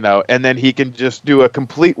this, and then he can just do a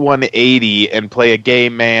complete 180 and play a gay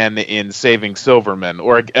man in Saving Silverman,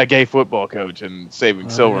 or a gay football coach in Saving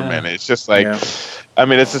Silverman. Yeah. It's just like, I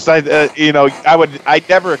mean, it's just like, I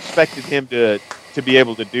never expected him to be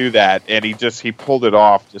able to do that, and he pulled it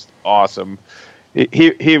off just awesome.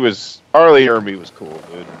 He was, Arlie Ermey was cool,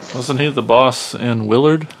 dude. Wasn't he the boss in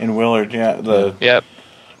Willard? In Willard, yeah. Yep.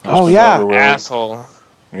 Oh yeah, asshole.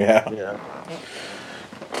 Yeah.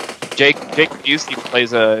 Jake Busey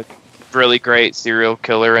plays a really great serial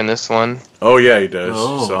killer in this one. Oh yeah, he does.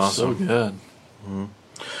 Oh, He's awesome. So good. Mm-hmm.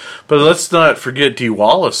 But let's not forget Dee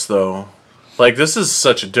Wallace, though. Like, this is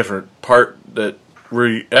such a different part that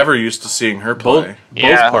we're ever used to seeing her play.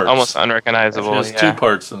 Both parts. Almost unrecognizable. She has two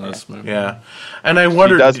parts in this movie. Yeah. And I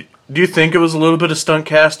wondered, do you think it was a little bit of stunt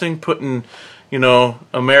casting, putting,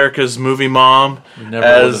 America's movie mom Never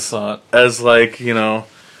would have thought. as like,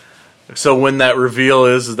 so when that reveal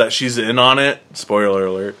is that she's in on it, spoiler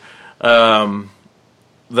alert,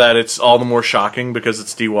 that it's all the more shocking because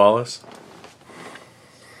it's Dee Wallace?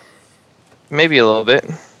 Maybe a little bit.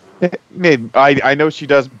 I know she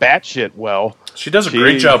does batshit well. She does a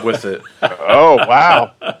great job with it. Oh,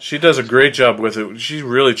 wow. She does a great job with it. She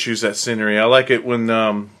really chews that scenery. I like it when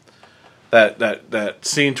that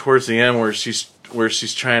scene towards the end where she's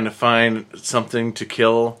trying to find something to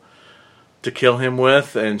kill him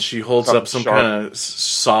with, and she holds up some kind of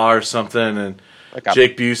saw or something, and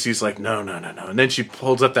Jake Busey's like, no, and then she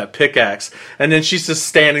holds up that pickaxe, and then she's just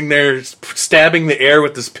standing there stabbing the air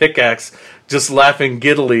with this pickaxe, just laughing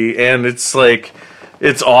giddily, and it's like,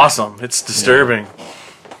 it's awesome. It's disturbing.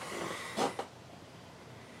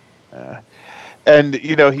 And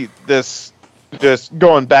just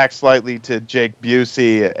going back slightly to Jake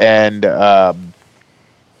Busey, and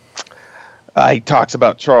he talks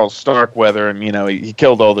about Charles Starkweather, and he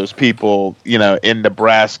killed all those people, in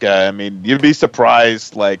Nebraska. I mean, you'd be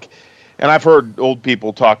surprised, like, and I've heard old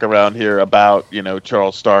people talk around here about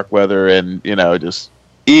Charles Starkweather, and just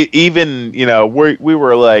even we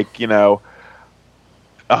were like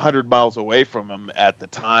 100 miles away from him at the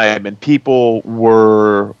time, and people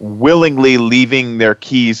were willingly leaving their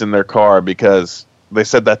keys in their car because they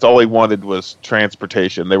said that's all he wanted was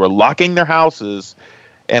transportation. They were locking their houses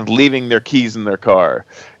and leaving their keys in their car,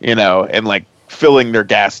 and like filling their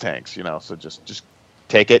gas tanks, so just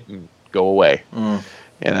take it and go away.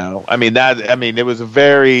 I mean, it was a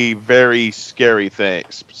very, very scary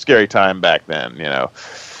time back then,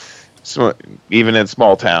 so I in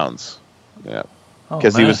small towns. Yeah.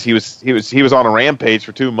 Because he was on a rampage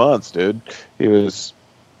for 2 months, dude. He was,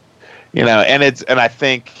 and I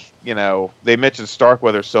think they mentioned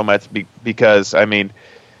Starkweather so much because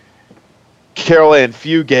Carol Ann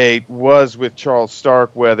Fugate was with Charles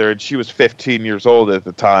Starkweather, and she was 15 years old at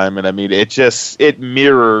the time, and it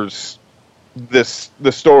mirrors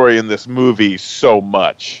the story in this movie so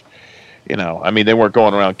much. They weren't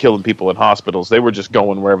going around killing people in hospitals; they were just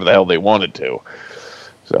going wherever the hell they wanted to.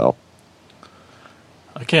 So.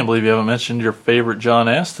 I can't believe you haven't mentioned your favorite John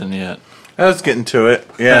Astin yet. I was getting to it.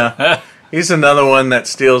 Yeah. He's another one that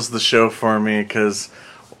steals the show for me because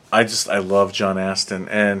I love John Astin,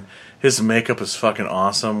 and his makeup is fucking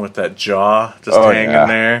awesome with that jaw just hanging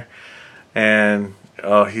there. And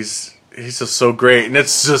he's just so great. And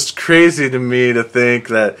it's just crazy to me to think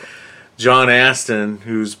that John Astin,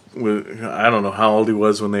 I don't know how old he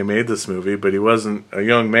was when they made this movie, but he wasn't a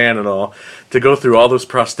young man at all, to go through all those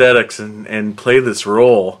prosthetics and play this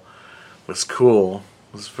role was cool.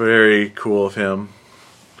 It was very cool of him.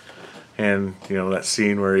 And, that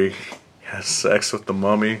scene where he has sex with the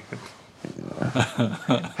mummy.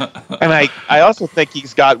 And I also think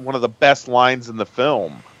he's got one of the best lines in the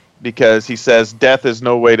film, because he says, "Death is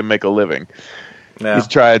no way to make a living." Yeah. He's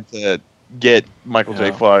tried to get Michael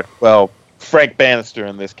J. Clarke, Frank Bannister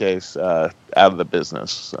in this case, out of the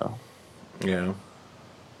business. So, yeah,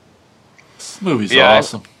 this movie's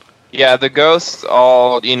awesome. Yeah, the ghosts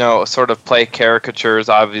all sort of play caricatures,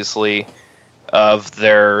 obviously, of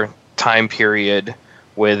their time period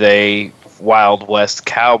with a Wild West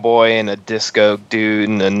cowboy and a disco dude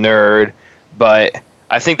and a nerd, but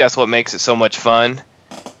I think that's what makes it so much fun.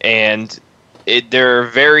 And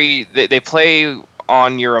they play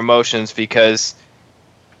on your emotions because,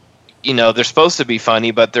 you know, they're supposed to be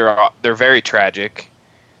funny, but they're very tragic.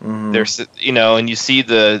 Mm-hmm. There's, you know, and you see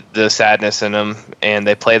the sadness in them, and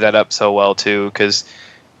they play that up so well too, because,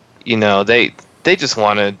 you know, they just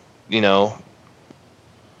want to, you know,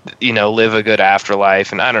 live a good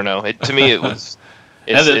afterlife, and I don't know. To me, it was.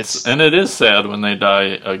 And it is sad when they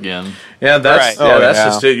die again. Yeah, that's Right. that's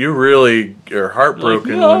just it. You really are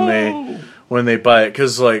heartbroken when they bite,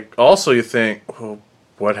 because like also you think, well,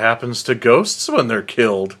 what happens to ghosts when they're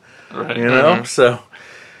killed? Right. You know, Mm-hmm. so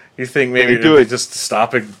you think maybe They do they it- just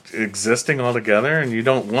stop existing altogether, and you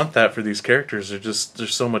don't want that for these characters.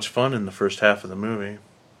 There's so much fun in the first half of the movie.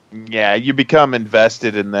 Yeah, you become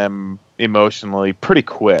invested in them emotionally pretty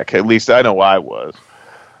quick. At least I know I was.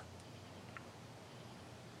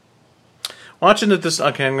 Watching it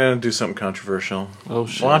okay, I'm going to do something controversial. Oh,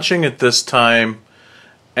 shit. Watching it this time,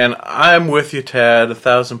 and I'm with you, Tad,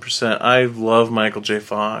 1,000%. I love Michael J.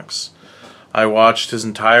 Fox. I watched his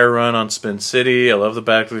entire run on Spin City. I love the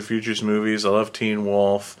Back to the Futures movies. I love Teen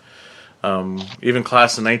Wolf. Even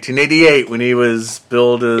Class of 1988 when he was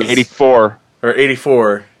billed as... 84. Or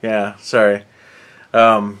 84, yeah, sorry.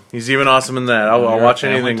 He's even awesome in that. I'll You're watch a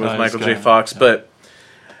anything with Family Ties Michael J. guy. Fox, but...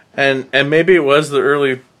 And maybe it was the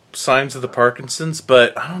early signs of the Parkinson's,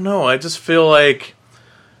 but I don't know. I just feel like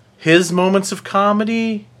his moments of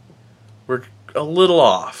comedy were a little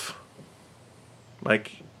off.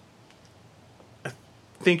 Like, I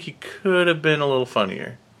think he could have been a little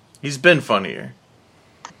funnier. He's been funnier.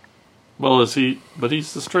 Well, but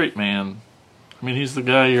he's the straight man. I mean, he's the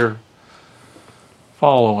guy you're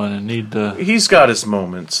following and need to... He's got his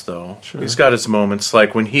moments, though. Sure. He's got his moments,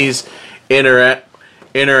 like when he's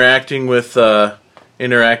interacting with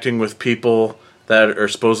people that are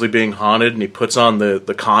supposedly being haunted, and he puts on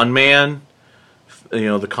the con man,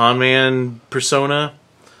 the con man persona,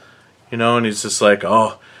 and he's just like,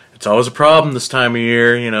 oh, it's always a problem this time of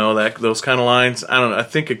year, those kind of lines. I don't know. I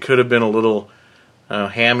think it could have been a little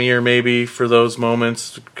hammier maybe for those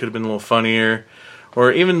moments. It could have been a little funnier,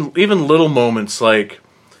 or even little moments like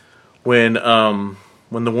when the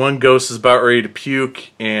one ghost is about ready to puke,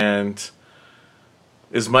 and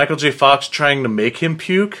is Michael J. Fox trying to make him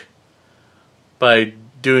puke by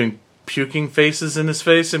doing puking faces in his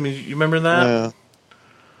face? I mean, you remember that? Yeah.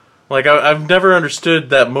 Like, I've never understood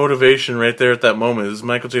that motivation right there at that moment. Is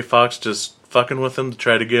Michael J. Fox just fucking with him to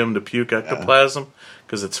try to get him to puke ectoplasm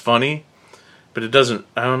because it's funny? But it doesn't,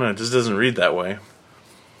 I don't know, it just doesn't read that way.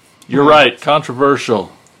 You're right.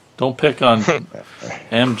 Controversial. Don't pick on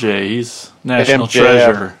MJ. He's national MJF.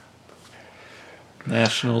 treasure.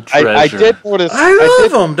 National treasure. I did notice. I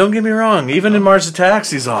love him, don't get me wrong. Even in Mars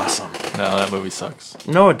Attacks, he's awesome. No, that movie sucks.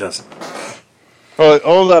 No, it doesn't. Oh,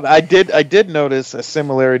 hold up! I did notice a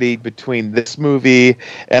similarity between this movie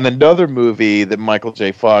and another movie that Michael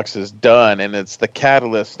J. Fox has done, and it's the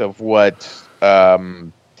catalyst of what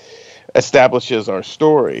establishes our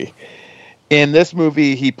story. In this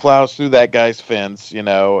movie, he plows through that guy's fence,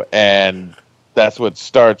 and that's what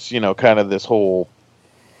starts, kind of this whole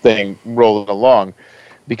thing rolling along,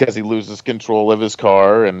 because he loses control of his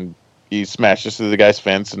car and he smashes through the guy's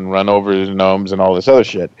fence and run over his gnomes and all this other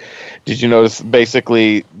shit. Did you notice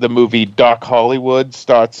basically the movie Doc Hollywood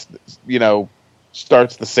starts the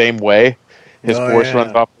same way? His Porsche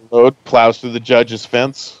runs off the road, plows through the judge's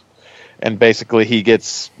fence, and basically he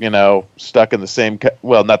gets, stuck in the same,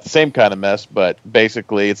 not the same kind of mess, but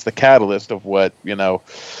basically it's the catalyst of what,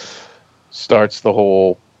 starts the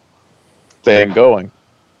whole thing going.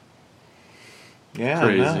 Yeah,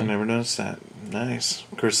 Crazy. no, I never noticed that. Nice.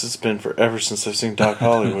 Of course, it's been forever since I've seen Doc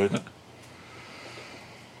Hollywood.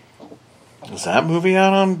 Is that movie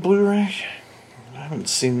out on Blu-ray? I haven't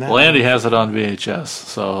seen that. Well, Andy has it on VHS,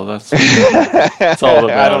 so that's all that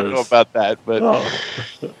matters. I don't know about that, but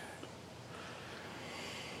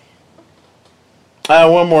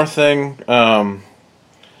one more thing.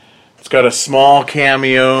 It's got a small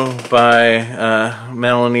cameo by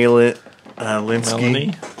Melanie Linsky.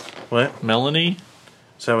 Melanie? What? Melanie?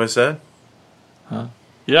 Is that what I said? Huh?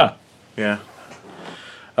 Yeah. Yeah.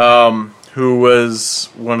 Who was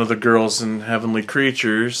one of the girls in Heavenly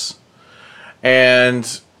Creatures.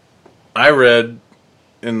 And I read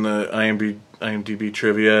in the IMDb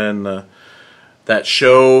trivia and that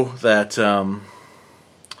show that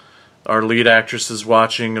our lead actress is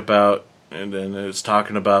watching about, and it's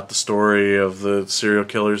talking about the story of the serial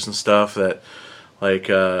killers and stuff, that like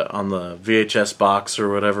on the VHS box or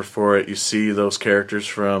whatever for it, you see those characters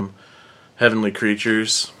from Heavenly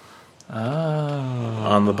Creatures.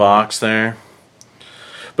 on the box there.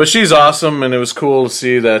 But she's awesome, and it was cool to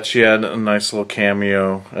see that she had a nice little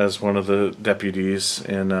cameo as one of the deputies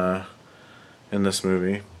in this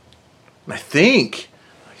movie. And I think,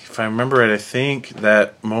 if I remember right, I think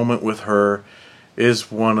that moment with her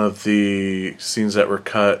is one of the scenes that were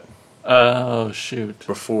cut. Oh, shoot.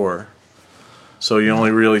 Before. So you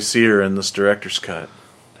only really see her in this director's cut.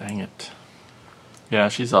 Dang it. Yeah,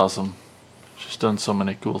 she's awesome. She's done so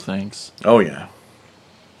many cool things. Oh, yeah.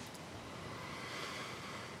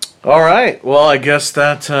 All right. Well, I guess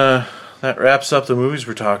that wraps up the movies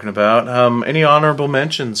we're talking about. Any honorable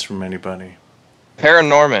mentions from anybody?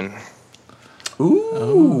 Paranorman.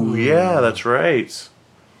 Ooh, yeah, that's right.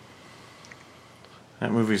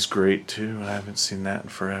 That movie's great, too. I haven't seen that in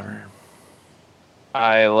forever.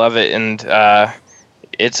 I love it, and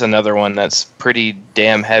it's another one that's pretty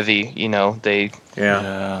damn heavy. You know, they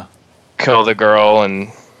kill the girl, and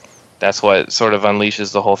that's what sort of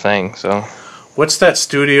unleashes the whole thing. So, what's that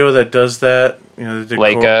studio that does that? You know,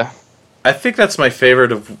 Leica. I think that's my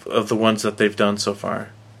favorite of the ones that they've done so far.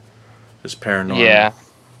 Is Paranormal. Yeah.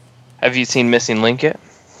 Have you seen Missing Link yet?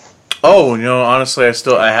 Oh, you know, honestly,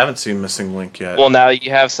 I haven't seen Missing Link yet. Well, now you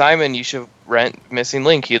have Simon. You should rent Missing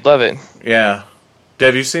Link. You'd love it. Yeah.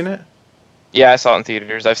 Have you seen it? Yeah, I saw it in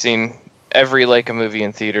theaters. I've seen every Leica movie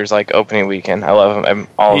in theaters, like opening weekend. I love them.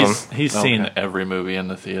 All of them. He's seen every movie in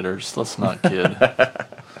the theaters. Let's not kid.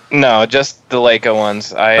 No, just the Leica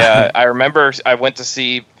ones. I remember I went to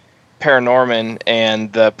see Paranorman,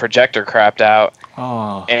 and the projector crapped out.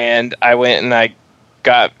 Oh. And I went and I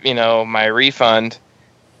got, my refund,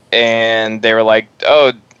 and they were like,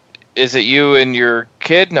 "Oh, is it you and your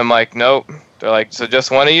kid?" And I'm like, "Nope." They're like, "So just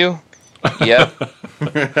one of you?" Yep.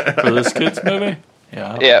 For this kid's movie?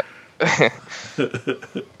 Yeah. Yep.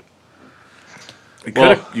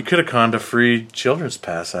 You could have conned a free children's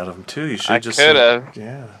pass out of them too. You should just. I could have.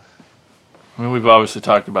 Yeah. I mean, we've obviously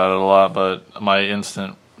talked about it a lot, but my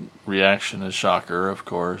instant reaction is shocker, of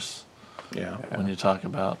course. Yeah. When you talk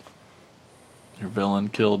about your villain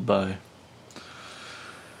killed by.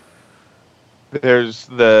 There's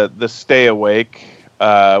the Stay Awake,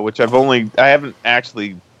 which I haven't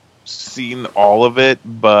actually seen all of it,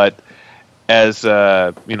 but as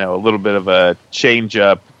a little bit of a change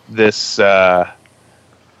up, this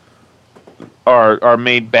our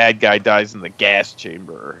main bad guy dies in the gas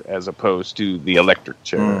chamber as opposed to the electric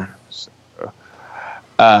chair. So,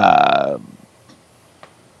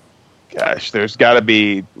 gosh, there's got to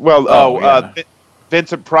be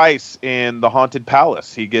Vincent Price in The Haunted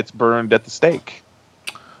Palace. He gets burned at the stake.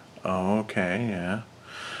 Oh, okay, yeah.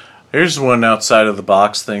 Here's one outside of the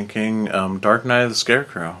box thinking, Dark Knight of the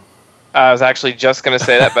Scarecrow. I was actually just going to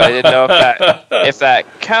say that, but I didn't know if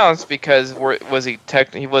that counts, because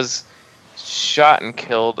he was shot and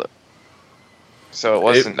killed, so it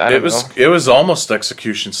wasn't. It was almost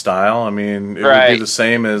execution style. I mean, it would be the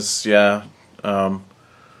same as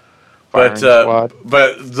but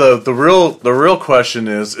the real question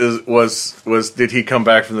was did he come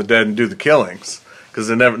back from the dead and do the killings? Because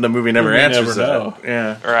the movie never answers that.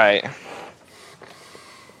 Yeah, right.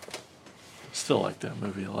 Still like that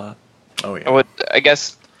movie a lot. Oh yeah. I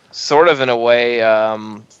guess sort of in a way,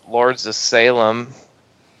 Lords of Salem.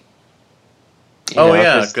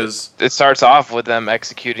 Because it starts off with them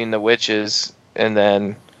executing the witches, and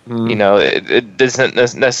then it isn't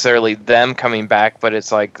necessarily them coming back, but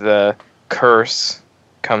it's like the curse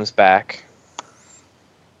comes back.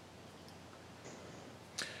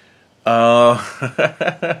 Now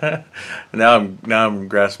I'm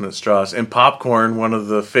grasping at straws. In Popcorn, one of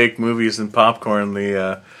the fake movies in Popcorn,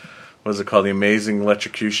 the what's it called, The Amazing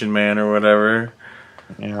Electrocution Man or whatever.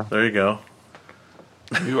 Yeah, there you go.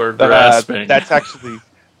 You are grasping.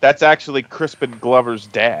 That's actually Crispin Glover's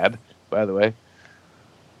dad, by the way.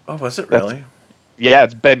 Oh, was it really? Yeah,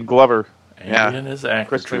 it's Ben Glover. Alien is actor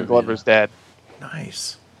Crispin trivia. Glover's dad.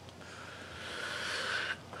 Nice.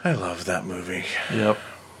 I love that movie. Yep.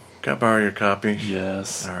 Can I borrow your copy?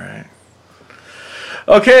 Yes. All right.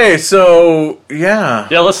 Okay, so, yeah.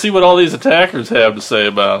 Yeah, let's see what all these attackers have to say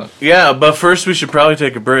about it. Yeah, but first we should probably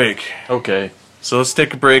take a break. Okay. So let's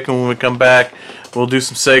take a break, and when we come back, we'll do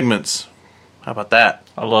some segments. How about that?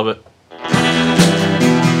 I love it.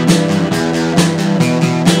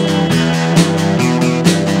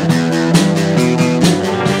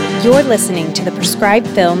 You're listening to the Prescribed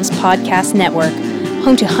Films Podcast Network,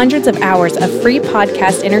 home to hundreds of hours of free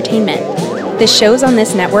podcast entertainment. The shows on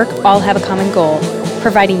this network all have a common goal: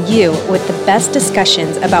 providing you with the best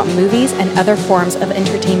discussions about movies and other forms of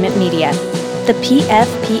entertainment media. The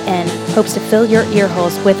PFPN hopes to fill your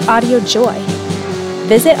earholes with audio joy.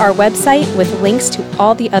 Visit our website with links to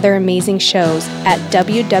all the other amazing shows at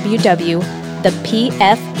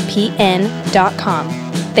www.thepffpn.com.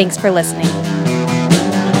 Thanks for listening.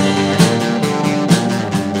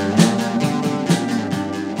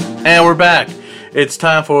 And we're back. It's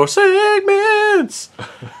time for segments.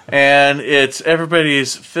 And it's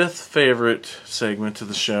everybody's fifth favorite segment of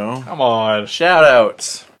the show. Come on. Shout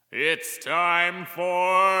outs. It's time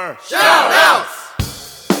for shout outs.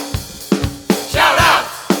 Shout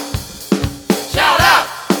outs. Shout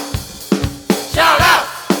outs. Shout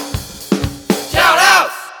outs. Shout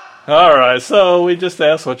outs. All right, so we just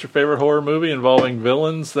asked what's your favorite horror movie involving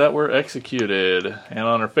villains that were executed. And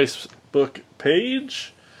on our Facebook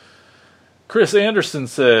page, Chris Anderson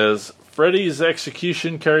says, Freddy's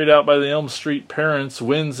execution carried out by the Elm Street parents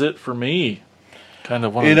wins it for me. Kind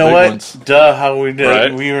of one of the big ones. Duh, how we did.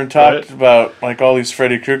 Right? We were talking about like all these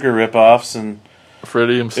Freddy Krueger ripoffs, and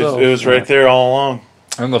Freddy himself. It was right there all along.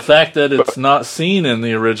 And the fact that it's not seen in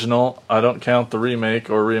the original, I don't count the remake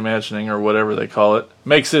or reimagining or whatever they call it,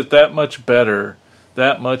 makes it that much better,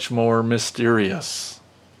 that much more mysterious.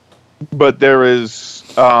 But there is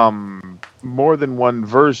more than one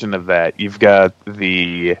version of that. You've got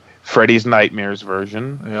the Freddy's Nightmares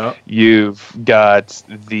version. Yeah. You've got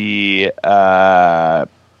the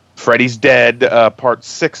Freddy's Dead Part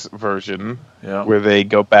 6 version, where they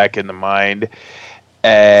go back in the mind.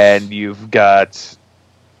 And you've got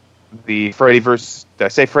the Freddy versus... Did I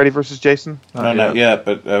say Freddy versus Jason? No, not yet,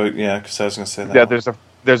 but yeah, because I was going to say that. Yeah,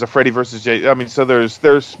 there's a Freddy versus Jason. I mean, so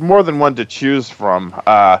there's more than one to choose from.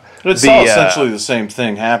 It's all essentially the same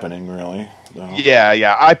thing happening, really. So.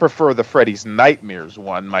 Yeah. I prefer the Freddy's Nightmares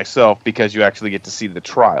one myself because you actually get to see the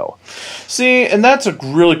trial. See, and that's a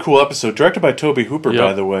really cool episode, directed by Tobe Hooper,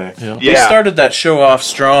 by the way. Yep. They started that show off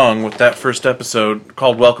strong with that first episode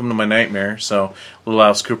called "Welcome to My Nightmare," so a little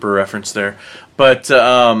Alice Cooper reference there. But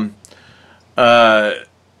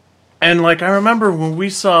and like I remember when we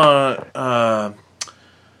saw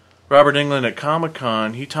Robert Englund at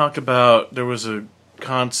Comic-Con, he talked about there was a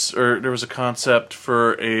concept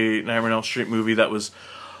for a Nightmare on Elm Street movie that was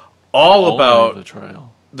all about the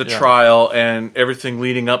trial, trial and everything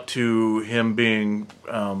leading up to him being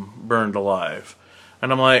burned alive.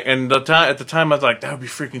 And I'm like, and at the time I was like, that would be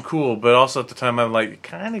freaking cool. But also at the time I'm like,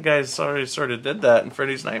 kind of guys already sort of did that in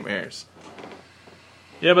Freddy's Nightmares.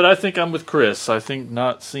 Yeah, but I think I'm with Chris. I think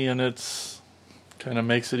not seeing it kind of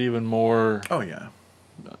makes it even more. Oh yeah,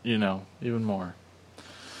 even more.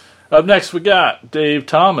 Up next, we got Dave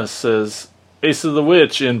Thomas says, Ace of the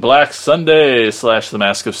Witch in Black Sunday / The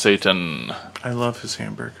Mask of Satan. I love his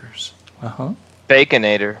hamburgers.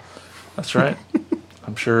 Baconator. That's right.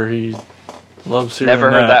 I'm sure he loves hearing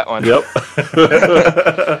Never heard that one. Yep.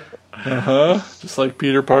 Just like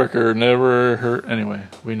Peter Parker. Never heard. Anyway,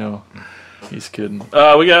 we know he's kidding.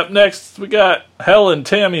 We got Helen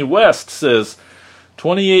Tammy West says,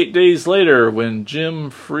 28 days later, when Jim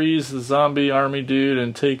frees the zombie army dude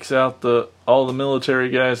and takes out all the military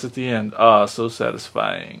guys at the end. So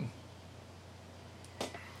satisfying.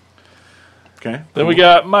 Okay. Then we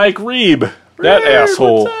got Mike Reeb. That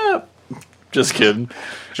asshole. What's up? Just kidding.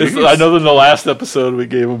 I know in the last episode we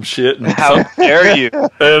gave him shit. And how dare you?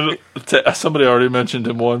 And somebody already mentioned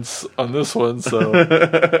him once on this one, so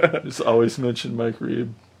just always mention Mike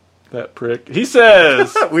Reeb. That prick. He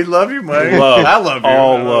says, "We love you, Mike. Love. I love you.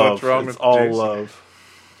 All I love. What's wrong it's with all Jason. love."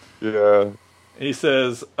 Yeah. He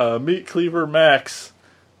says, "Meat Cleaver Max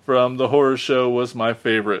from the horror show was my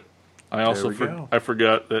favorite." I also I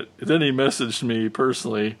forgot that. Then he messaged me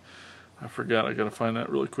personally. I forgot. I got to find that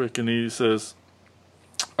really quick. And he says,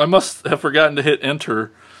 "I must have forgotten to hit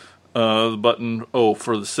enter the button. Oh,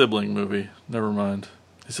 for the sibling movie. Never mind."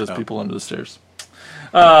 He says, "People under the stairs."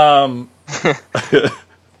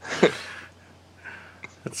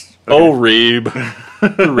 Oh, Reeb.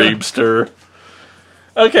 Reebster.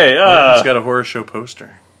 Okay. He's got a horror show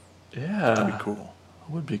poster. Yeah. That'd be cool.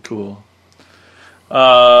 Would be cool.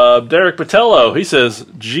 Derek Patello, he says,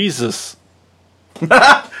 Jesus.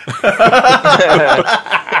 Yeah,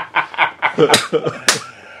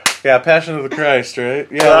 Passion of the Christ, right?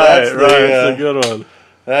 Yeah, that's a good one.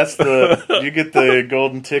 That's you get the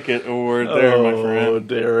golden ticket award there, my friend. Oh,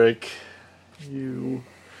 Derek. You.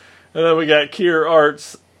 And then we got Kier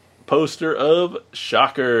Arts poster of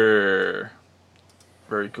Shocker.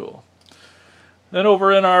 Very cool. Then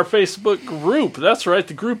over in our Facebook group, that's right,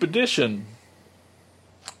 the group edition,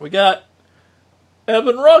 we got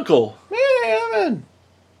Evan Runkle. Hey, Evan.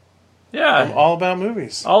 Yeah. From All About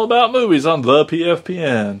Movies. All About Movies on the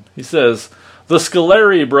PFPN. He says, the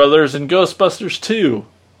Scoleri brothers in Ghostbusters 2.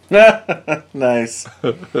 Nice.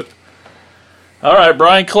 All right,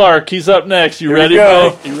 Brian Clark, he's up next. You Here ready, we go.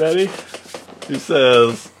 Mike? You ready? He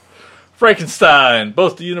says, Frankenstein,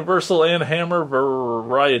 both the Universal and Hammer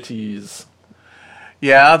varieties.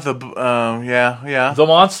 Yeah, the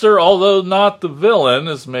monster, although not the villain,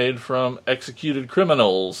 is made from executed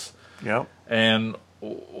criminals. Yep. And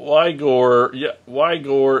Wygor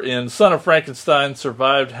in Son of Frankenstein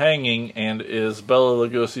survived hanging and is Bela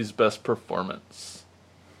Lugosi's best performance.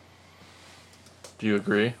 Do you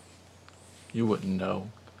agree? You wouldn't know.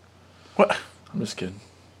 What? I'm just kidding.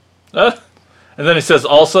 And then he says,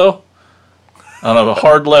 also, on a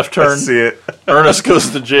hard left turn, Let's see it. Ernest goes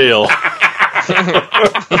to jail.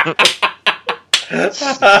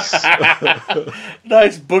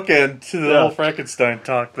 Nice bookend to the Yeah. whole Frankenstein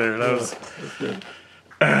talk there. That was good.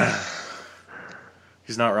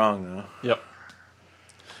 He's not wrong though. Yep.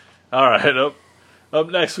 All right. Up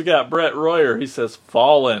next, we got Brett Royer. He says,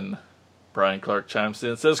 Fallen. Brian Clark chimes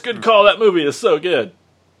in and says, good call. That movie is so good.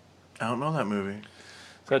 I don't know that movie.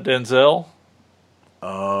 Is that Denzel?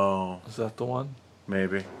 Oh. Is that the one?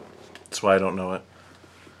 Maybe. That's why I don't know it.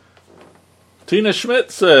 Tina Schmidt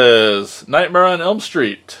says, Nightmare on Elm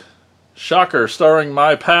Street. Shocker, starring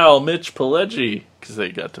my pal Mitch Pileggi. Because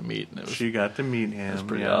they got to meet. And She got to meet him. It was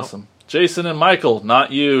pretty yep. awesome. Jason and Michael,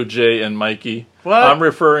 not you, Jay and Mikey. What? I'm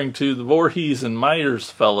referring to the Voorhees and Myers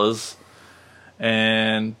fellas.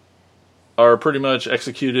 And are pretty much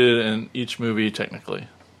executed in each movie, technically.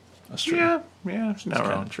 That's true. Yeah, it's not That's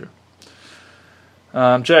wrong. kind of true.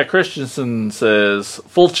 Jack Christensen says,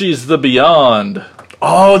 Fulci's The Beyond.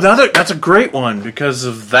 Oh, that's a great one because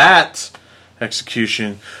of that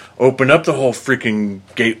execution. Opened up the whole freaking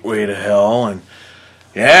gateway to hell, and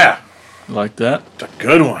yeah, Like that? it's a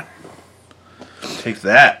good one. Take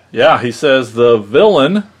that. Yeah, he says the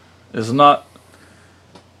villain is not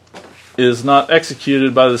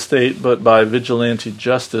executed by the state, but by vigilante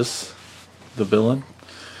justice. The villain.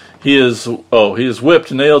 He is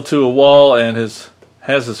whipped, nailed to a wall, and has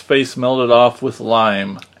his face melted off with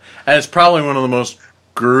lime. And it's probably one of the most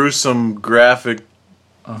gruesome, graphic,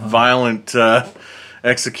 violent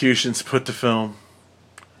executions put to film.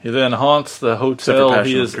 He then haunts the Except for hotel Passion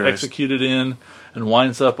he of is the Christ. executed in and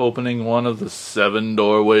winds up opening one of the 7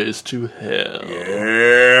 doorways to hell.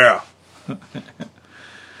 Yeah.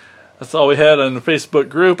 That's all we had on the Facebook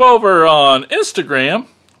group. Over on Instagram,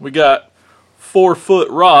 we got 4 Foot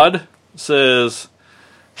Rod says,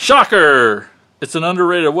 Shocker! It's an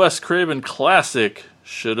underrated Wes Craven classic.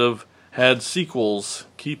 Should have had sequels.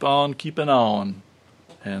 Keep on keeping on.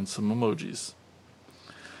 And some emojis.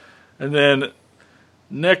 And then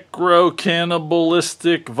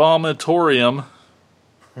Necrocannibalistic Vomitorium.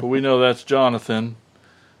 But we know that's Jonathan.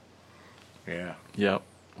 Yeah. Yep,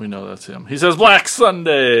 we know that's him. He says Black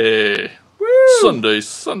Sunday.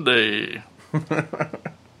 Sunday.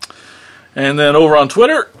 And then over on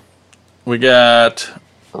Twitter, we got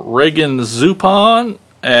Reagan Zupon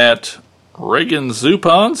at Reagan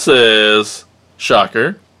Zupon says,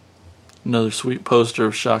 Shocker. Another sweet poster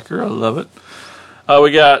of Shocker. I love it.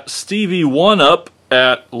 We got Stevie One Up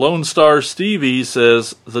at Lone Star Stevie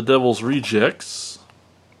says, The Devil's Rejects.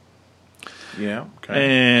 Yeah. Okay.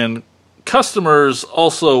 And customers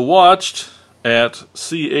also watched at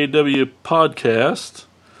CAW Podcast.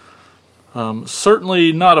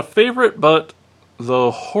 Certainly not a favorite, but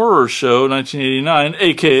the horror show 1989,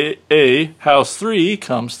 a.k.a. House 3,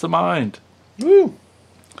 comes to mind. Woo!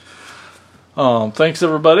 Thanks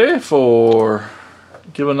everybody for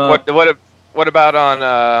giving up. What about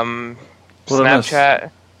on What I missed?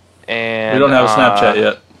 Snapchat? And We don't have a Snapchat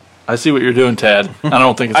yet. I see what you're doing, Tad. I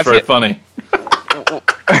don't think it's I've very hit- funny.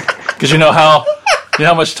 Because you know how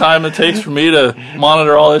much time it takes for me to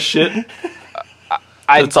monitor all this shit?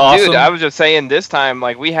 It's awesome. Dude, I was just saying this time,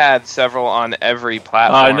 like, we had several on every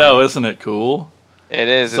platform. I know, isn't it cool? It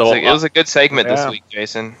is. So, it was a good segment yeah. this week,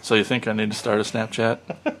 Jason. So you think I need to start a Snapchat?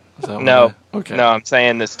 Is that No. Okay. No, I'm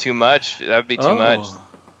saying this too much. That would be too much.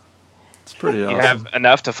 It's pretty You awesome. have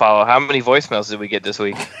enough to follow. How many voicemails did we get this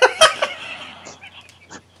week?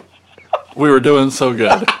 We were doing so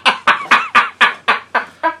good.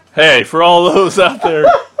 Hey, for all those out there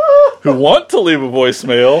who want to leave a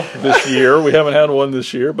voicemail this year, we haven't had one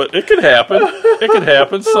this year, but it could happen. It could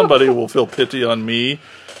happen. Somebody will feel pity on me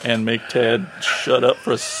and make Tad shut up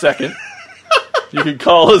for a second. You can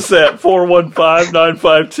call us at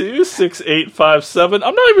 415-952-6857. I'm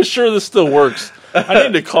not even sure this still works. I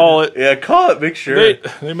need to call it. Yeah, call it. Make sure. They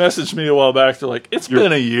messaged me a while back. They're like, it's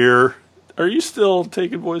been a year. Are you still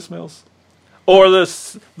taking voicemails? Or the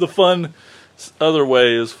fun other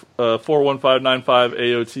way is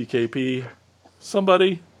 415-95-AOTKP.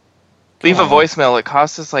 Somebody Leave a voicemail. It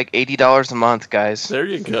costs us like $80 a month, guys. There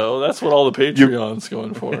you go. That's what all the Patreon's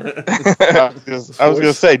going for. I was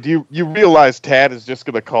gonna say, do you realize Tad is just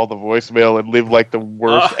gonna call the voicemail and leave like the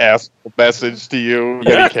worst asshole message to you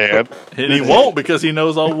that he can? And he won't because he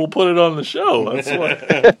knows we'll put it on the show. That's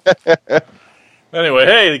why. Anyway,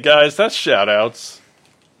 hey guys, that's shout outs.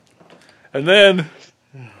 And then,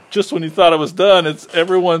 just when you thought it was done, it's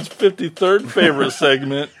everyone's 53rd favorite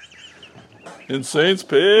segment. Insane's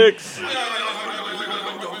Picks.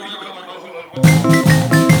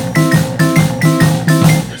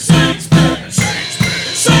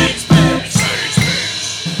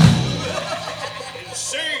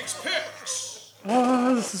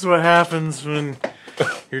 Oh, this is what happens when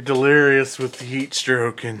you're delirious with the heat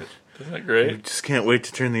stroke, and isn't that great? You just can't wait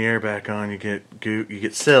to turn the air back on. You get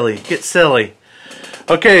silly. Get silly.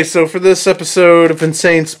 Okay, so for this episode of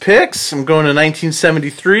Insane's Picks, I'm going to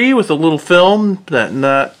 1973 with a little film that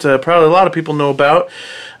probably a lot of people know about,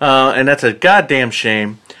 and that's a goddamn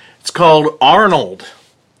shame. It's called Arnold.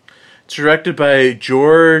 It's directed by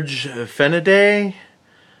George Fenady,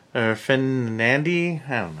 or Fernandi.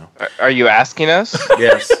 I don't know. Are you asking us?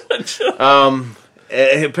 Yes.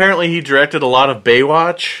 Apparently, he directed a lot of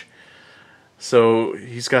Baywatch. So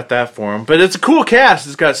he's got that for him. But it's a cool cast.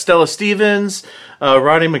 It's got Stella Stevens,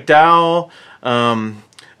 Roddy McDowall,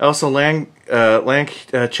 Elsa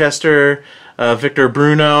Lanchester, Victor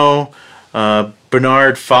Bruno,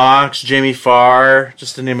 Bernard Fox, Jamie Farr,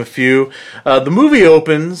 just to name a few. The movie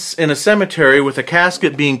opens in a cemetery with a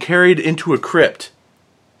casket being carried into a crypt.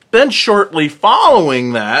 Then shortly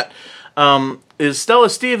following that is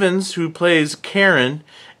Stella Stevens, who plays Karen,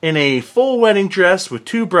 in a full wedding dress with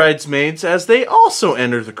two bridesmaids as they also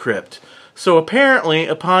enter the crypt. So apparently,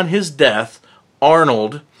 upon his death,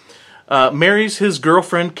 Arnold marries his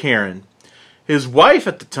girlfriend Karen. His wife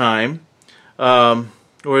at the time, or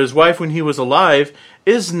his wife when he was alive,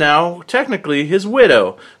 is now technically his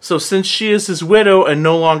widow. So since she is his widow and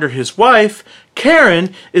no longer his wife,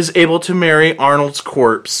 Karen is able to marry Arnold's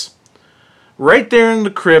corpse. Right there in the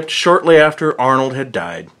crypt shortly after Arnold had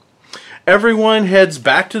died. Everyone heads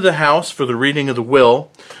back to the house for the reading of the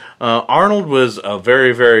will. Arnold was a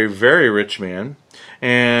very, very, very rich man,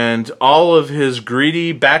 and all of his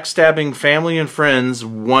greedy, backstabbing family and friends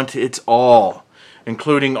want it all,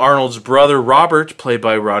 including Arnold's brother Robert, played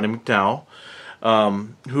by Roddy McDowall,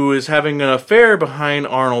 who is having an affair behind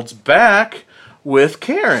Arnold's back with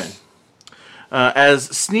Karen. As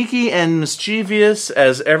sneaky and mischievous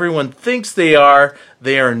as everyone thinks they are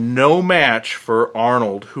no match for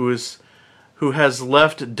Arnold, who has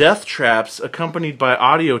left death traps accompanied by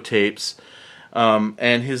audio tapes,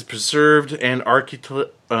 and his preserved and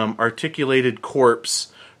articulated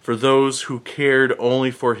corpse for those who cared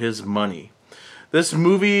only for his money. This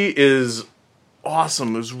movie is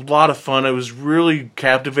awesome. It was a lot of fun. I was really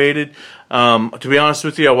captivated. To be honest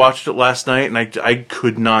with you, I watched it last night and I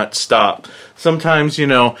could not stop. Sometimes,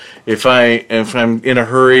 if I'm in a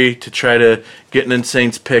hurry to try to get an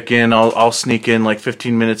Insane's Pick in, I'll sneak in like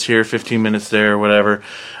 15 minutes here, 15 minutes there, whatever.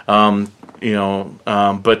 But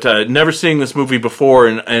never seeing this movie before,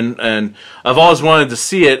 and I've always wanted to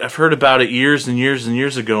see it. I've heard about it years and years and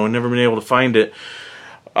years ago and never been able to find it.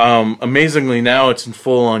 Amazingly, now it's in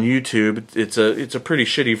full on YouTube. It's a pretty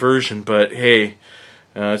shitty version, but hey,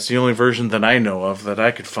 it's the only version that I know of that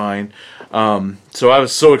I could find. So I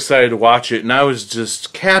was so excited to watch it, and I was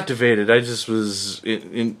just captivated. I just was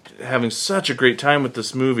having such a great time with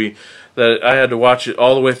this movie that I had to watch it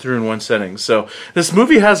all the way through in one setting. So this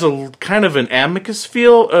movie has a kind of an Amicus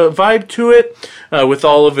vibe to it, with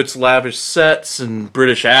all of its lavish sets and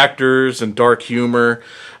British actors and dark humor.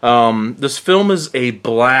 This film is a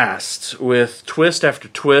blast with twist after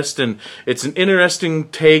twist, and it's an interesting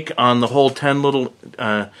take on the whole 10 little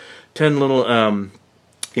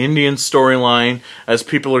Indian storyline as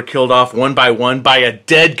people are killed off one by one by a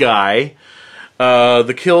dead guy.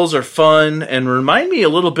 The kills are fun and remind me a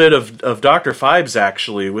little bit of Dr. Phibes,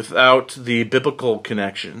 actually, without the biblical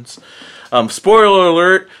connections. Spoiler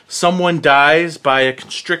alert, someone dies by a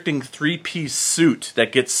constricting three-piece suit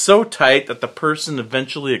that gets so tight that the person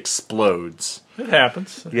eventually explodes. It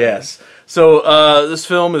happens. Yes. So this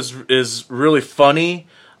film is really funny.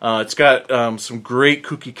 It's got some great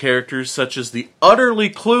kooky characters, such as the utterly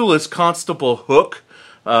clueless Constable Hook,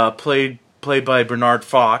 played by Bernard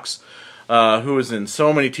Fox, who was in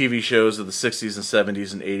so many TV shows of the 60s and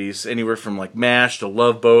 70s and 80s, anywhere from like MASH to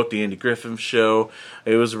Love Boat, The Andy Griffith Show.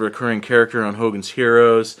 It was a recurring character on Hogan's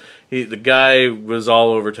Heroes. The guy was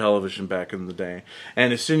all over television back in the day.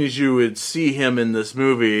 And as soon as you would see him in this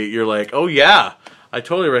movie, you're like, oh yeah, I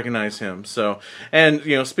totally recognize him. So, and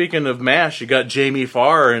speaking of MASH, you got Jamie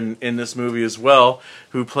Farr in this movie as well,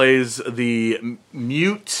 who plays the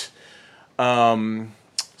mute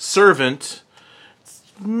servant.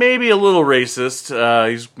 Maybe a little racist.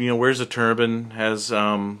 He's wears a turban, has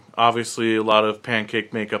obviously a lot of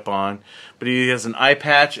pancake makeup on, but he has an eye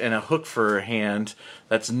patch and a hook for a hand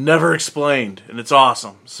that's never explained, and it's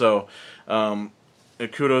awesome. So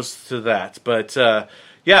kudos to that. But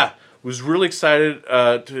was really excited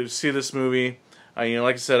to see this movie.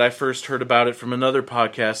 Like I said, I first heard about it from another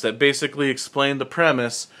podcast that basically explained the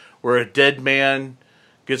premise where a dead man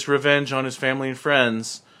gets revenge on his family and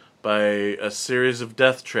friends by a series of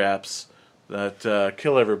death traps that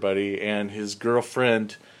kill everybody, and his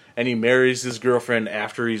girlfriend, and he marries his girlfriend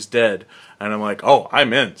after he's dead. And I'm like, oh,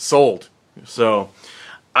 I'm in, sold. So,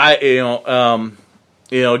 again,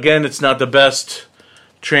 it's not the best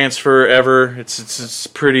transfer ever. It's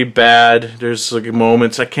pretty bad. There's like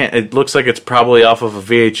moments it looks like it's probably off of a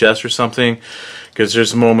VHS or something, because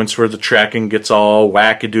there's moments where the tracking gets all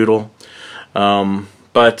wackadoodle.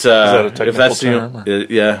 But is that a technical if that's term?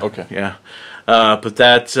 Okay. Yeah. But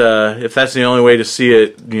that if that's the only way to see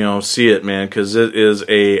it, see it, man, because it is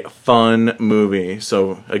a fun movie.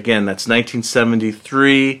 So again, that's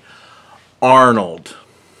 1973. Arnold.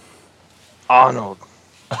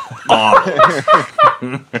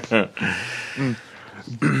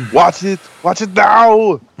 Watch it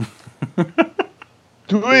now.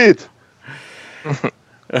 Do it.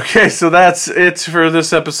 Okay, so that's it for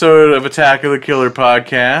this episode of Attack of the Killer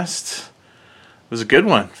podcast. It was a good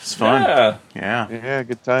one. It was fun. Yeah,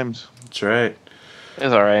 good times. That's right.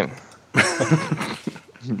 It's all right.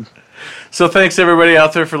 So thanks everybody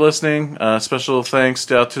out there for listening. Special thanks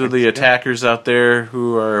out to the attackers out there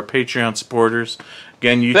who are Patreon supporters.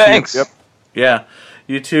 Again, you Thanks. Yep. Yeah,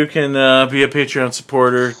 you too can be a Patreon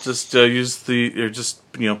supporter. Just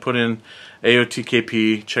put in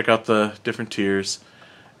AOTKP. Check out the different tiers.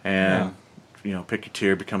 And pick your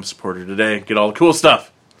tier, become a supporter today, get all the cool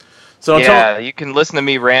stuff. So you can listen to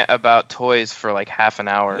me rant about toys for like half an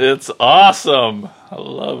hour. It's awesome. I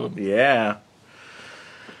love them. Yeah.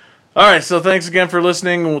 All right, so thanks again for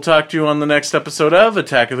listening, and we'll talk to you on the next episode of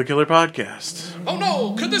Attack of the Killer podcast. Oh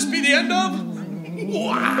no, could this be the end of?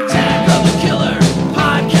 Attack of the Killer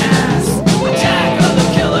Podcast.